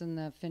of crossing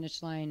the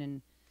finish line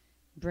and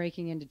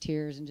breaking into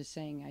tears and just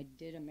saying I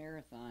did a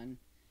marathon.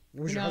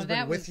 Was your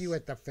husband with you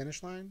at the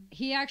finish line?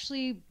 He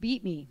actually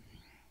beat me.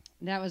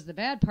 That was the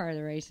bad part of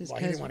the race. Well,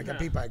 he didn't want to get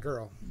beat by a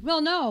girl.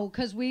 Well, no,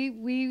 because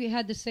we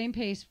had the same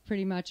pace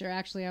pretty much, or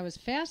actually I was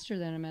faster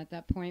than him at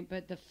that point,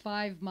 but the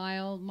 5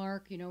 mile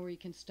mark, where you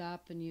can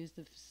stop and use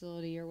the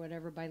facility or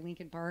whatever by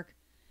Lincoln Park.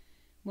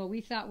 Well, he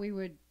thought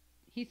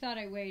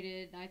I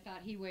waited, and I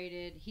thought he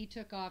waited. He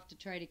took off to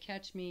try to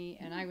catch me,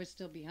 and I was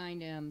still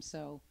behind him,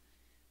 so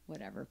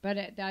whatever.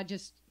 But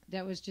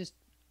that was just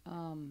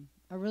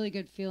a really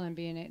good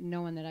feeling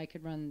knowing that I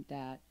could run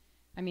that.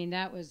 I mean,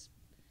 that was,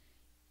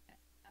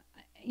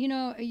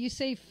 you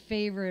say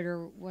favorite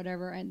or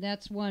whatever, and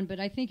that's one, but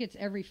I think it's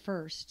every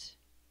first.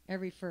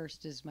 Every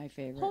first is my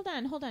favorite. Hold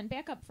on.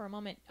 Back up for a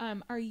moment.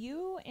 Are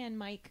you and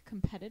Mike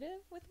competitive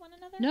with one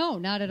another? No,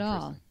 not at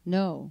all.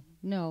 No.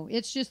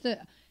 It's just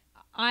that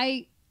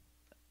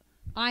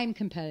I'm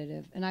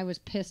competitive, and I was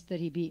pissed that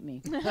he beat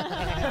me. So you're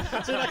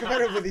not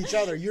competitive with each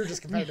other. You're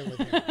just competitive with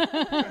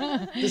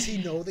him. Does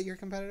he know that you're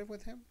competitive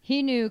with him?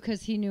 He knew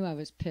because he knew I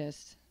was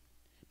pissed.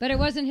 But it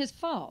wasn't his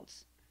fault.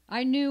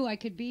 I knew I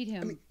could beat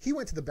him. I mean, he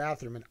went to the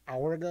bathroom an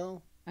hour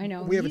ago. I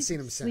know. We haven't seen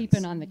him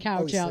sleeping since. on the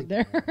couch out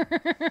sleeping.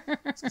 there.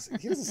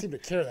 He doesn't seem to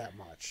care that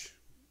much.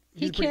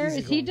 He He's a pretty cares.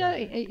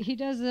 easygoing He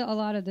guy. does a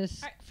lot of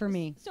this for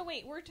me. So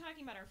wait, we're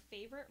talking about our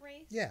favorite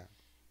race? Yeah.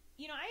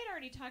 I had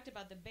already talked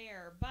about the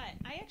bear, but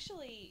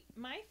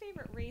my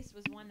favorite race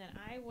was one that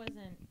I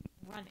wasn't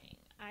running.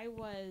 I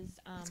was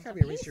It's got to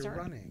a be a race pacer. you're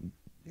running.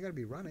 You got to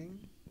be running.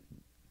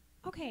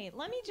 Okay,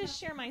 let me just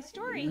share my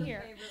story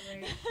here.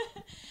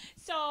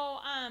 So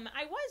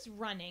I was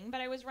running,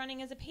 but I was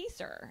running as a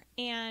pacer,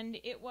 and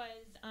it was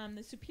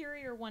the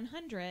Superior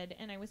 100,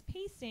 and I was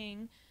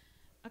pacing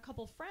a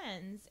couple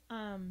friends,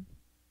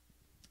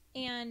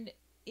 and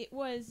it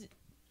was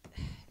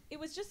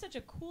just such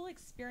a cool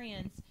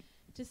experience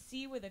to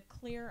see with a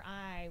clear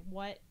eye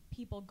what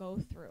people go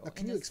through.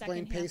 Can you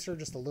explain pacer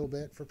just a little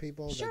bit for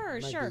people?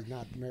 Sure, that sure. Be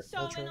not So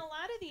ultra? in a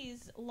lot of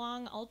these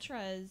long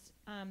ultras,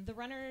 the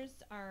runners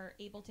are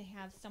able to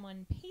have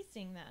someone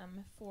pacing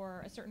them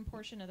for a certain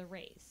portion of the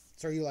race.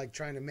 So are you like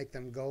trying to make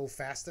them go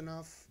fast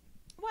enough?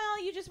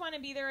 Well, you just want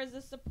to be there as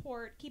a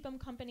support, keep them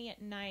company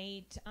at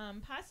night,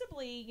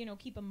 possibly,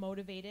 keep them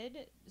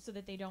motivated so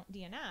that they don't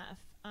DNF.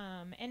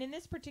 And in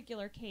this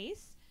particular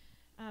case,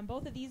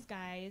 both of these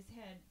guys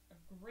had a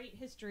great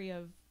history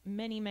of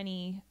many,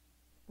 many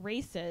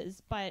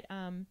races, but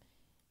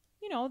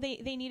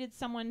they needed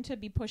someone to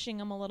be pushing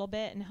them a little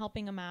bit and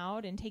helping them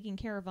out and taking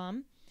care of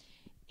them.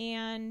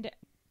 And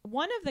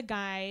one of the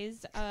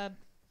guys,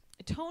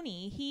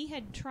 Tony, he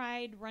had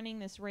tried running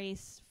this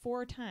race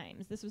 4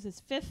 times. This was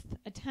his 5th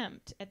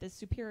attempt at the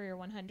Superior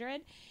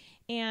 100,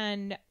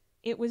 and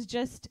it was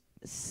just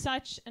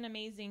such an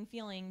amazing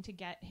feeling to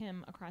get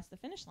him across the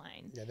finish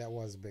line. Yeah, that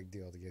was a big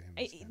deal to get him.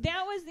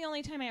 That was the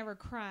only time I ever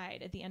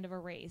cried at the end of a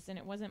race, and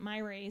it wasn't my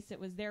race, it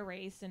was their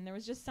race, and there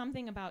was just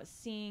something about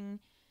seeing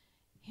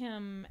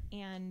him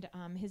and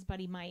his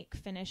buddy Mike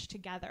finish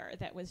together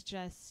that was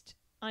just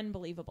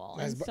unbelievable.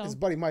 His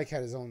buddy Mike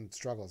had his own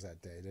struggles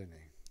that day, didn't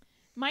he?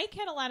 Mike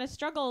had a lot of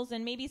struggles,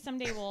 and maybe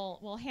someday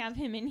we'll have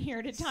him in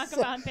here to talk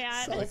about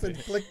that.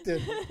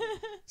 Self-inflicted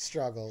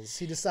struggles.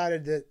 He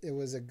decided that it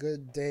was a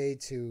good day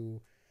to,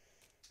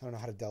 I don't know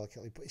how to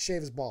delicately put,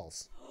 shave his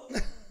balls.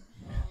 I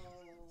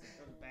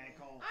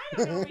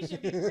don't know if we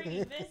should be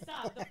bringing this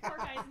up. The poor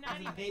guy's not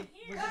even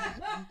here.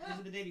 Was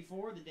it the day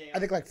before or the day after? I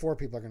think like 4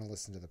 people are going to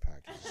listen to the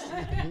podcast.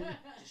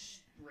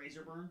 Just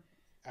razor burn?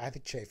 I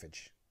think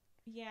chafage.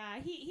 Yeah,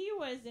 he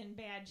was in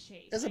bad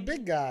shape. As a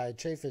big guy,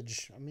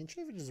 chafage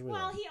is real.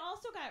 Well, he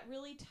also got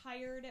really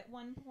tired at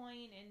one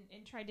point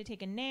and tried to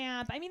take a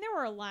nap. I mean, there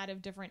were a lot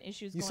of different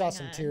issues going on. You saw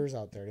some tears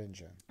out there,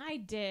 didn't you? I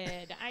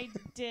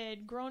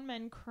did. Grown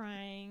men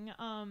crying.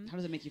 How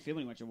does it make you feel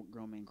when you watch a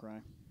grown man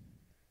cry?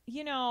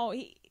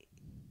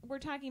 We're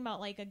talking about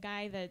like a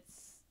guy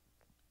that's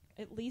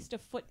at least a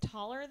foot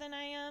taller than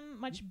I am,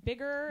 much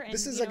bigger. And,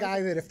 this is a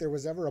guy that if there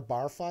was ever a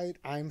bar fight,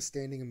 I'm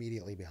standing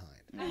immediately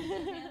behind.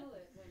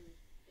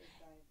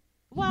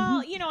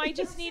 Well, I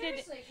just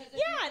needed.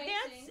 Yeah,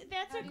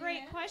 that's a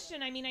great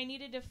question. I mean, I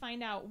needed to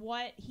find out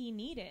what he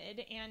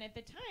needed, and at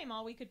the time,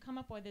 all we could come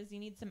up with is he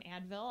needs some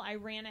Advil. I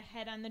ran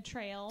ahead on the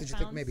trail. Did you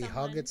think maybe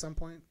hug at some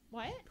point?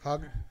 What?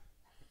 Hug?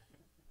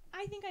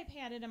 I think I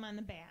patted him on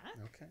the back.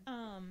 Okay.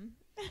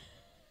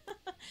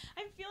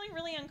 I'm feeling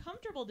really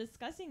uncomfortable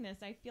discussing this.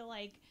 I feel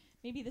like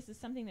maybe this is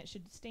something that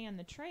should stay on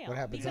the trail. What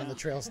happens on the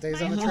because trail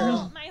stays on the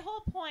trail? My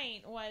whole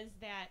point was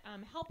that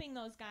helping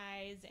those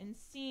guys and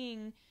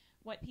seeing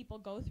what people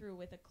go through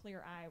with a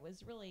clear eye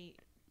was really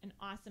an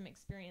awesome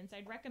experience.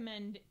 I'd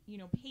recommend,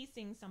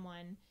 pacing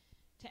someone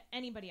to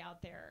anybody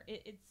out there.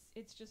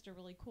 It's just a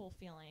really cool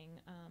feeling,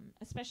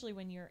 especially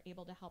when you're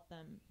able to help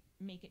them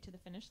make it to the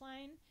finish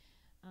line.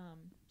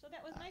 So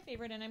that was my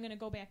favorite, and I'm going to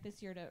go back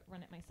this year to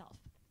run it myself.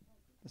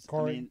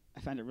 Corey? I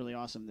find it really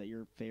awesome that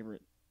your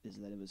favorite is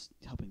that it was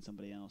helping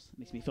somebody else. It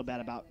makes me feel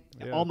bad about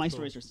all my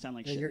stories sound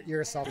like shit.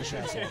 You're a selfish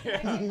asshole.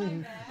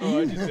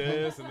 Oh, I did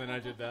this, and then I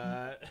did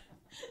that.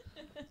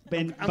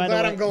 I'm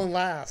glad I'm going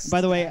last. By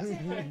the way,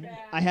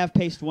 I have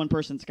paced one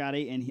person,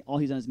 Scotty, and all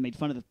he's done is made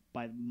fun of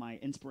by my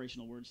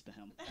inspirational words to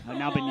him. Have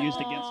now been used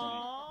against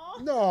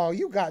me. No,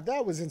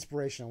 that was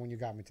inspirational when you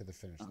got me to the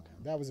finish line.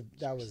 That was.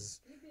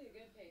 You'd be a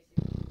good pacer.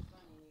 It was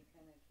funny. You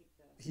kind of keep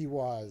the. He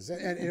was,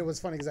 and it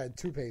was funny because I had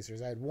 2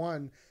 pacers. I had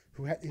one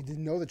who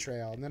didn't know the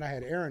trail, and then I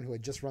had Erin who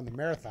had just run the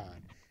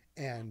marathon,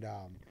 and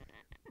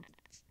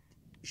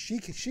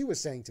she was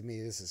saying to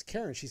me, "This is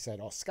Karen." She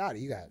said, "Oh, Scotty,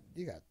 you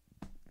got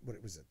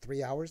what was it,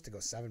 3 hours to go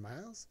 7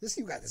 miles?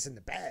 You got this in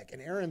the bag.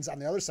 And Aaron's on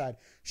the other side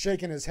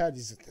shaking his head.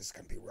 He's like, this is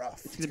going to be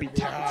rough. It's gonna be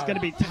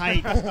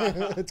tight.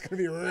 It's going to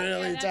be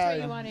really that's tight.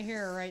 what you want to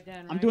hear right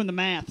then. I'm right? doing the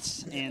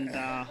maths, and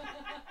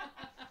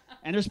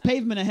there's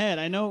pavement ahead.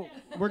 I know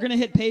we're gonna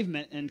hit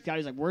pavement, and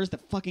Scotty's like, "Where's the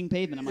fucking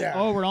pavement?" I'm like, Yeah.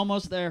 "Oh, we're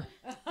almost there."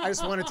 I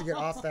just wanted to get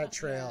off that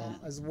trail.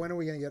 When are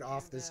we going to get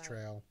off this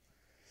trail?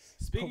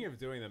 Speaking of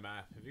doing the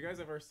math, have you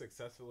guys ever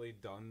successfully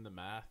done the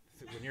math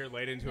when you're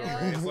late into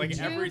a race? Like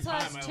 2 every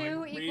plus time I 2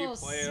 like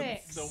equals replay them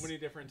 6. so many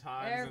different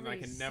times, and I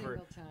Every can never,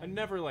 single time. I'm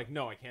never like,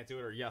 no, I can't do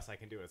it, or yes, I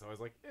can do it. So I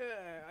was like,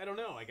 I don't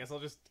know. I guess I'll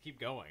just keep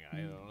going. I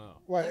don't know.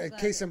 Well, That's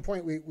case in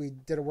point, we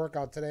did a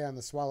workout today on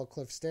the Swallow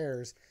Cliff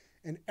Stairs,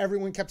 and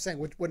everyone kept saying,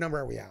 what number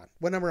are we on?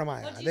 What number am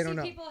I Well, on? do They you don't see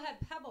know. people had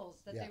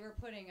pebbles that Yeah. they were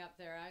putting up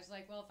there? I was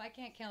like, well, if I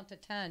can't count to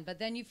 10, but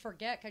then you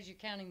forget because you're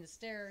counting the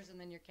stairs and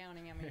then you're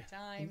counting how many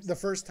times. The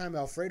first time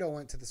Alfredo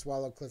went to the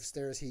Swallow Cliff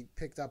Stairs, he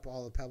picked up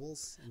all the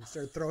pebbles and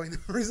started throwing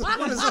them. He's like,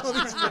 what is all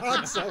these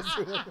rocks out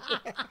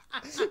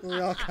here? We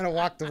all kind of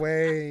walked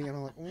away, and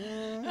I'm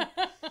like,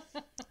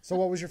 So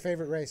what was your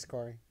favorite race,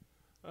 Corey?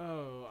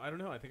 Oh, I don't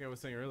know. I think I was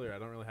saying earlier, I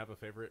don't really have a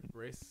favorite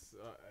race.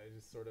 I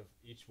just sort of,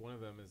 each one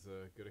of them is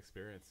a good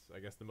experience. I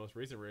guess the most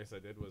recent race I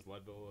did was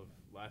Leadville of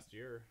last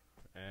year,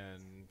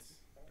 and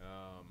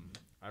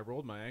I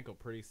rolled my ankle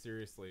pretty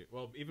seriously.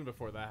 Well, even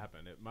before that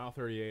happened, at mile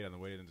 38 on the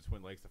way into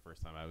Twin Lakes the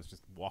first time, I was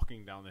just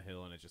walking down the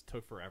hill, and it just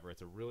took forever.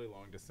 It's a really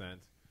long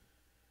descent.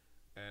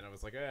 And I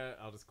was like,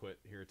 I'll just quit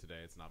here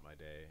today. It's not my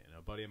day. And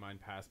a buddy of mine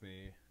passed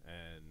me,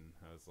 and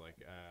I was like,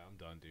 I'm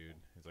done, dude.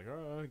 He's like,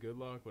 oh, good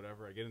luck,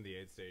 whatever. I get in the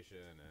aid station,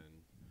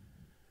 and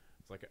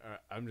it's like,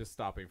 I'm just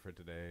stopping for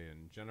today.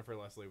 And Jennifer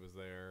Leslie was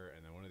there,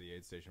 and then one of the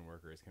aid station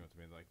workers came up to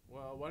me and like,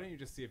 well, why don't you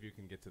just see if you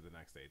can get to the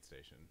next aid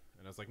station?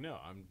 And I was like, no,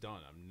 I'm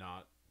done. I'm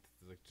not.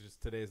 Like,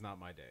 just today is not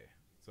my day.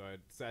 So I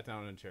sat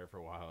down in a chair for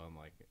a while, and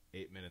like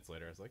 8 minutes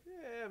later, I was like,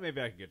 yeah,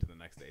 maybe I can get to the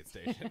next aid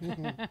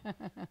station.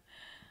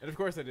 And of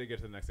course, I did get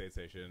to the next aid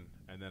station,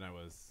 and then I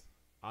was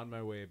on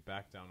my way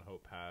back down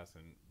Hope Pass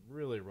and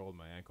really rolled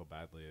my ankle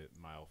badly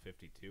at mile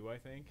 52, I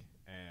think.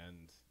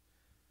 And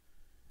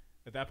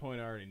at that point,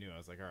 I already knew. I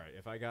was like, all right,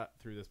 if I got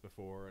through this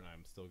before and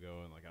I'm still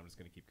going, like, I'm just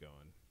going to keep going.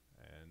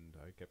 And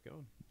I kept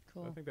going.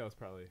 Cool. So I think that was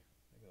probably.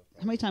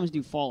 How many times do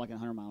you fall like in a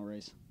 100-mile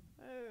race?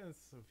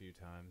 It's a few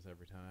times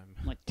every time.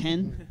 Like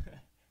 10?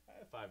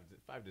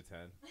 5 to 10.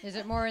 Is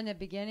it more in the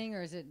beginning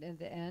or is it at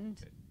the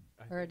end?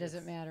 I Or think does it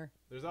it's- matter?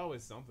 There's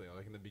always something.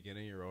 Like in the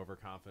beginning, you're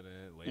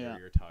overconfident. Later, Yeah.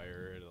 you're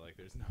tired. Like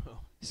there's no.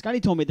 Scotty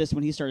told me this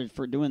when he started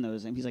for doing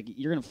those, and he's like,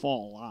 "You're gonna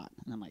fall a lot,"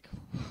 and I'm like,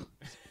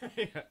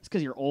 Yeah. "It's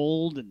because you're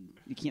old and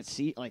you can't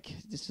see." Like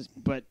this is,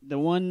 but the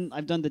one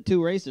I've done the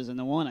 2 races, and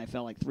the one I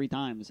fell like 3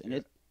 times, and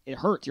it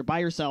hurts. You're by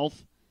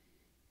yourself.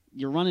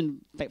 You're running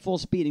full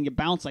speed, and you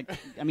bounce like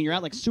you're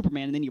out like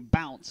Superman, and then you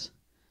bounce,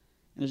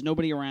 and there's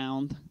nobody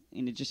around,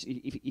 and it just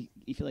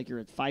you feel like you're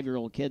a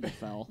 5-year-old kid that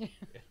fell.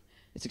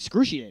 It's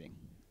excruciating.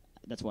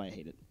 That's why I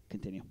hate it.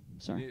 Continue.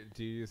 Sorry.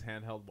 Do you use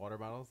handheld water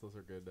bottles? Those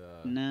are good.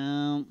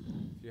 No.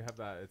 If you have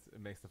that, it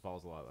makes the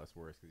falls a lot less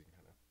worse because you can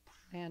kind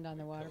of. Hand on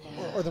the water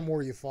bottle. Or the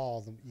more you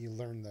fall, you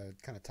learn the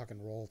kind of tuck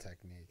and roll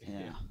technique.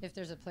 Yeah. If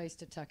there's a place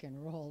to tuck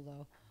and roll,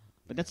 though.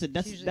 But that's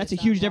Usually a it's on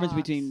huge difference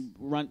rocks. between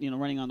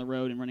running on the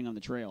road and running on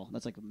the trail.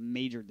 That's like a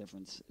major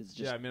difference. It's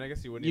just Yeah, I mean, I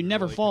guess you wouldn't. you even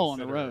never really fall on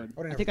the consider- road.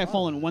 Oh, I I never think I've thought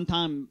fallen of that. one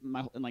time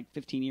in like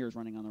 15 years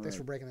running on the Thanks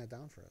for road. breaking that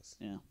down for us.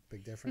 Yeah.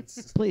 Big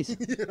difference. Please.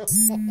 You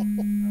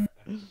know?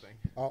 Interesting.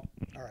 Oh,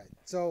 all right.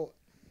 So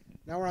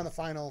now we're on the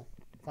final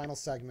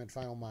segment,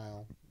 final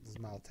mile. This is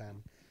mile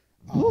 10.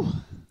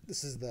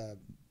 This is the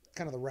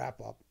kind of the wrap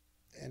up,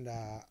 and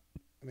I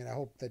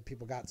hope that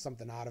people got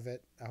something out of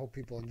it. I hope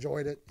people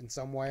enjoyed it in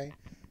some way.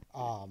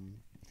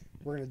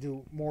 We're gonna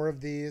do more of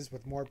these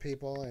with more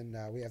people, and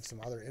we have some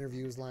other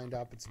interviews lined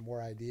up and some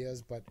more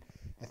ideas. But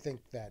I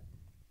think that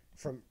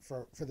for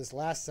this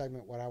last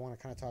segment, what I want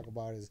to kind of talk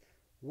about is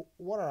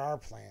what are our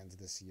plans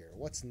this year?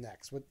 What's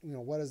next?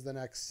 What is the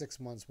next 6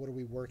 months? What are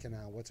we working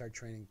on? What's our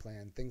training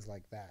plan? Things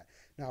like that.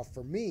 Now,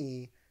 for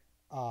me,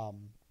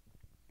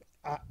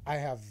 I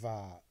have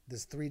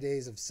this 3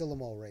 days of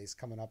Silamo race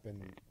coming up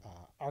in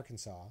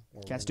Arkansas.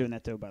 Cat's doing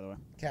that too, by the way.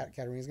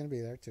 Katarina's going to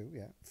be there too.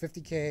 Yeah,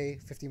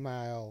 50K, 50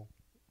 mile,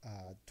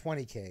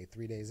 20K,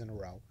 3 days in a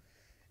row.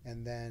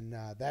 And then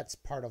that's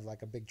part of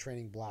like a big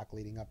training block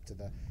leading up to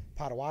the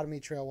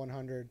Potawatomi Trail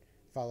 100,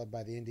 followed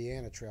by the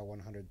Indiana Trail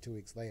 100 2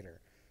 weeks later.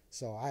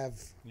 So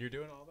You're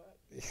doing all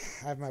that?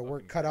 I have my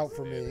work cut out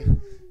for me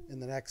in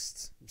the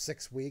next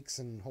 6 weeks,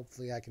 and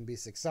hopefully I can be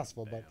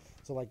successful. But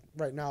so like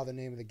right now, the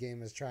name of the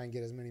game is try and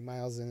get as many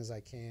miles in as I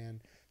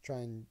can, try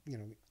and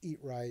eat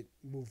right,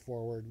 move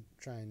forward,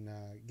 try and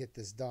get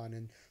this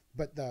done.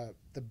 But the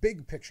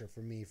big picture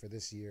for me for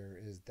this year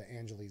is the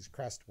Angeles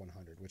Crest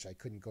 100, which I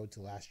couldn't go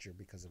to last year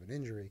because of an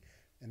injury,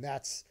 and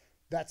that's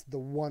the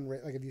one.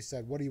 Like if you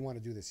said, what do you want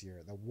to do this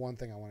year? The one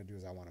thing I want to do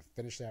is I want to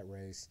finish that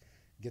race,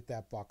 get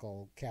that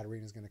buckle.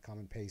 Katarina's going to come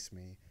and pace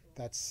me,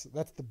 That's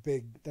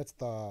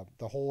the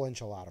whole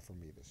enchilada for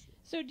me this year.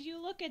 So do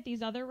you look at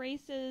these other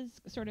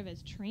races sort of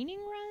as training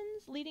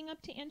runs leading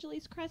up to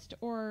Angeles Crest,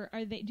 or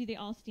do they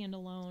all stand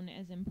alone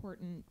as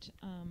important?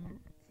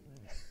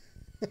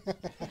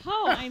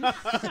 Oh, I'm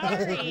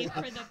sorry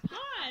for the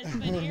pause,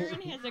 but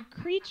Aaron has a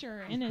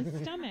creature in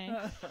his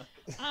stomach.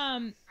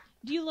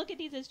 Do you look at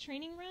these as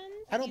training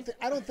runs?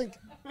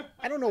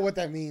 I don't know what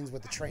that means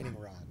with the training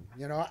run.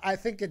 You know, I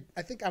think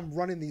I'm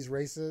running these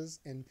races,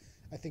 and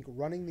I think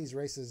running these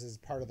races is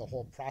part of the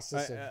whole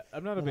process.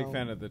 I'm not a big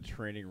fan of the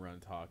training run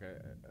talk.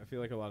 I feel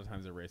like a lot of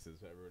times at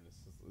races, everyone is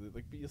just,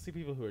 like, you'll see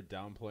people who are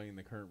downplaying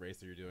the current race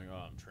that you're doing.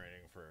 Oh, I'm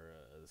training for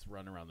this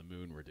run around the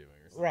moon we're doing.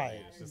 Or something. Right.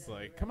 It's just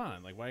like, come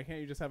on, like, why can't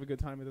you just have a good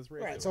time at this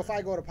race? Right. So if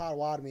I go to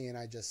Potawatomi and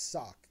I just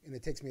suck, and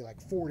it takes me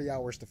like 40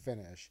 hours to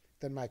finish,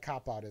 then my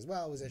cop out is,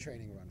 well, it was a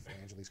training run for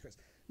Angeles Crest.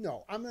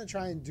 No, I'm going to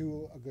try and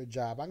do a good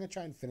job. I'm going to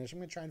try and finish. I'm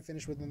going to try and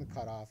finish within the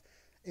cutoff.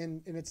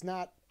 And it's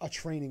not a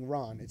training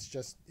run.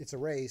 It's a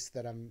race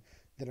that I'm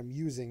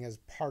using as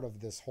part of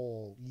this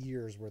whole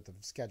year's worth of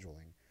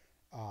scheduling.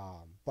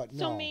 But no.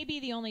 So maybe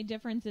the only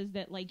difference is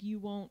that, like, you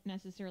won't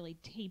necessarily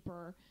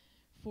taper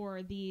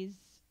for these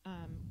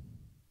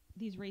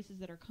races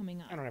that are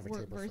coming up. I don't have a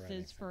taper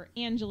versus for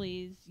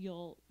Angeles,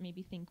 you'll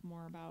maybe think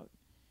more about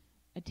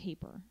a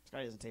taper.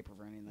 Scotty doesn't taper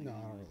for anything. No,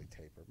 I don't really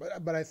taper.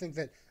 But I think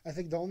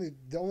the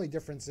only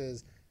difference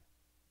is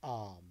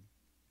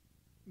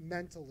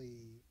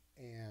mentally.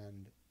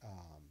 And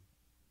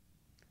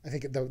I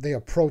think the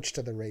approach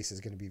to the race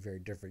is going to be very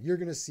different. You're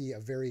going to see a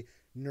very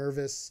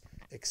nervous,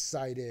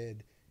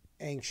 excited,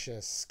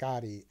 anxious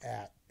Scotty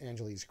at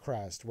Angeles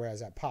Crest,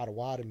 whereas at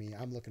Potawatomi,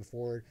 I'm looking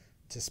forward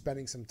to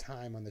spending some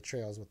time on the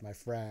trails with my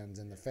friends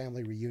and the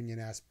family reunion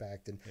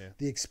aspect. And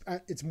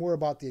it's more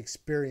about the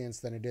experience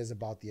than it is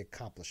about the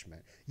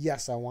accomplishment.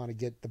 Yes, I want to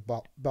get the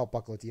belt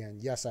buckle at the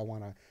end. Yes, I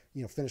want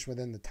to finish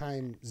within the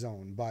time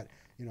zone, but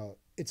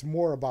it's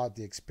more about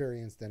the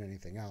experience than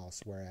anything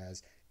else,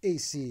 whereas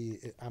AC,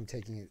 I'm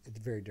taking a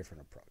very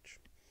different approach.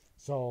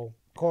 So,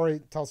 Corey,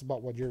 tell us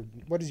about what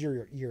does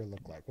your year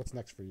look like? What's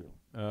next for you?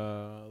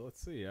 Let's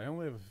see. I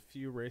only have a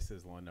few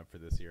races lined up for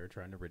this year,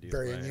 trying to reduce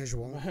very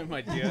unusual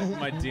my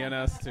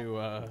DNS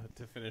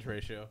to finish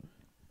ratio.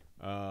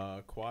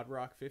 Quad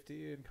Rock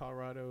 50 in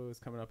Colorado is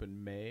coming up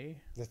in May.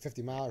 Is that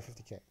 50 mile or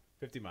 50K?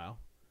 50 mile.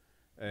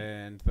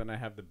 And then I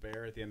have the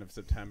Bear at the end of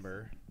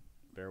September.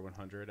 Bear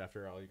 100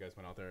 after all you guys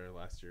went out there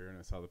last year and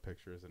I saw the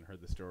pictures and heard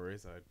the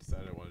stories. I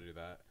decided I want to do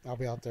that. I'll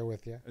be out there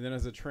with you. And then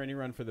as a training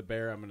run for the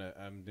Bear, I'm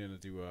gonna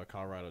do a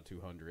Colorado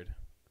 200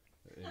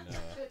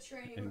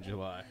 in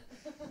July.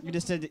 You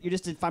just did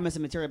 5 minutes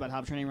of material about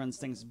how training runs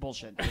things is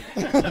bullshit.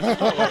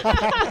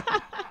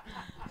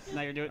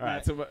 Now you're doing. All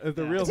right, so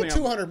the real it's thing. A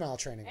 200-mile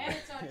training. And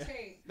it's on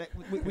tape.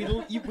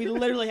 We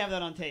literally have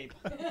that on tape.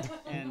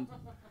 And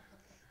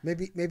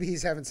maybe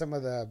he's having some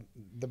of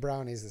the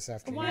brownies this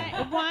afternoon.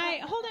 Why?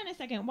 Hold on a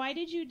second. Why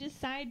did you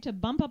decide to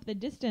bump up the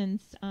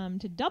distance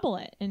to double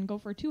it and go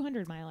for a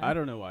 200 miler? I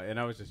don't know why, and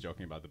I was just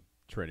joking about the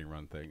training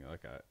run thing.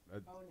 Like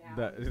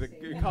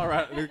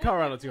the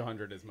Colorado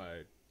 200 is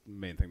my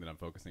main thing that I'm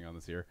focusing on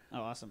this year.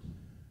 Oh, awesome.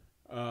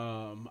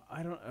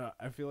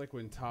 I feel like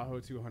when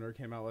Tahoe 200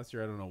 came out last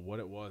year, I don't know what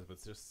it was, but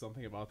it's just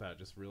something about that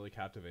just really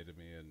captivated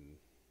me, and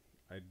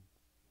I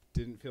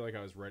didn't feel like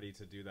I was ready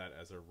to do that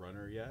as a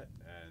runner yet,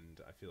 and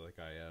I feel like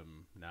I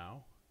am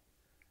now.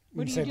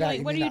 What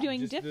are you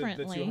doing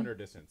differently? The 200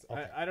 distance.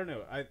 Okay. I don't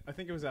know. I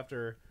think it was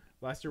after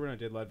last year when I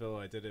did Leadville.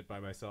 I did it by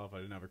myself. I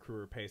didn't have a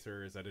crew or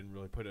pacers. I didn't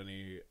really put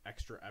any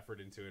extra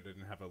effort into it. I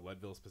didn't have a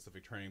Leadville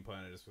specific training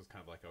plan. I just was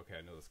kind of like, okay,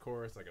 I know this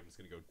course. Like, I'm just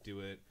gonna go do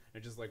it.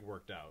 And it just like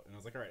worked out. And I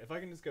was like, all right, if I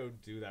can just go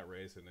do that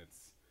race and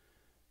it's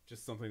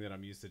just something that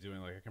I'm used to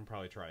doing, like I can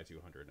probably try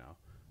 200 now.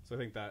 So I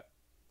think that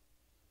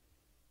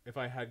if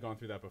I had gone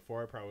through that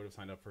before, I probably would have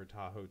signed up for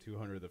Tahoe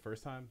 200 the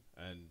first time.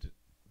 And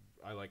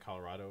I like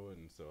Colorado,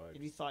 and so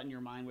have you thought in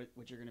your mind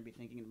what you're going to be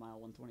thinking in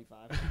mile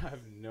 125? I have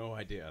no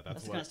idea.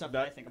 That's the what kind of stuff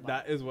that I think about.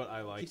 That is what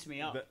I like. Keeps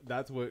me up.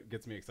 That's what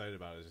gets me excited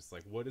about it. Is just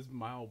like, what is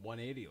mile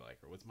 180 like,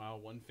 or what's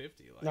mile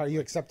 150 like? Now, are you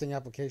accepting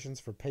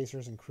applications for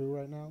pacers and crew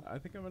right now? I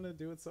think I'm going to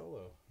do it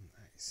solo.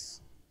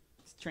 Nice.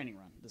 It's a training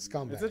run.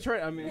 Scumbag. It's a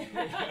train. I mean,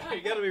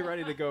 you got to be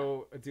ready to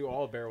go do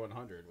all Bear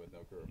 100 with no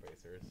crew or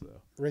pacers. So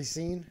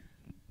Racine.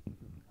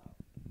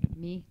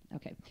 Me?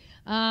 Okay.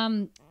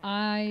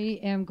 I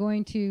am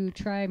going to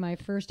try my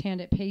first hand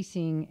at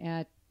pacing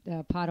at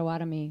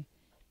Potawatomi,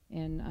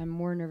 and I'm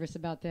more nervous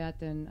about that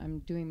than I'm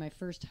doing my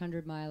first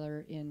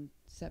 100-miler in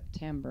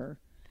September.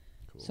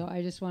 Cool. So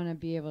I just want to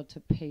be able to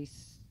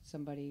pace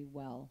somebody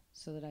well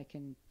so that I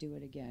can do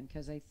it again,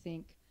 because I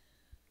think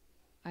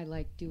I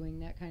like doing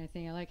that kind of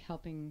thing. I like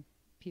helping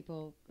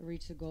people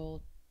reach the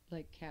goal,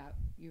 like Kat,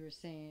 you were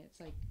saying.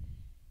 It's like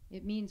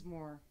it means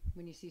more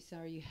when you see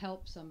somebody, you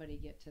help somebody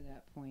get to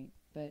that point.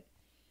 But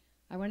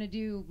I want to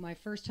do my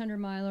first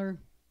 100-miler,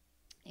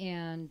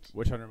 and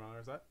which 100-miler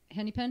is that?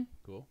 Hennipen.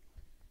 Cool.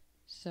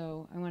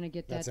 So I want to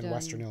get that done. That's in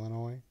Western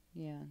Illinois.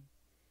 Yeah.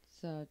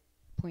 So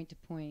point to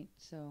point.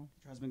 So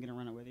your husband gonna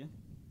run it with you?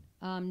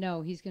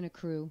 No, he's going to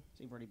crew.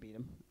 So you've already beat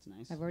him. That's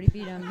nice. I've already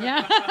beat him.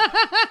 Yeah.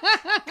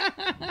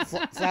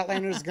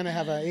 Flatlander's going to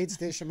have an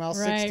 8-station mile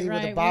 60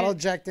 with a right. bottle of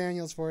Jack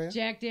Daniels for you.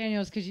 Jack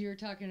Daniels, because you were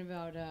talking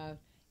about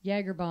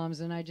Jaeger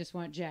bombs, and I just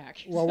want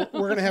Jack. Well,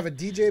 we're going to have a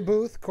DJ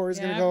booth. Corey's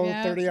going to go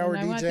 30-hour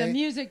I want the DJ.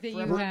 music that you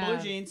Forever have.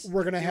 Blue Jeans.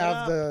 We're going to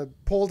have the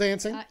pole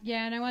dancing.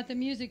 Yeah, and I want the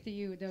music that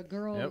the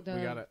girl. Yep, the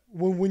we got it.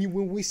 When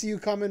we see you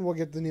coming, we'll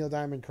get the Neil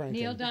Diamond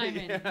cranking. Neil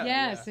Diamond.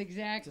 Yes,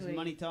 exactly. Just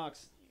money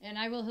talks. And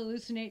I will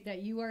hallucinate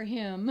that you are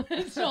him,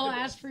 so I'll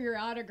ask for your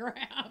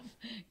autograph.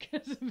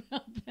 Because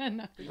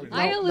then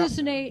I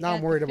hallucinate. Now I'm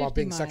at worried the about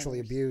 50 being sexually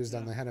milers. abused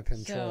on the Hennepin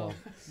So Trail.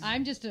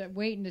 I'm just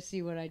waiting to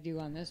see what I do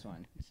on this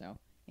one. So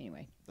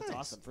anyway, That's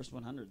awesome. First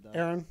 100 though.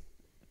 Aaron,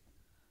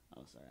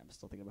 Oh, sorry. I'm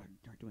still thinking about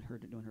her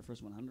doing her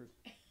first 100.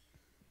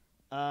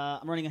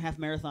 I'm running a half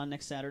marathon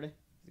next Saturday.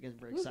 You guys are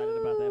very excited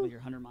about that with your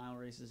 100-mile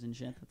races and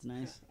shit. That's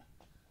nice.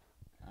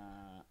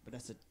 But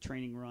that's a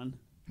training run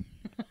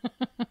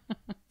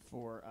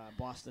for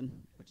Boston,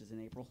 which is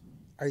in April.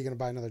 are you going to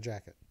buy another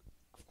jacket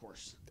Of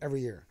course. every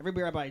year? Every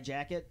year I buy a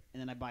jacket,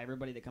 and then I buy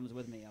everybody that comes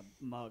with me a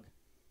mug.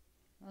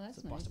 well, that's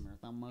It's a nice. Boston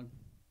Marathon mug.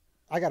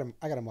 I got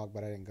a mug,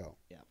 but I didn't go.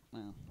 Yeah.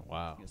 Well,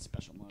 Wow. get a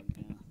special mug.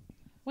 Yeah.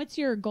 What's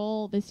your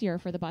goal this year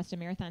for the Boston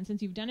Marathon?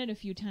 Since you've done it a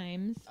few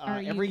times,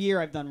 Every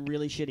year I've done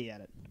really shitty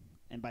at it,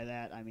 and by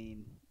that I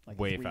mean like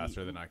Way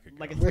faster than I could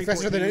like go. a Way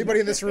faster than 3:14. anybody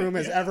in this room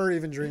has ever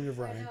even dreamed of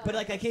running. But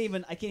like I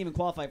can't even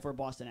qualify for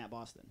Boston at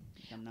Boston.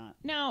 I'm not.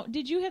 Now,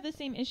 did you have the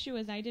same issue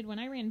as I did when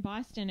I ran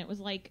Boston? It was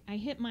like I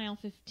hit mile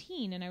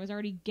 15 and I was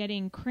already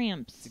getting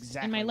cramps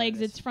exactly in my what legs.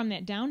 it is. It's from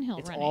that downhill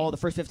It's running. all the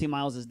first 15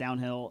 miles is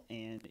downhill,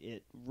 and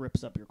it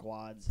rips up your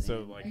quads. So,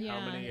 and like, Yeah.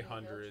 how many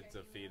hundreds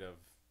of feet of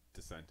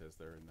descent is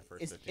there in the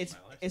first it's 15 it's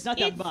milers? it's not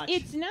that much.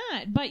 It's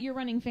not, but you're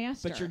running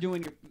faster. But you're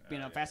doing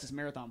your fastest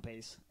marathon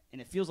pace, and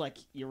it feels like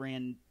you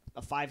ran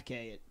a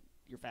 5K at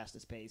your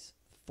fastest pace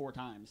 4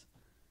 times,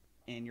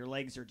 and your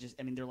legs are just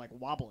they're like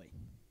wobbly.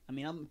 I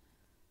mean, I'm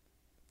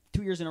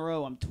 2 years in a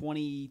row I'm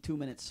 22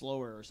 minutes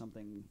slower or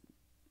something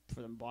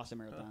for the Boston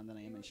Marathon than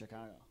I am in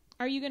Chicago.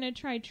 Are you going to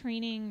try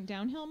training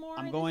downhill more?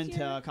 I'm this going year?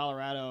 to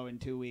Colorado in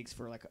 2 weeks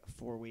for like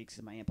 4 weeks,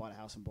 and my aunt bought a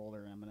house in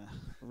Boulder, and I'm gonna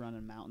run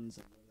in mountains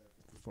and live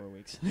there for 4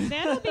 weeks.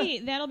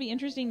 That'll be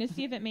interesting to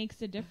see if it makes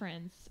a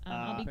difference.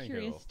 I'll I be think it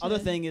curious. will. To Other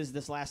thing is,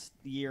 this last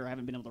year I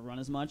haven't been able to run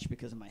as much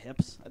because of my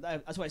hips.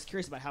 That's why I was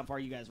curious about how far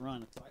you guys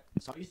run.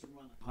 So I used to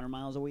run like 100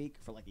 miles a week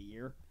for like a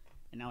year,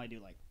 and now I do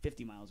like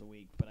 50 miles a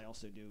week. But I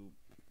also do,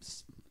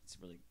 it's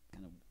really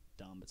kind of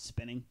dumb, but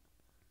spinning.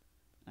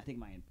 I think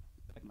my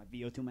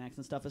VO2 max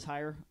and stuff is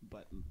higher,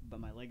 but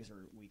my legs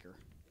are weaker.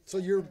 So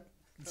your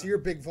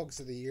big focus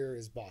of the year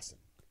is Boston.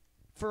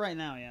 For right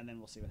now, yeah. And then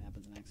we'll see what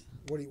happens next.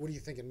 What are you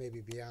thinking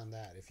maybe beyond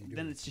that if you do?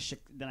 Then it's just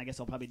then I guess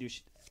I'll probably do.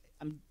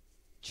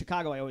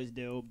 Chicago I always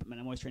do, but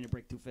I'm always trying to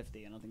break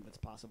 250. I don't think that's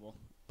possible,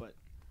 but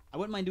I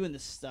wouldn't mind doing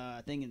this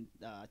thing in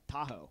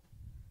Tahoe,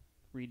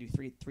 where you do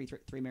three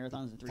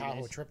marathons in 3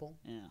 Tahoe days. triple.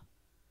 Yeah,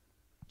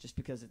 just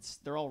because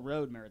they're all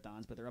road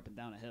marathons, but they're up and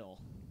down a hill.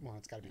 Well,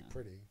 it's got to be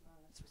pretty.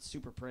 It's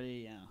super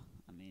pretty. Yeah,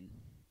 I mean,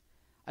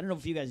 I don't know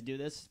if you guys do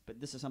this, but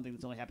this is something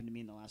that's only happened to me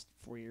in the last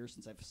 4 years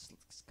since I've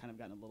kind of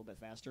gotten a little bit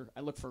faster.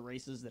 I look for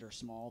races that are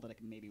small that I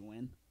can maybe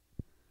win.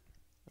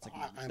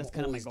 I'm That's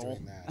kind of my always goal.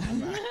 doing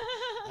that.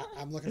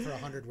 I'm looking for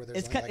 100 where there's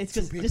It's like it's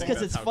two just people. because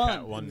That's it's how fun.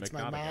 Cat won It's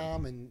my McNaughton.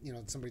 mom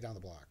and somebody down the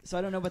block. So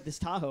I don't know about this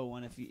Tahoe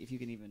one. If you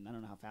can even, I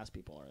don't know how fast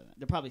people are.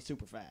 They're probably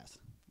super fast.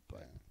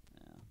 But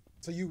yeah.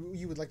 So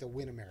you would like to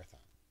win a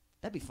marathon?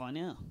 That'd be fun.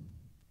 Yeah.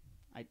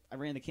 I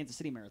ran the Kansas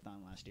City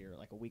Marathon last year,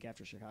 like a week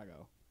after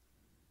Chicago.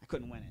 I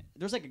couldn't win it.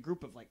 There's like a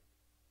group of like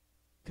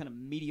kind of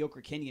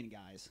mediocre Kenyan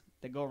guys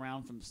that go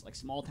around from like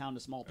small town to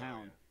small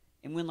town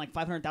and win like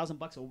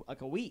 $500,000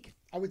 like a week.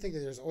 I would think that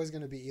there's always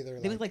going to be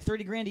either They make like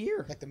 $30,000 a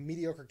year. like the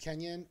mediocre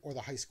Kenyan or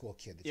the high school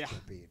kid that you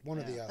could beat. One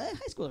or the other.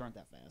 High schools aren't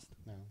that fast.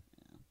 No.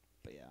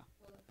 But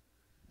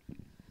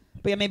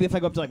yeah, maybe if I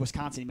go up to like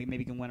Wisconsin, maybe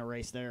you can win a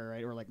race there,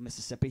 right? Or like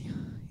Mississippi. You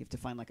have to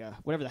find like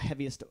whatever the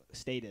heaviest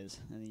state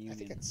is in the union. I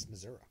think it's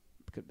Missouri.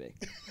 Could be.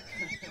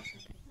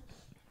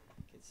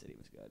 Kid City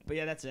was good. But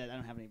yeah, that's it. I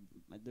don't have any.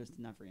 There's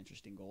not very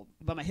interesting goal.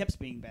 But my hips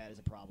being bad is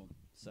a problem,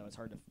 so it's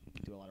hard to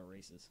do a lot of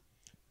races.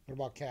 What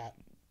about Kat?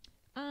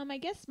 I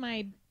guess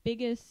my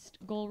biggest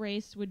goal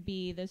race would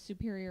be the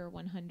Superior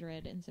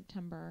 100 in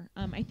September.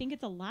 I think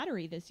it's a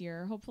lottery this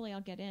year. Hopefully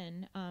I'll get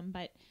in.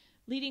 But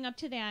leading up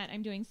to that,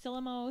 I'm doing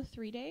Silamo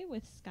 3-day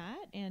with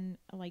Scott and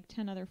like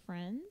 10 other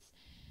friends.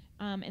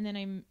 And then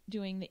I'm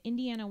doing the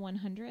Indiana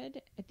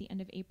 100 at the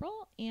end of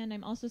April. And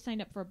I'm also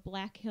signed up for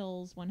Black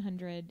Hills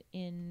 100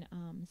 in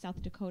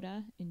South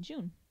Dakota in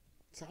June.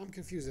 So I'm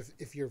confused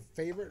if your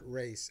favorite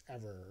race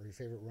ever or your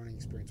favorite running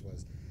experience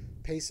was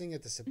pacing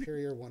at the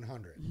Superior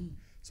 100.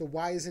 So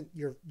why isn't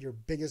your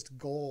biggest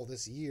goal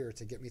this year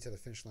to get me to the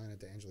finish line at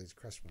the Angeles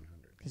Crest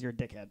 100? Because you're a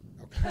dickhead.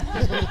 Okay.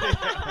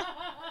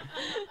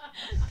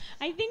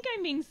 I think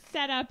I'm being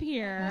set up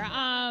here.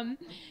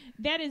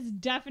 That is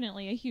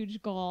definitely a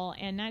huge goal,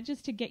 and not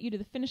just to get you to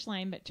the finish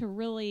line, but to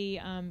really,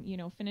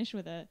 finish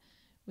with a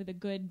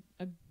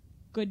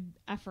good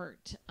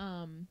effort.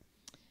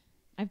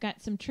 I've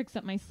got some tricks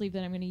up my sleeve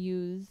that I'm going to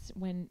use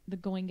when the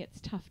going gets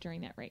tough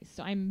during that race.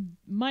 So I'm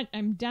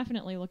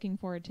definitely looking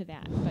forward to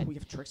that. But We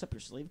have tricks up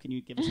your sleeve. Can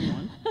you give us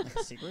one? Like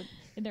a secret?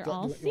 they're Do-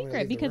 all do you wanna secret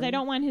leave the because I room?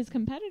 don't want his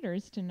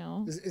competitors to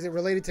know. Is it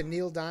related to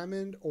Neil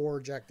Diamond or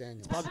Jack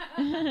Daniels?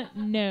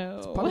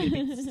 No. Probably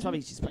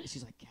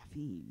she's like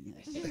caffeine.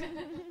 Yes.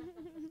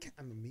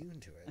 I'm immune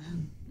to it.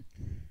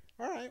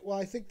 All right. Well,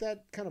 I think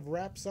that kind of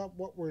wraps up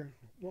what we're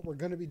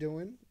going to be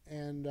doing,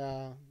 and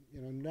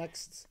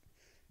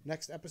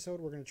next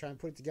episode we're going to try and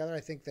put it together. I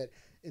think that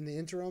in the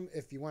interim,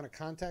 if you want to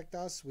contact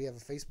us, we have a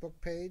Facebook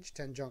page,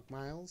 10 Junk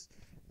Miles.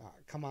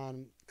 Come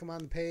on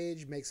the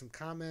page, make some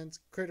comments.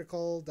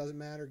 Critical, doesn't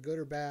matter, good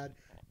or bad.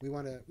 We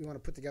want to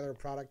put together a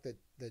product that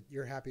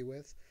you're happy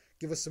with.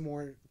 Give us some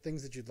more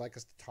things that you'd like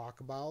us to talk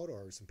about,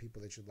 or some people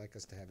that you'd like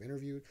us to have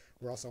interviewed.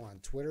 We're also on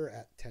Twitter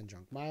at 10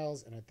 Junk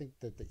Miles, and I think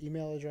that the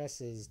email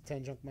address is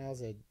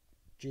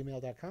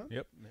 10junkmiles@gmail.com.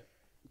 Yep.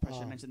 Probably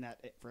should have mentioned that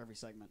for every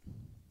segment.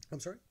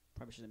 I'm sorry?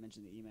 Probably should have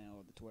mentioned the email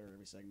or the Twitter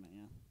every segment.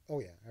 Yeah. Oh,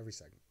 yeah, every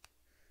segment.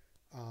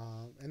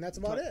 And that's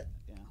about it.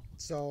 Yeah.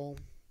 So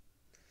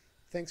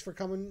thanks for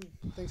coming.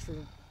 Thanks for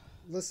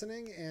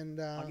listening. And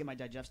I'll get my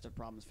digestive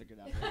problems figured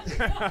out.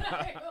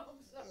 I hope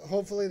so.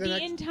 hopefully the The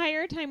next...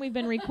 entire time we've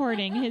been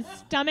recording, his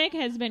stomach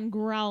has been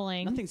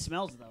growling. Nothing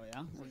smells though.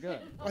 Yeah, we're good.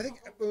 I think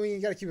you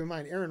got to keep in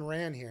mind, Aaron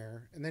ran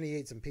here, and then he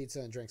ate some pizza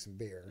and drank some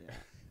beer. Yeah.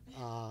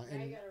 Now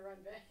And you gotta run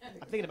back.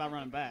 I'm thinking about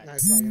running back. now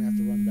he's probably going to have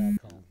to run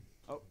back home.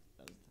 Oh,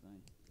 that was the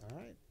thing. All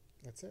right.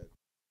 That's it.